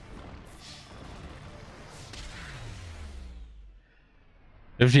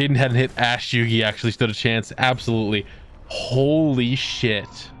 If Jaden hadn't hit Ash, Yugi actually stood a chance. Absolutely. Holy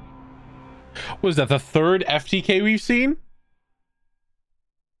shit. Was that the third FTK we've seen?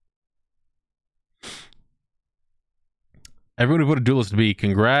 Everyone who voted Duelist B,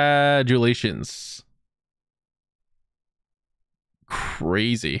 congratulations.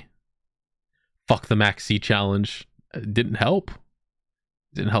 Crazy. Fuck the Max C challenge. It didn't help.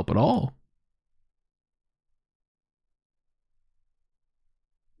 It didn't help at all.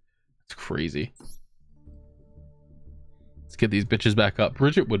 It's crazy. Let's get these bitches back up.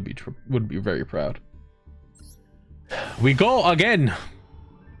 Bridget would be very proud. We go again.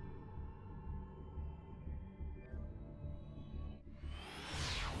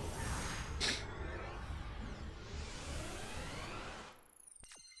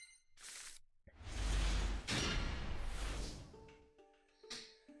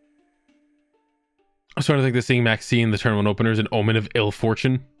 I'm starting to think that seeing Maxine in the tournament opener is an omen of ill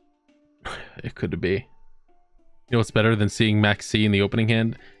fortune. It could be. You know what's better than seeing Maxine in the opening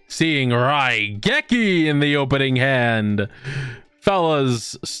hand? Seeing Raigeki in the opening hand.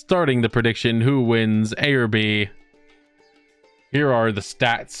 Fellas, starting the prediction. Who wins, A or B? Here are the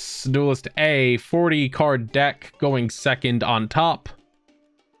stats. Duelist A, 40 card deck going second on top.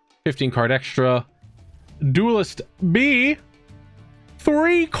 15 card extra. Duelist B,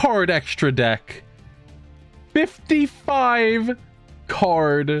 3 card extra deck. 55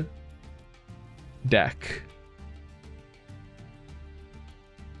 card deck.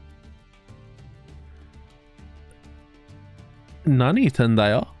 Nani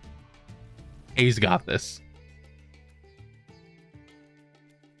Tendaya. A's got this.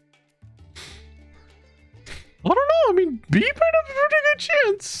 I don't know. I mean, B might have a pretty good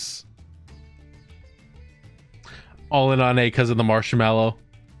chance. All in on A because of the marshmallow.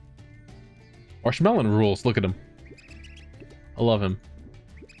 Marshmallow rules. Look at him. I love him.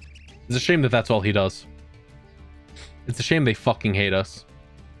 It's a shame that that's all he does. It's a shame they fucking hate us.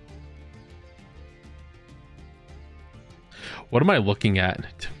 What am I looking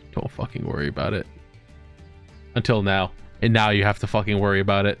at? Don't fucking worry about it. Until now. And now you have to fucking worry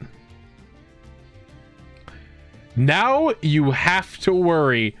about it. Now you have to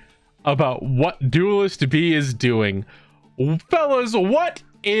worry about what Duelist B is doing. Fellas, what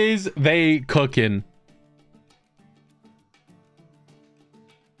is they cooking?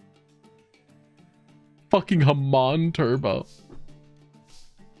 Fucking Hamon Turbo.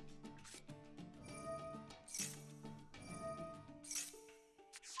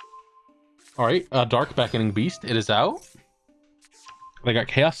 All right, Dark Beckoning Beast. It is out. They got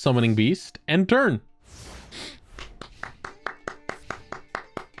Chaos Summoning Beast and turn.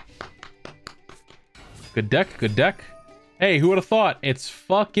 Good deck, good deck. Hey, who would have thought? It's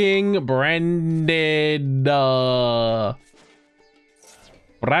fucking branded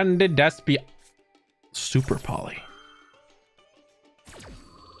Despia. Super Poly.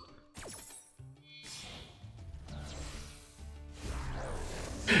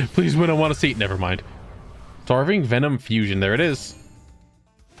 Please win, I want to see. Never mind. Starving Venom Fusion. There it is.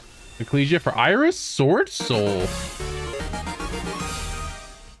 Ecclesia for Iris. Sword Soul.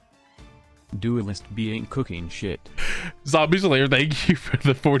 Duelist B ain't cooking shit. Zombie Slayer, thank you for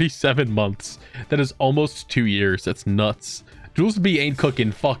the 47 months. That is almost 2 years. That's nuts. Duelist B ain't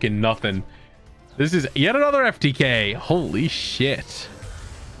cooking fucking nothing. This is yet another FTK. Holy shit.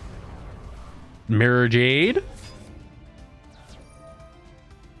 Mirror Jade.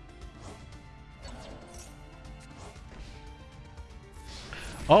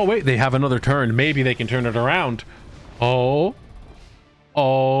 Oh, wait, they have another turn. Maybe they can turn it around. Oh.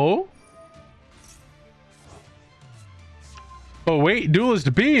 Oh. Oh, wait,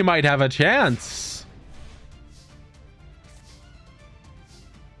 Duelist B might have a chance.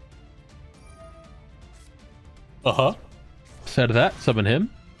 Uh-huh. Said that, summon him.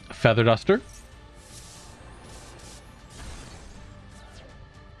 Feather Duster.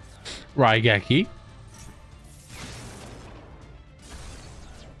 Raigeki.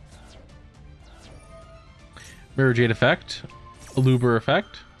 Mirror Jade effect. Aluber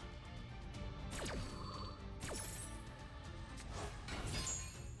effect.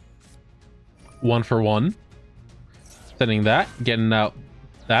 One for one. Sending that. Getting out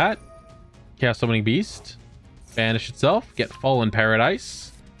that. Chaos Summoning Beast. Banish itself. Get Fallen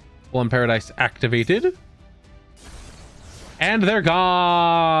Paradise. Fallen Paradise activated. And they're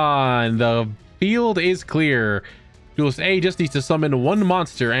gone. The field is clear. Duelist A just needs to summon one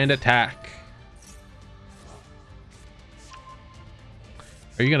monster and attack.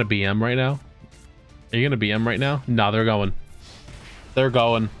 Are you gonna BM right now? Are you gonna BM right now? Nah, they're going. They're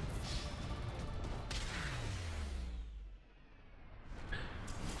going.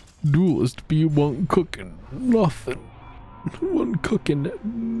 Duelist B won't cooking nothing. One cooking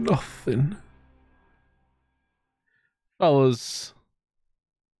nothing. Fellas,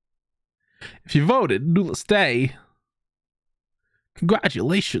 if you voted Duelist A,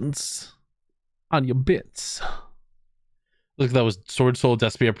 congratulations on your bits. Look, that was Sword Soul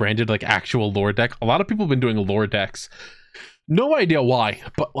Despia branded like actual lore deck. A lot of people have been doing lore decks. No idea why,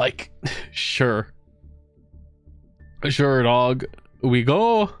 but like, sure. Sure, dog. We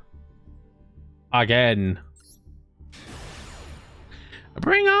go again.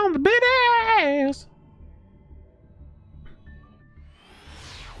 Bring on the biddies.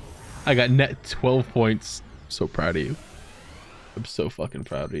 I got net 12 points. So proud of you. I'm so fucking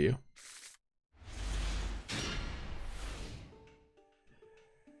proud of you.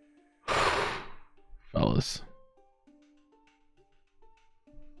 Fellas.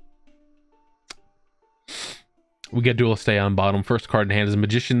 We get Duelist A on bottom. First card in hand is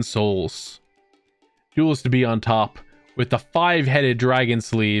Magician's Souls. Duelist to be on top with the 5-headed dragon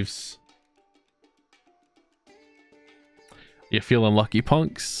sleeves. You feeling lucky,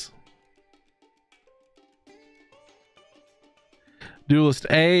 punks? Duelist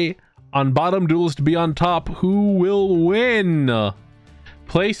A on bottom, Duelist B on top. Who will win?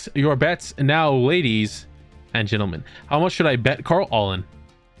 Place your bets now, ladies and gentlemen. How much should I bet, Carl? All in.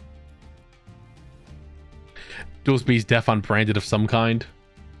 Duelist B's def on branded of some kind.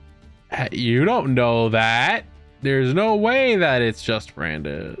 You don't know that. There's no way that it's just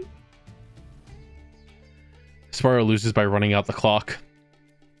branded. Sparrow loses by running out the clock.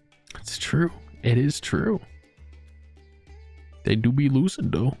 It's true. It is true. They do be losing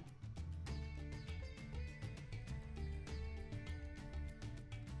though.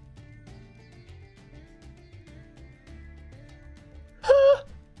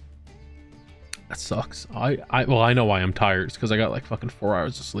 That sucks. Well, I know why I'm tired. It's because I got like fucking 4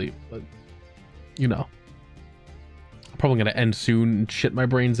 hours of sleep. But you know, I'm probably gonna end soon and shit my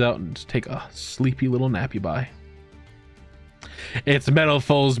brains out and just take a sleepy little nappy bye. It's Metal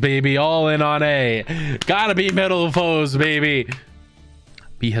Foes, baby. All in on A. Gotta be Metal Foes, baby.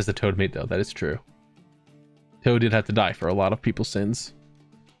 B has the Toad mate though. That is true. Toad did have to die for a lot of people's sins.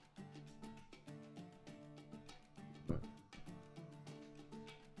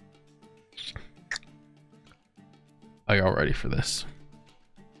 Are y'all ready for this?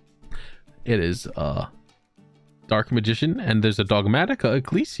 It is Dark Magician, and there's a Dogmatica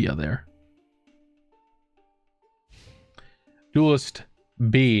Ecclesia there. Duelist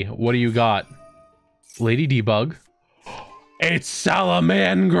B, what do you got? Lady Debug. It's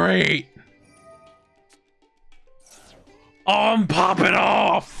Salamangreat! I'm popping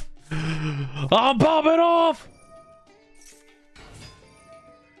off! I'm popping off!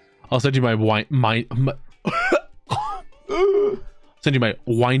 I'll send you my send you my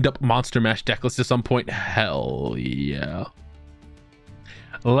wind up monster mash deck list at some point. Hell yeah.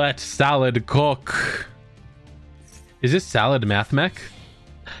 Let salad cook. Is this salad math mech?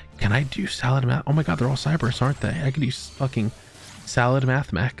 Can I do salad math? Oh my god, they're all Cybers, aren't they? I could use fucking salad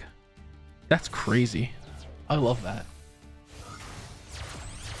math mech. That's crazy. I love that.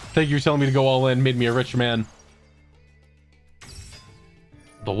 Thank you for telling me to go all in. Made me a rich man.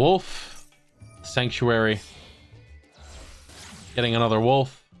 The wolf. Sanctuary. Getting another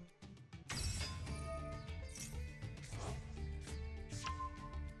wolf.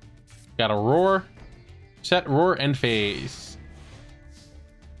 Got a roar. Set, roar, and phase.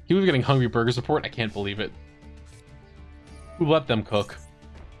 He was getting Hungry Burger support. I can't believe it. Who let them cook?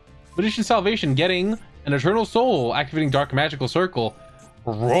 Magician Salvation getting an Eternal Soul, activating Dark Magical Circle.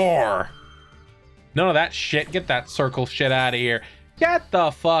 Roar. None of that shit. Get that circle shit out of here. Get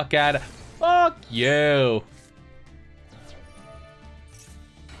the fuck out of... Fuck you.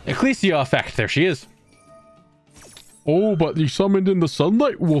 Ecclesia effect. There she is. Oh, but you summoned in the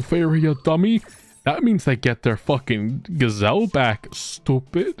Sunlight Wolf area, dummy. That means they get their fucking gazelle back,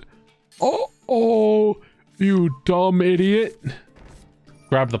 stupid. Oh, you dumb idiot.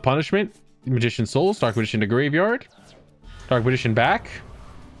 Grab the punishment. Magician Souls. Dark Magician to graveyard. Dark Magician back.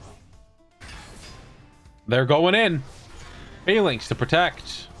 They're going in. Phalanx to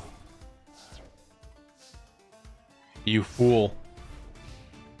protect. You fool.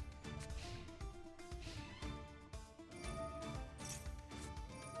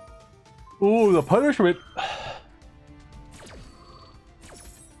 Ooh, the punishment.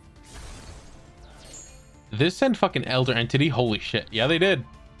 This sent fucking Elder Entity? Holy shit. Yeah, they did.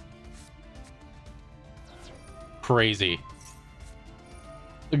 Crazy.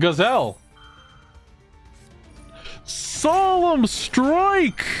 The Gazelle. Solemn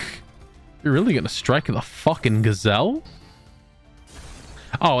Strike. You're really gonna strike the fucking Gazelle?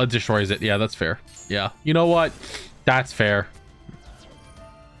 Oh, it destroys it. Yeah, that's fair. Yeah. You know what? That's fair.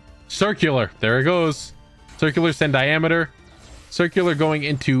 Circular. There it goes. Circular send diameter. Circular going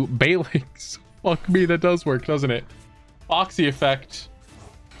into Phalanx. Fuck me, that does work, doesn't it? Foxy effect.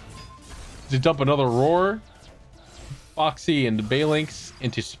 To dump another Roar. Foxy and Phalanx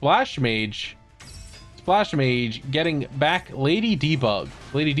into Splash Mage. Splash Mage getting back Lady Debug.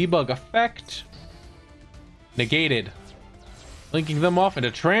 Lady Debug effect. Negated. Linking them off into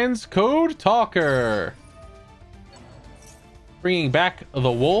Transcode Talker. Bringing back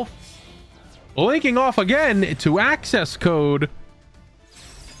the Wolf. Linking off again to Access Code.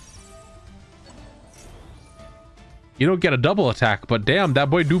 You don't get a double attack, but damn, that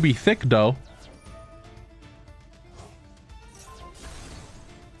boy do be thick though.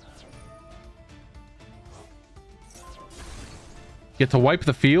 Get to wipe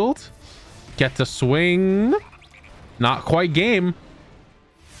the field. Get to swing. Not quite game.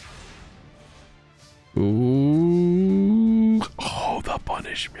 Ooh. Oh, the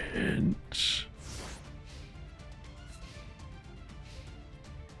punishment.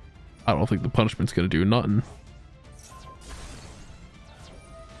 I don't think the punishment's gonna do nothing.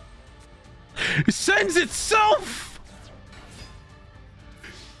 It sends itself.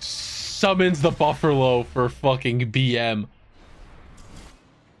 Summons the Buffalo for fucking BM.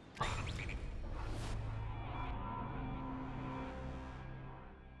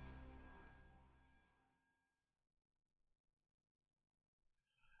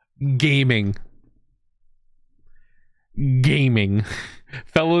 Gaming.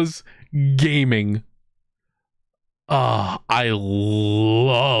 Fellas, gaming. I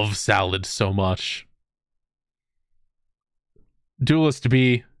love Salad so much. Duelist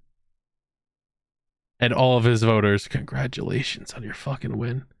B and all of his voters, congratulations on your fucking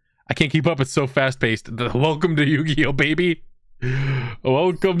win. I can't keep up, it's so fast paced. Welcome to Yu-Gi-Oh, baby.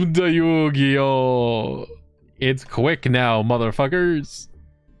 Welcome to Yu-Gi-Oh. It's quick now, motherfuckers.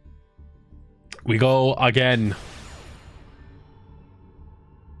 We go again.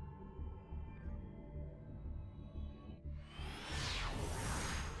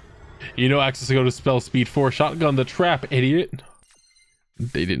 You know access to go to spell speed 4. Shotgun the trap, idiot.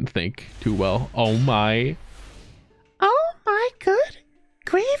 They didn't think too well. Oh my. Oh my good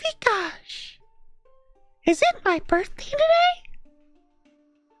gravy gosh. Is it my birthday today?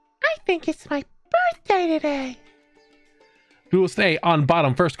 I think it's my birthday today. Duelist A on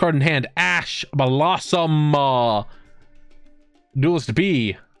bottom. First card in hand. Ash Blossom. Duelist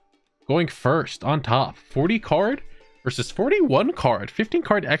B going first on top. 40 card versus 41 card. 15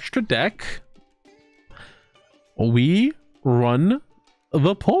 card extra deck. We run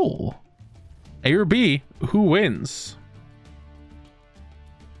the poll. A or B, who wins?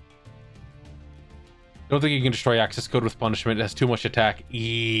 Don't think you can destroy access code with punishment. It has too much attack.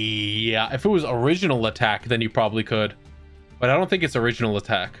 Yeah, if it was original attack, then you probably could. But I don't think it's original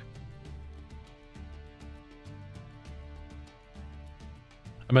attack.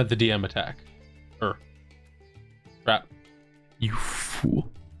 I meant the DM attack. Crap. You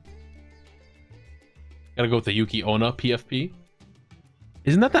fool. Gotta go with the Yuki Onna PFP.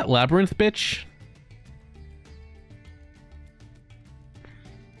 Isn't that Labyrinth bitch?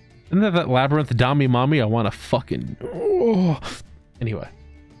 Isn't that Labyrinth Dami Mommy? I want to fucking... Oh. Anyway.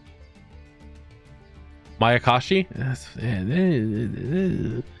 Mayakashi?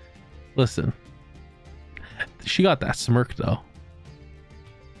 Listen. She got that smirk though.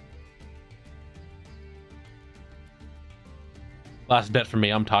 Last bet for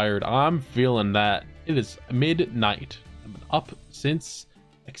me. I'm tired. I'm feeling that. It is midnight. I've been up since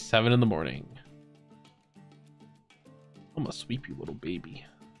like 7 in the morning. I'm gonna sweep you, little baby.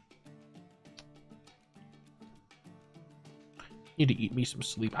 Need to eat me some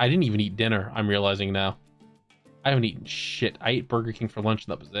sleep. I didn't even eat dinner. I'm realizing now. I haven't eaten shit. I ate Burger King for lunch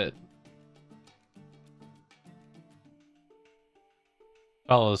and that was it.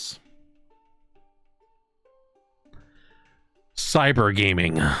 Fellas. Cyber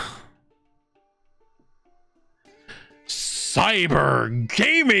gaming. Cyber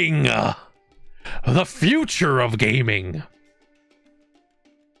gaming! The future of gaming.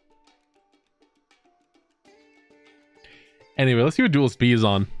 Anyway, let's see what Duelist B is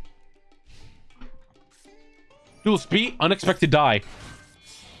on. Duelist B, unexpected die.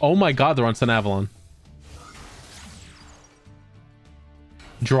 Oh my god, they're on Sun Avalon.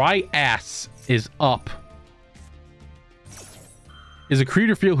 Dry ass is up. Is a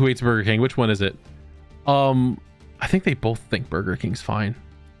creator feel who hates Burger King? Which one is it? I think they both think Burger King's fine.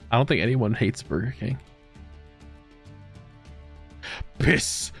 I don't think anyone hates Burger King.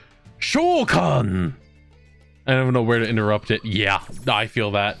 Piss Shokan! I don't know where to interrupt it. Yeah, I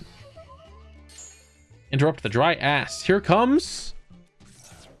feel that. Interrupt the dry ass. Here comes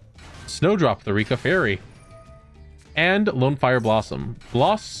Snowdrop, the Rika Fairy. And Lone Fire Blossom.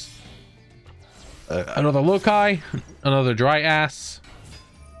 Bloss. Another Lokai. Another dry ass.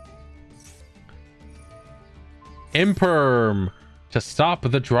 Imperm to stop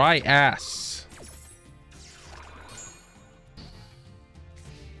the dry ass.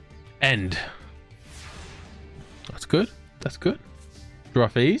 End. That's good. That's good. Draw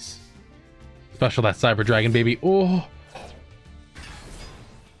phase. Special that Cyber Dragon, baby. Oh.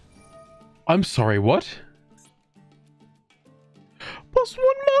 I'm sorry, what? +1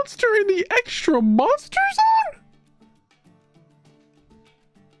 monster in the extra monster zone?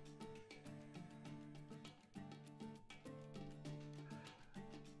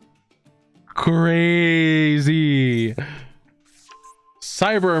 Crazy.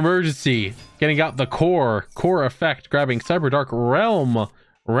 Cyber emergency. Getting out the core effect. Grabbing Cyber Dark Realm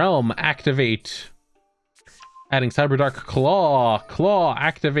activate. Adding Cyber Dark Claw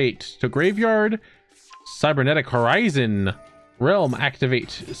activate to graveyard. Cybernetic Horizon Realm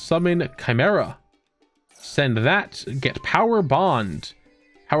activate. Summon Chimera. Send that. Get Power Bond.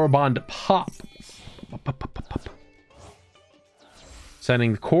 Power Bond pop.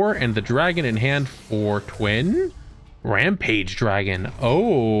 Sending the core and the dragon in hand for twin. Rampage Dragon.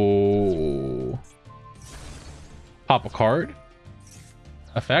 Oh. Pop a card.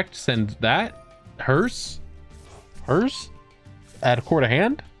 Effect. Send that. Hers. Add a core to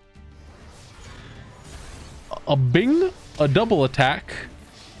hand. A bing. A double attack.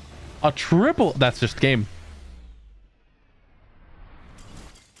 A triple. That's just game.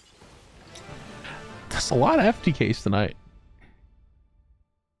 That's a lot of FTKs tonight.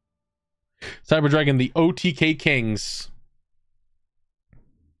 Cyber Dragon, the OTK Kings.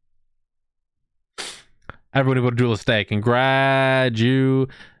 Everybody go to Duelist Day.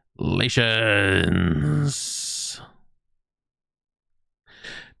 Congratulations.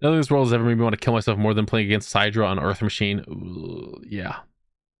 Nothing in this world has ever made me want to kill myself more than playing against Sidra on Earth Machine. Ooh, yeah.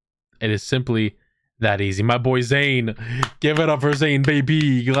 It is simply that easy. My boy Zane. Give it up for Zane, baby.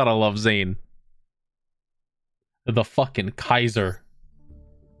 You gotta love Zane. The fucking Kaiser.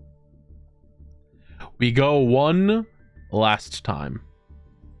 We go one last time.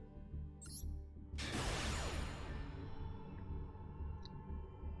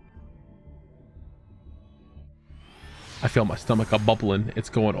 I feel my stomach a bubbling. It's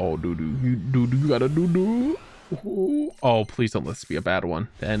going, oh, doo-doo. You gotta doo-doo. Oh, please don't let this be a bad one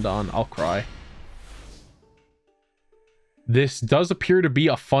to end on. I'll cry. This does appear to be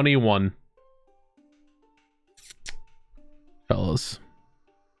a funny one. Fellas.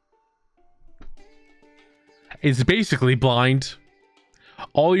 It's basically blind.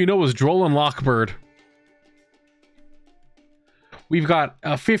 All you know is Droll and Lockbird. We've got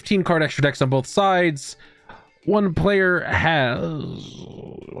 15 card extra decks on both sides. One player has,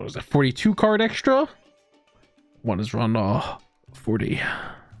 what is it, 42 card extra? One is run 40.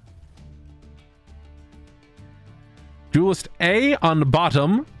 Duelist A on the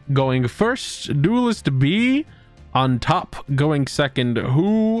bottom going first. Duelist B on top going second.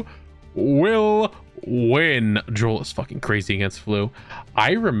 Who will win? Droll is fucking crazy against Flu.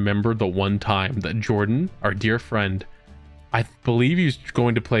 I remember the one time that Jordan, our dear friend, I believe he's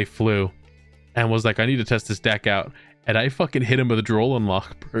going to play Flu, and was like, I need to test this deck out. And I fucking hit him with a Droll and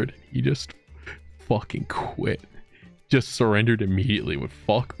Lockbird. He just fucking quit. Just surrendered immediately with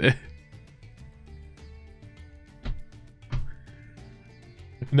fuck this.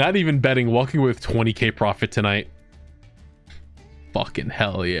 Not even betting, walking with 20k profit tonight. Fucking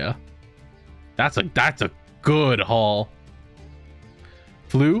hell yeah. That's a good haul.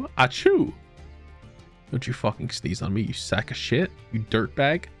 Flu, achoo. Don't you fucking sneeze on me, you sack of shit, you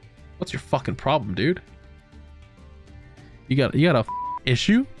dirtbag. What's your fucking problem, dude? You got a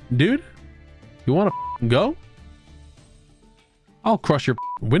issue, dude? You want to go? I'll crush your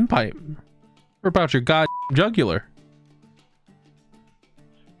windpipe. Or about your god jugular.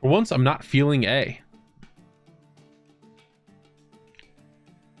 For once, I'm not feeling A.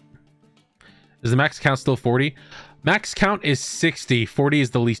 Is the max count still 40? Max count is 60. 40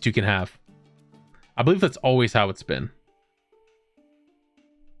 is the least you can have. I believe that's always how it's been.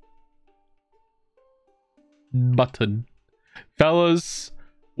 Button. Fellas,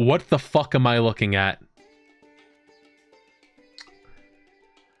 what the fuck am I looking at?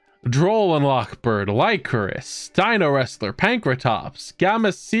 Droll and Lockbird, Lycoris, Dino Wrestler, Pankratops,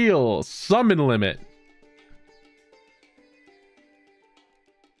 Gamma Seal, Summon Limit.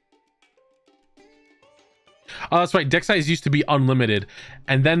 Oh, that's right. Deck size used to be unlimited,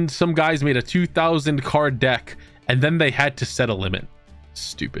 and then some guys made a 2,000 card deck, and then they had to set a limit.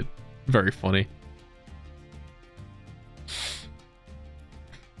 Stupid. Very funny.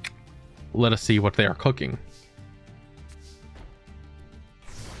 Let us see what they are cooking.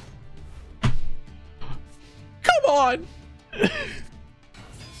 Come on!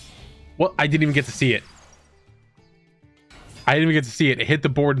 Well, I didn't even get to see it. I didn't even get to see it. It hit the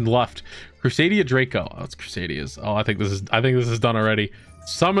board and left. Crusadia Draco. Oh, it's Crusadia's. Oh, I think this is done already.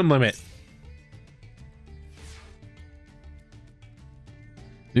 Summon limit.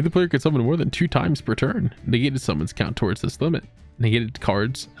 Neither player can summon more than 2 times per turn. Negated summons count towards this limit. Negated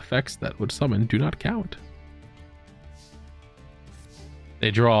cards effects that would summon do not count. They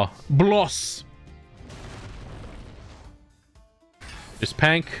draw Bloss. Just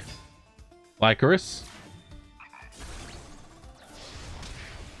Pank. Lycoris.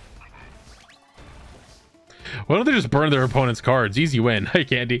 Why don't they just burn their opponent's cards? Easy win. Hey,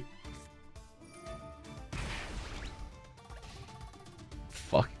 Candy.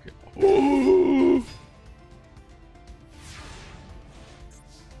 Fuck.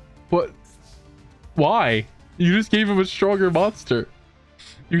 What? Why? You just gave him a stronger monster.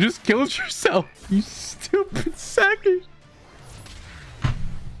 You just killed yourself. You stupid sack of...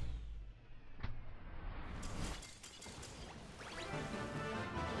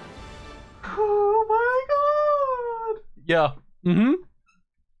 Oh my god. Yeah. Mm-hmm.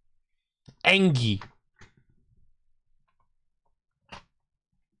 Angie.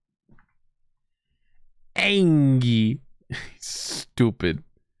 Angie. Stupid.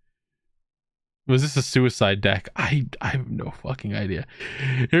 Was this a suicide deck? I have no fucking idea.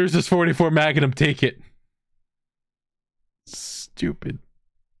 Here's this 44 Magnum. Take it. Stupid.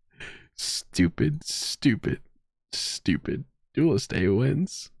 Stupid. Stupid. Stupid. Duelist A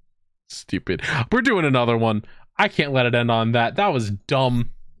wins. Stupid. We're doing another one. I can't let it end on that. That was dumb.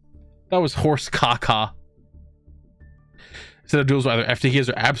 That was horse caca. Instead of duels, either FTKs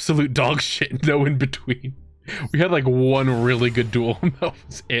are absolute dog shit. No in between. We had like one really good duel, and that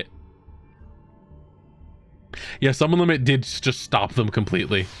was it. Yeah, Summon Limit did just stop them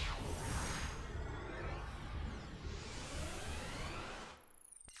completely.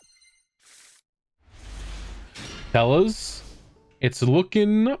 Fellas, it's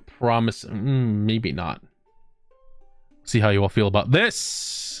looking promising. Maybe not. See how you all feel about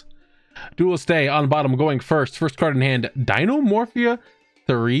this. Duelist A on bottom going first. First card in hand, Dinomorphia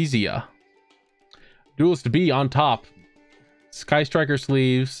Theresia. Duelist B on top. Sky Striker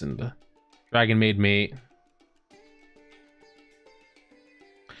sleeves and Dragon Maid mate.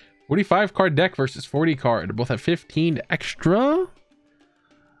 45 card deck versus 40 card. Both have 15 extra.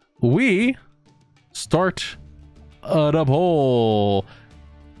 We start up hole.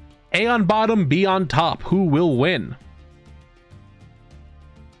 A on bottom, B on top. Who will win?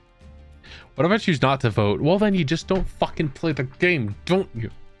 What if I choose not to vote? Well, then you just don't fucking play the game, don't you?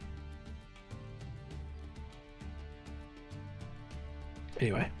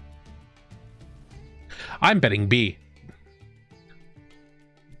 Anyway. I'm betting B.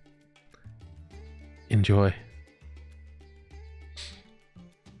 Enjoy.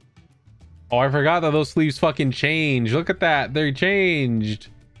 Oh, I forgot that those sleeves fucking changed. Look at that. They're changed.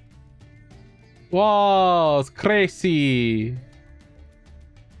 Whoa, it's crazy.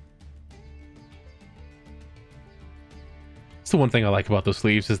 It's the one thing I like about those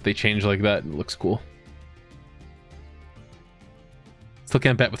sleeves is they change like that. It looks cool. Still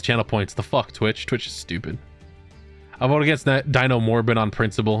can't bet with channel points. The fuck, Twitch? Twitch is stupid. I vote against that Dino Morbid on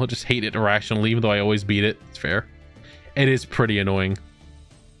principle. I just hate it irrationally, even though I always beat it. It's fair. It is pretty annoying.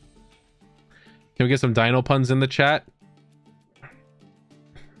 Can we get some dino puns in the chat?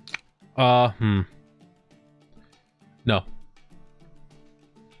 No.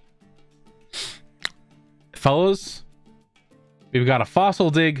 Fellas, we've got a Fossil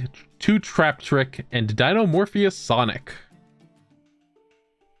Dig, 2 Trap Trick, and Dinomorphia Sonic.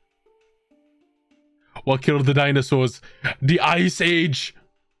 What killed the dinosaurs? The Ice Age!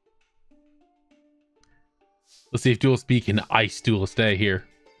 Let's see if Duelist B can ice Duelist A here.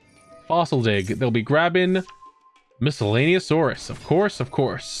 Fossil Dig. They'll be grabbing Miscellaneousaurus. Of course, of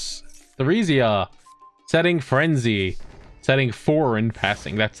course. Theresia. Setting Frenzy. Setting 4 and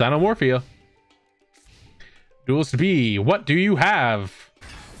passing. That's Dinomorphia. Duelist B, what do you have?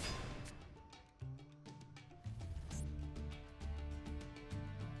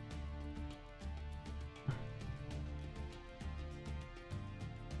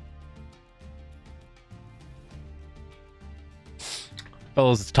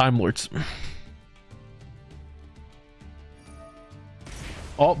 Fellas, it's Time Lords.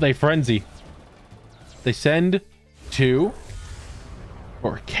 Oh, they frenzy. They send 2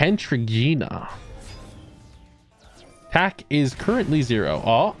 for Kentrigina. Attack is currently 0.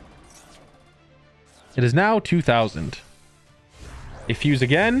 Oh. It is now 2000. They fuse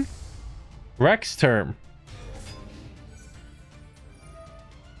again. Rex term.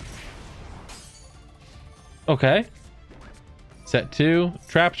 Okay. Set 2.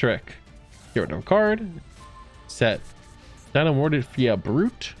 Trap Trick. Get rid of a card. Set Dinomorphia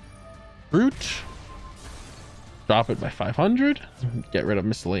Brute. Brute. Drop it by 500. Get rid of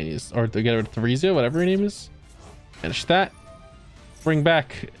Miscellaneous. Or get rid of Theresia, whatever her name is. Finish that. Bring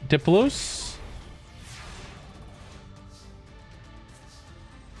back Diplos.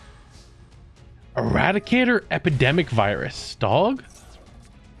 Eradicator Epidemic Virus. Dog.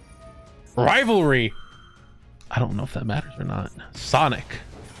 Rivalry. I don't know if that matters or not. Sonic.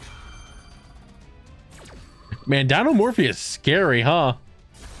 Man, Dinomorphia is scary, huh?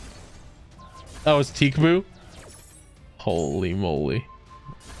 Oh, it's Teekboo. Holy moly.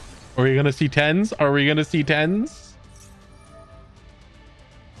 Are we gonna see 10s? Are we gonna see 10s?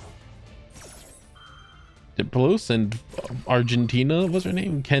 Diplos and Argentina, what's her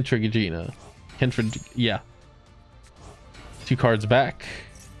name? Kentrigina. Yeah. 2 cards back.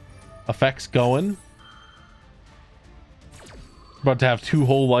 Effects going. About to have 2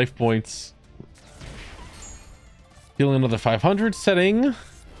 whole life points. Dealing another 500, setting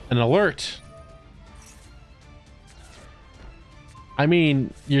an alert. I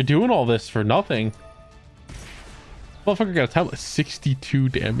mean, you're doing all this for nothing. Motherfucker got a tablet 62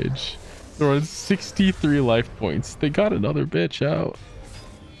 damage. They're on 63 life points. They got another bitch out.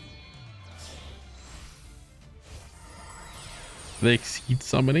 They exceed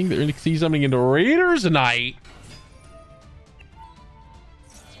summoning. They're exceed summoning into Raiders Night.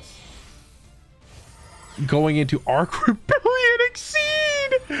 Going into Arc Rebellion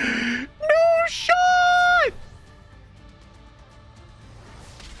Exceed. No shot.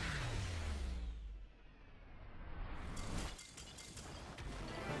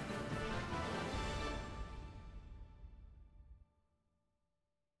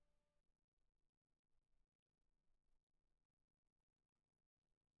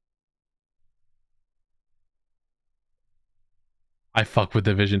 I fuck with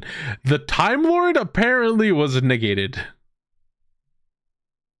Division. The Time Lord apparently was negated.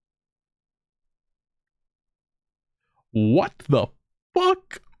 What the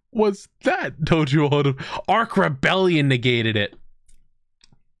fuck was that? Dojo Arc Rebellion negated it.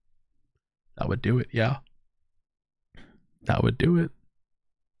 That would do it, yeah. That would do it.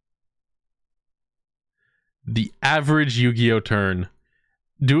 The average Yu-Gi-Oh turn.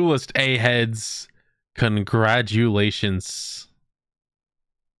 Duelist A heads. Congratulations.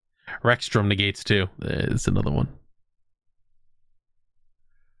 Rexstrom negates too. It's another one.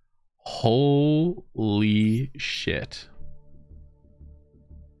 Holy shit.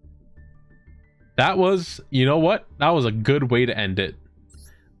 That was, you know what? That was a good way to end it.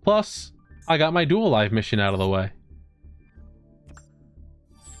 Plus, I got my Dual Live mission out of the way.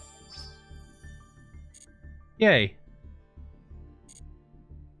 Yay.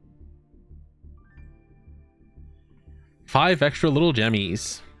 Five extra little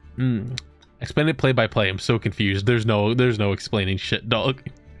gemmies. Explain it play by play. I'm so confused. There's no explaining shit, dog.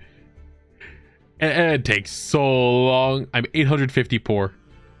 And it takes so long. I'm 850 poor.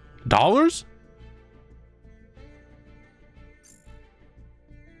 Dollars?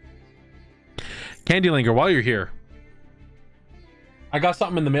 Candylinger, while you're here, I got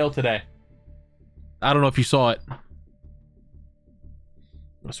something in the mail today. I don't know if you saw it.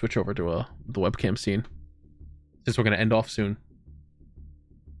 I'll switch over to the webcam scene since we're gonna end off soon.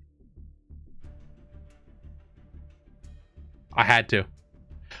 I had to.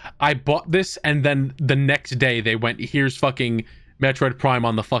 I bought this, and then the next day they went, here's fucking Metroid Prime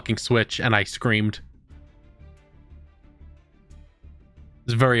on the fucking Switch, and I screamed. I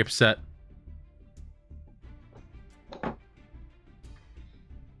was very upset.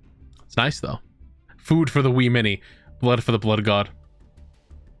 It's nice, though. Food for the Wii Mini. Blood for the Blood God.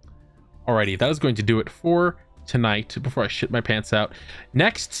 Alrighty, that is going to do it for tonight before I shit my pants out.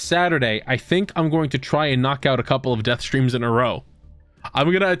 Next Saturday, I think I'm going to try and knock out a couple of death streams in a row. I'm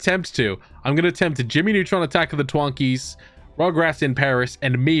going to attempt Jimmy Neutron Attack of the Twonkies, Rugrats in Paris,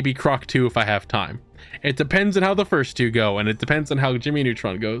 and maybe Croc 2 if I have time. It depends on how the first two go, and it depends on how Jimmy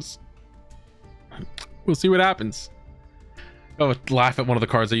Neutron goes. We'll see what happens. Oh, laugh at one of the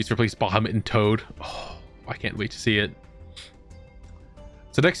cards I used to replace Bahamut and Toad. Oh, I can't wait to see it.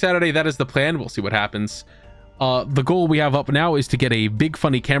 So next Saturday, that is the plan. We'll see what happens. The goal we have up now is to get a big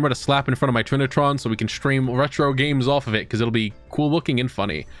funny camera to slap in front of my Trinitron so we can stream retro games off of it, because it'll be cool looking and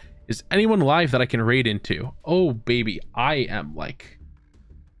funny. Is anyone live that I can raid into? Oh, baby. I am like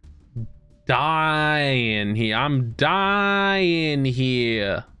dying here. I'm dying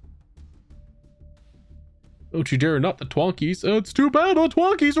here. Don't you dare, not the Twonkies. It's too bad the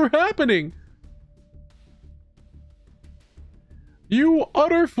Twonkies are happening. You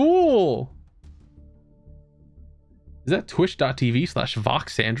utter fool. Is that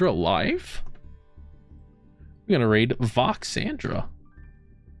twitch.tv/Voxandra live? We're gonna raid Voxandra.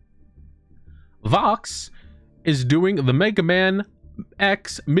 Vox is doing the Mega Man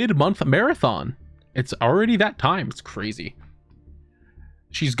X mid-month marathon. It's already that time. It's crazy.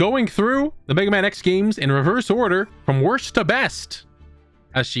 She's going through the Mega Man X games in reverse order from worst to best,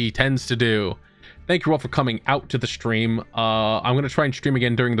 as she tends to do. Thank you all for coming out to the stream. I'm going to try and stream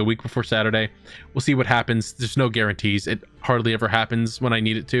again during the week before Saturday. We'll see what happens. There's no guarantees. It hardly ever happens when I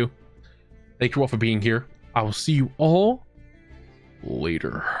need it to. Thank you all for being here. I will see you all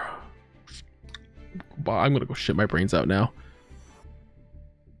later. Bye. I'm going to go shit my brains out now.